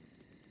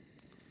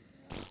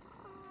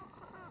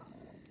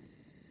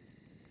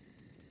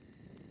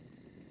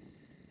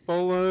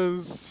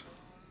 Bolas.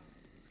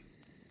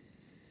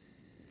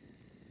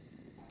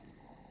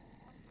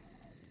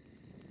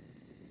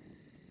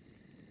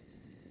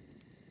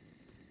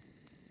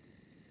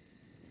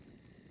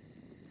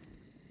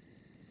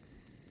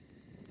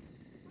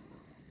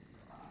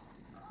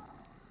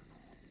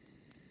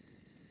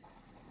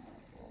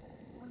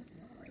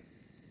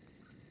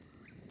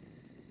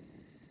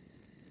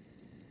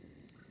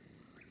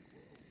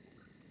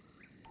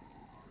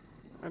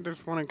 I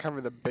just want to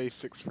cover the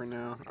basics for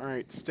now.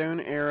 Alright, stone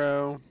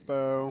arrow,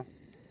 bow.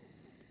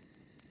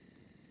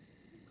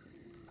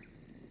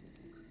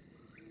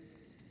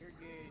 You're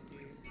good,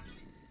 dude.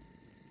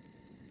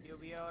 You'll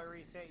be able to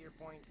reset your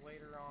points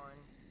later on.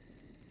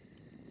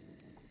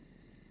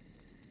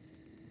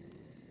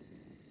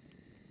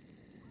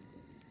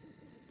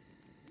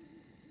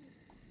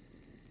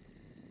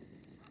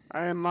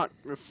 I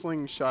unlocked the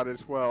slingshot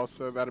as well,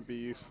 so that'll be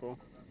useful.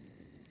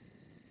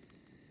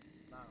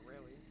 Not really.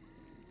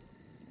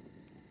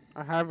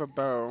 I have a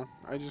bow.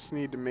 I just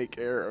need to make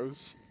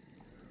arrows.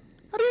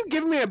 How do you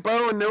give me a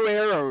bow and no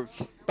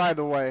arrows, by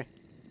the way?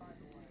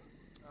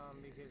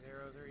 Because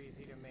arrows are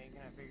easy to make,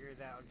 and I figured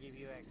that would give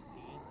you XP.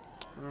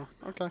 Oh,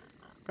 okay.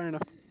 Fair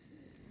enough.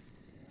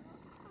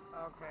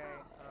 Okay,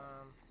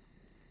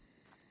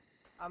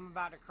 I'm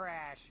about to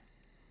crash.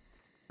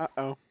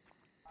 Uh-oh.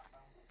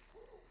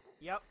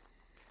 Yep.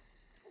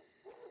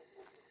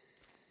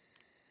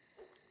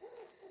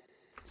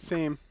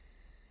 Same.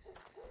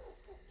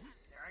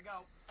 There I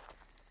go.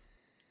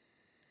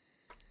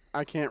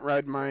 I can't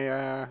ride my,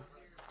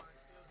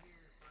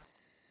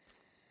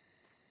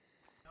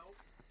 Nope,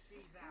 she's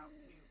out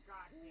too. God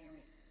damn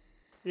it.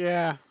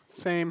 Yeah,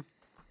 same.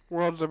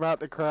 World's about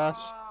to crash.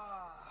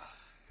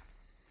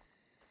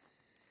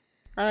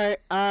 Alright,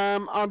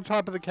 on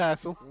top of the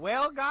castle.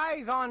 Well,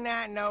 guys, on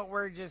that note,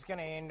 we're just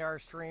gonna end our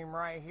stream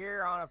right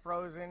here on a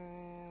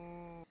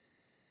frozen...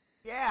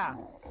 Yeah.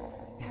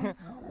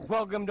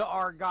 Welcome to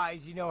our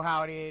guys. You know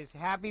how it is.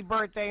 Happy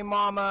birthday,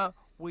 Mama.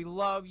 We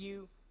love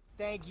you.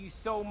 Thank you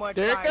so much,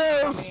 There guys, it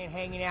for goes. coming and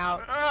hanging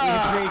out. We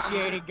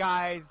appreciate it,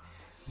 guys.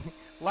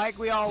 Like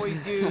we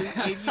always do,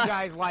 if you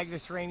guys like the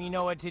stream, you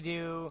know what to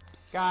do.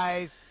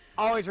 Guys,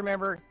 always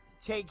remember,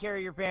 take care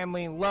of your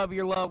family, love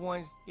your loved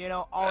ones. You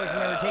know, always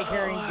remember, take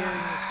care of them during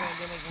this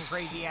pandemic and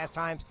crazy-ass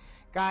times.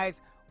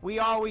 Guys, we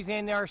always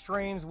end our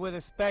streams with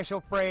a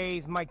special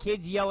phrase. My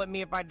kids yell at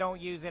me if I don't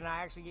use it, and I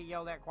actually get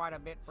yelled at quite a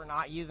bit for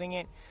not using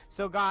it.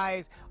 So,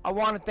 guys, I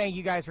want to thank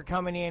you guys for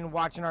coming in,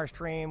 watching our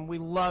stream. We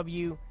love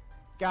you.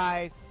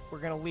 guys, we're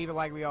gonna leave it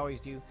like we always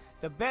do.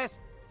 The best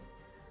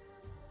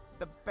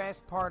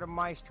part of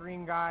my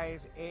stream,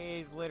 guys,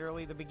 is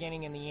literally the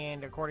beginning and the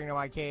end, according to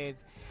my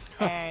kids,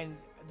 and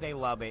they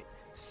love it.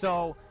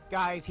 So,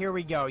 guys, here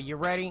we go. You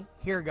ready?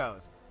 Here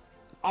goes.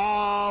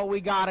 All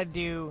we gotta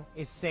do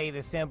is say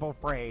the simple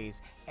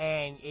phrase,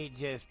 and it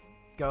just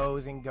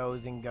goes and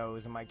goes and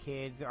goes, and my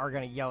kids are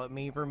gonna yell at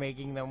me for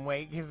making them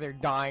wait because they're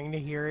dying to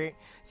hear it.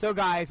 So,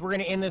 guys, we're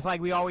gonna end this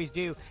like we always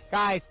do.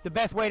 Guys, the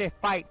best way to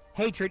fight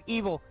hatred,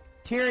 evil,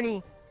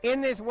 tyranny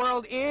in this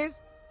world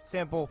is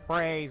simple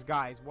phrase,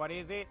 guys. What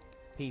is it?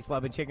 Peace,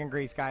 love, and chicken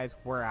grease, guys.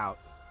 We're out.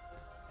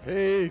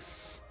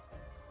 Peace.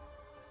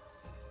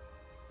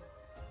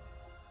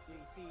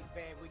 DC,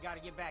 babe, we gotta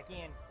get back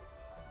in.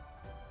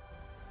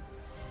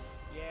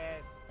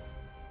 Yes.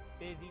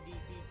 Busy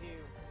DC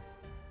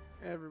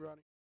too.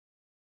 Everybody.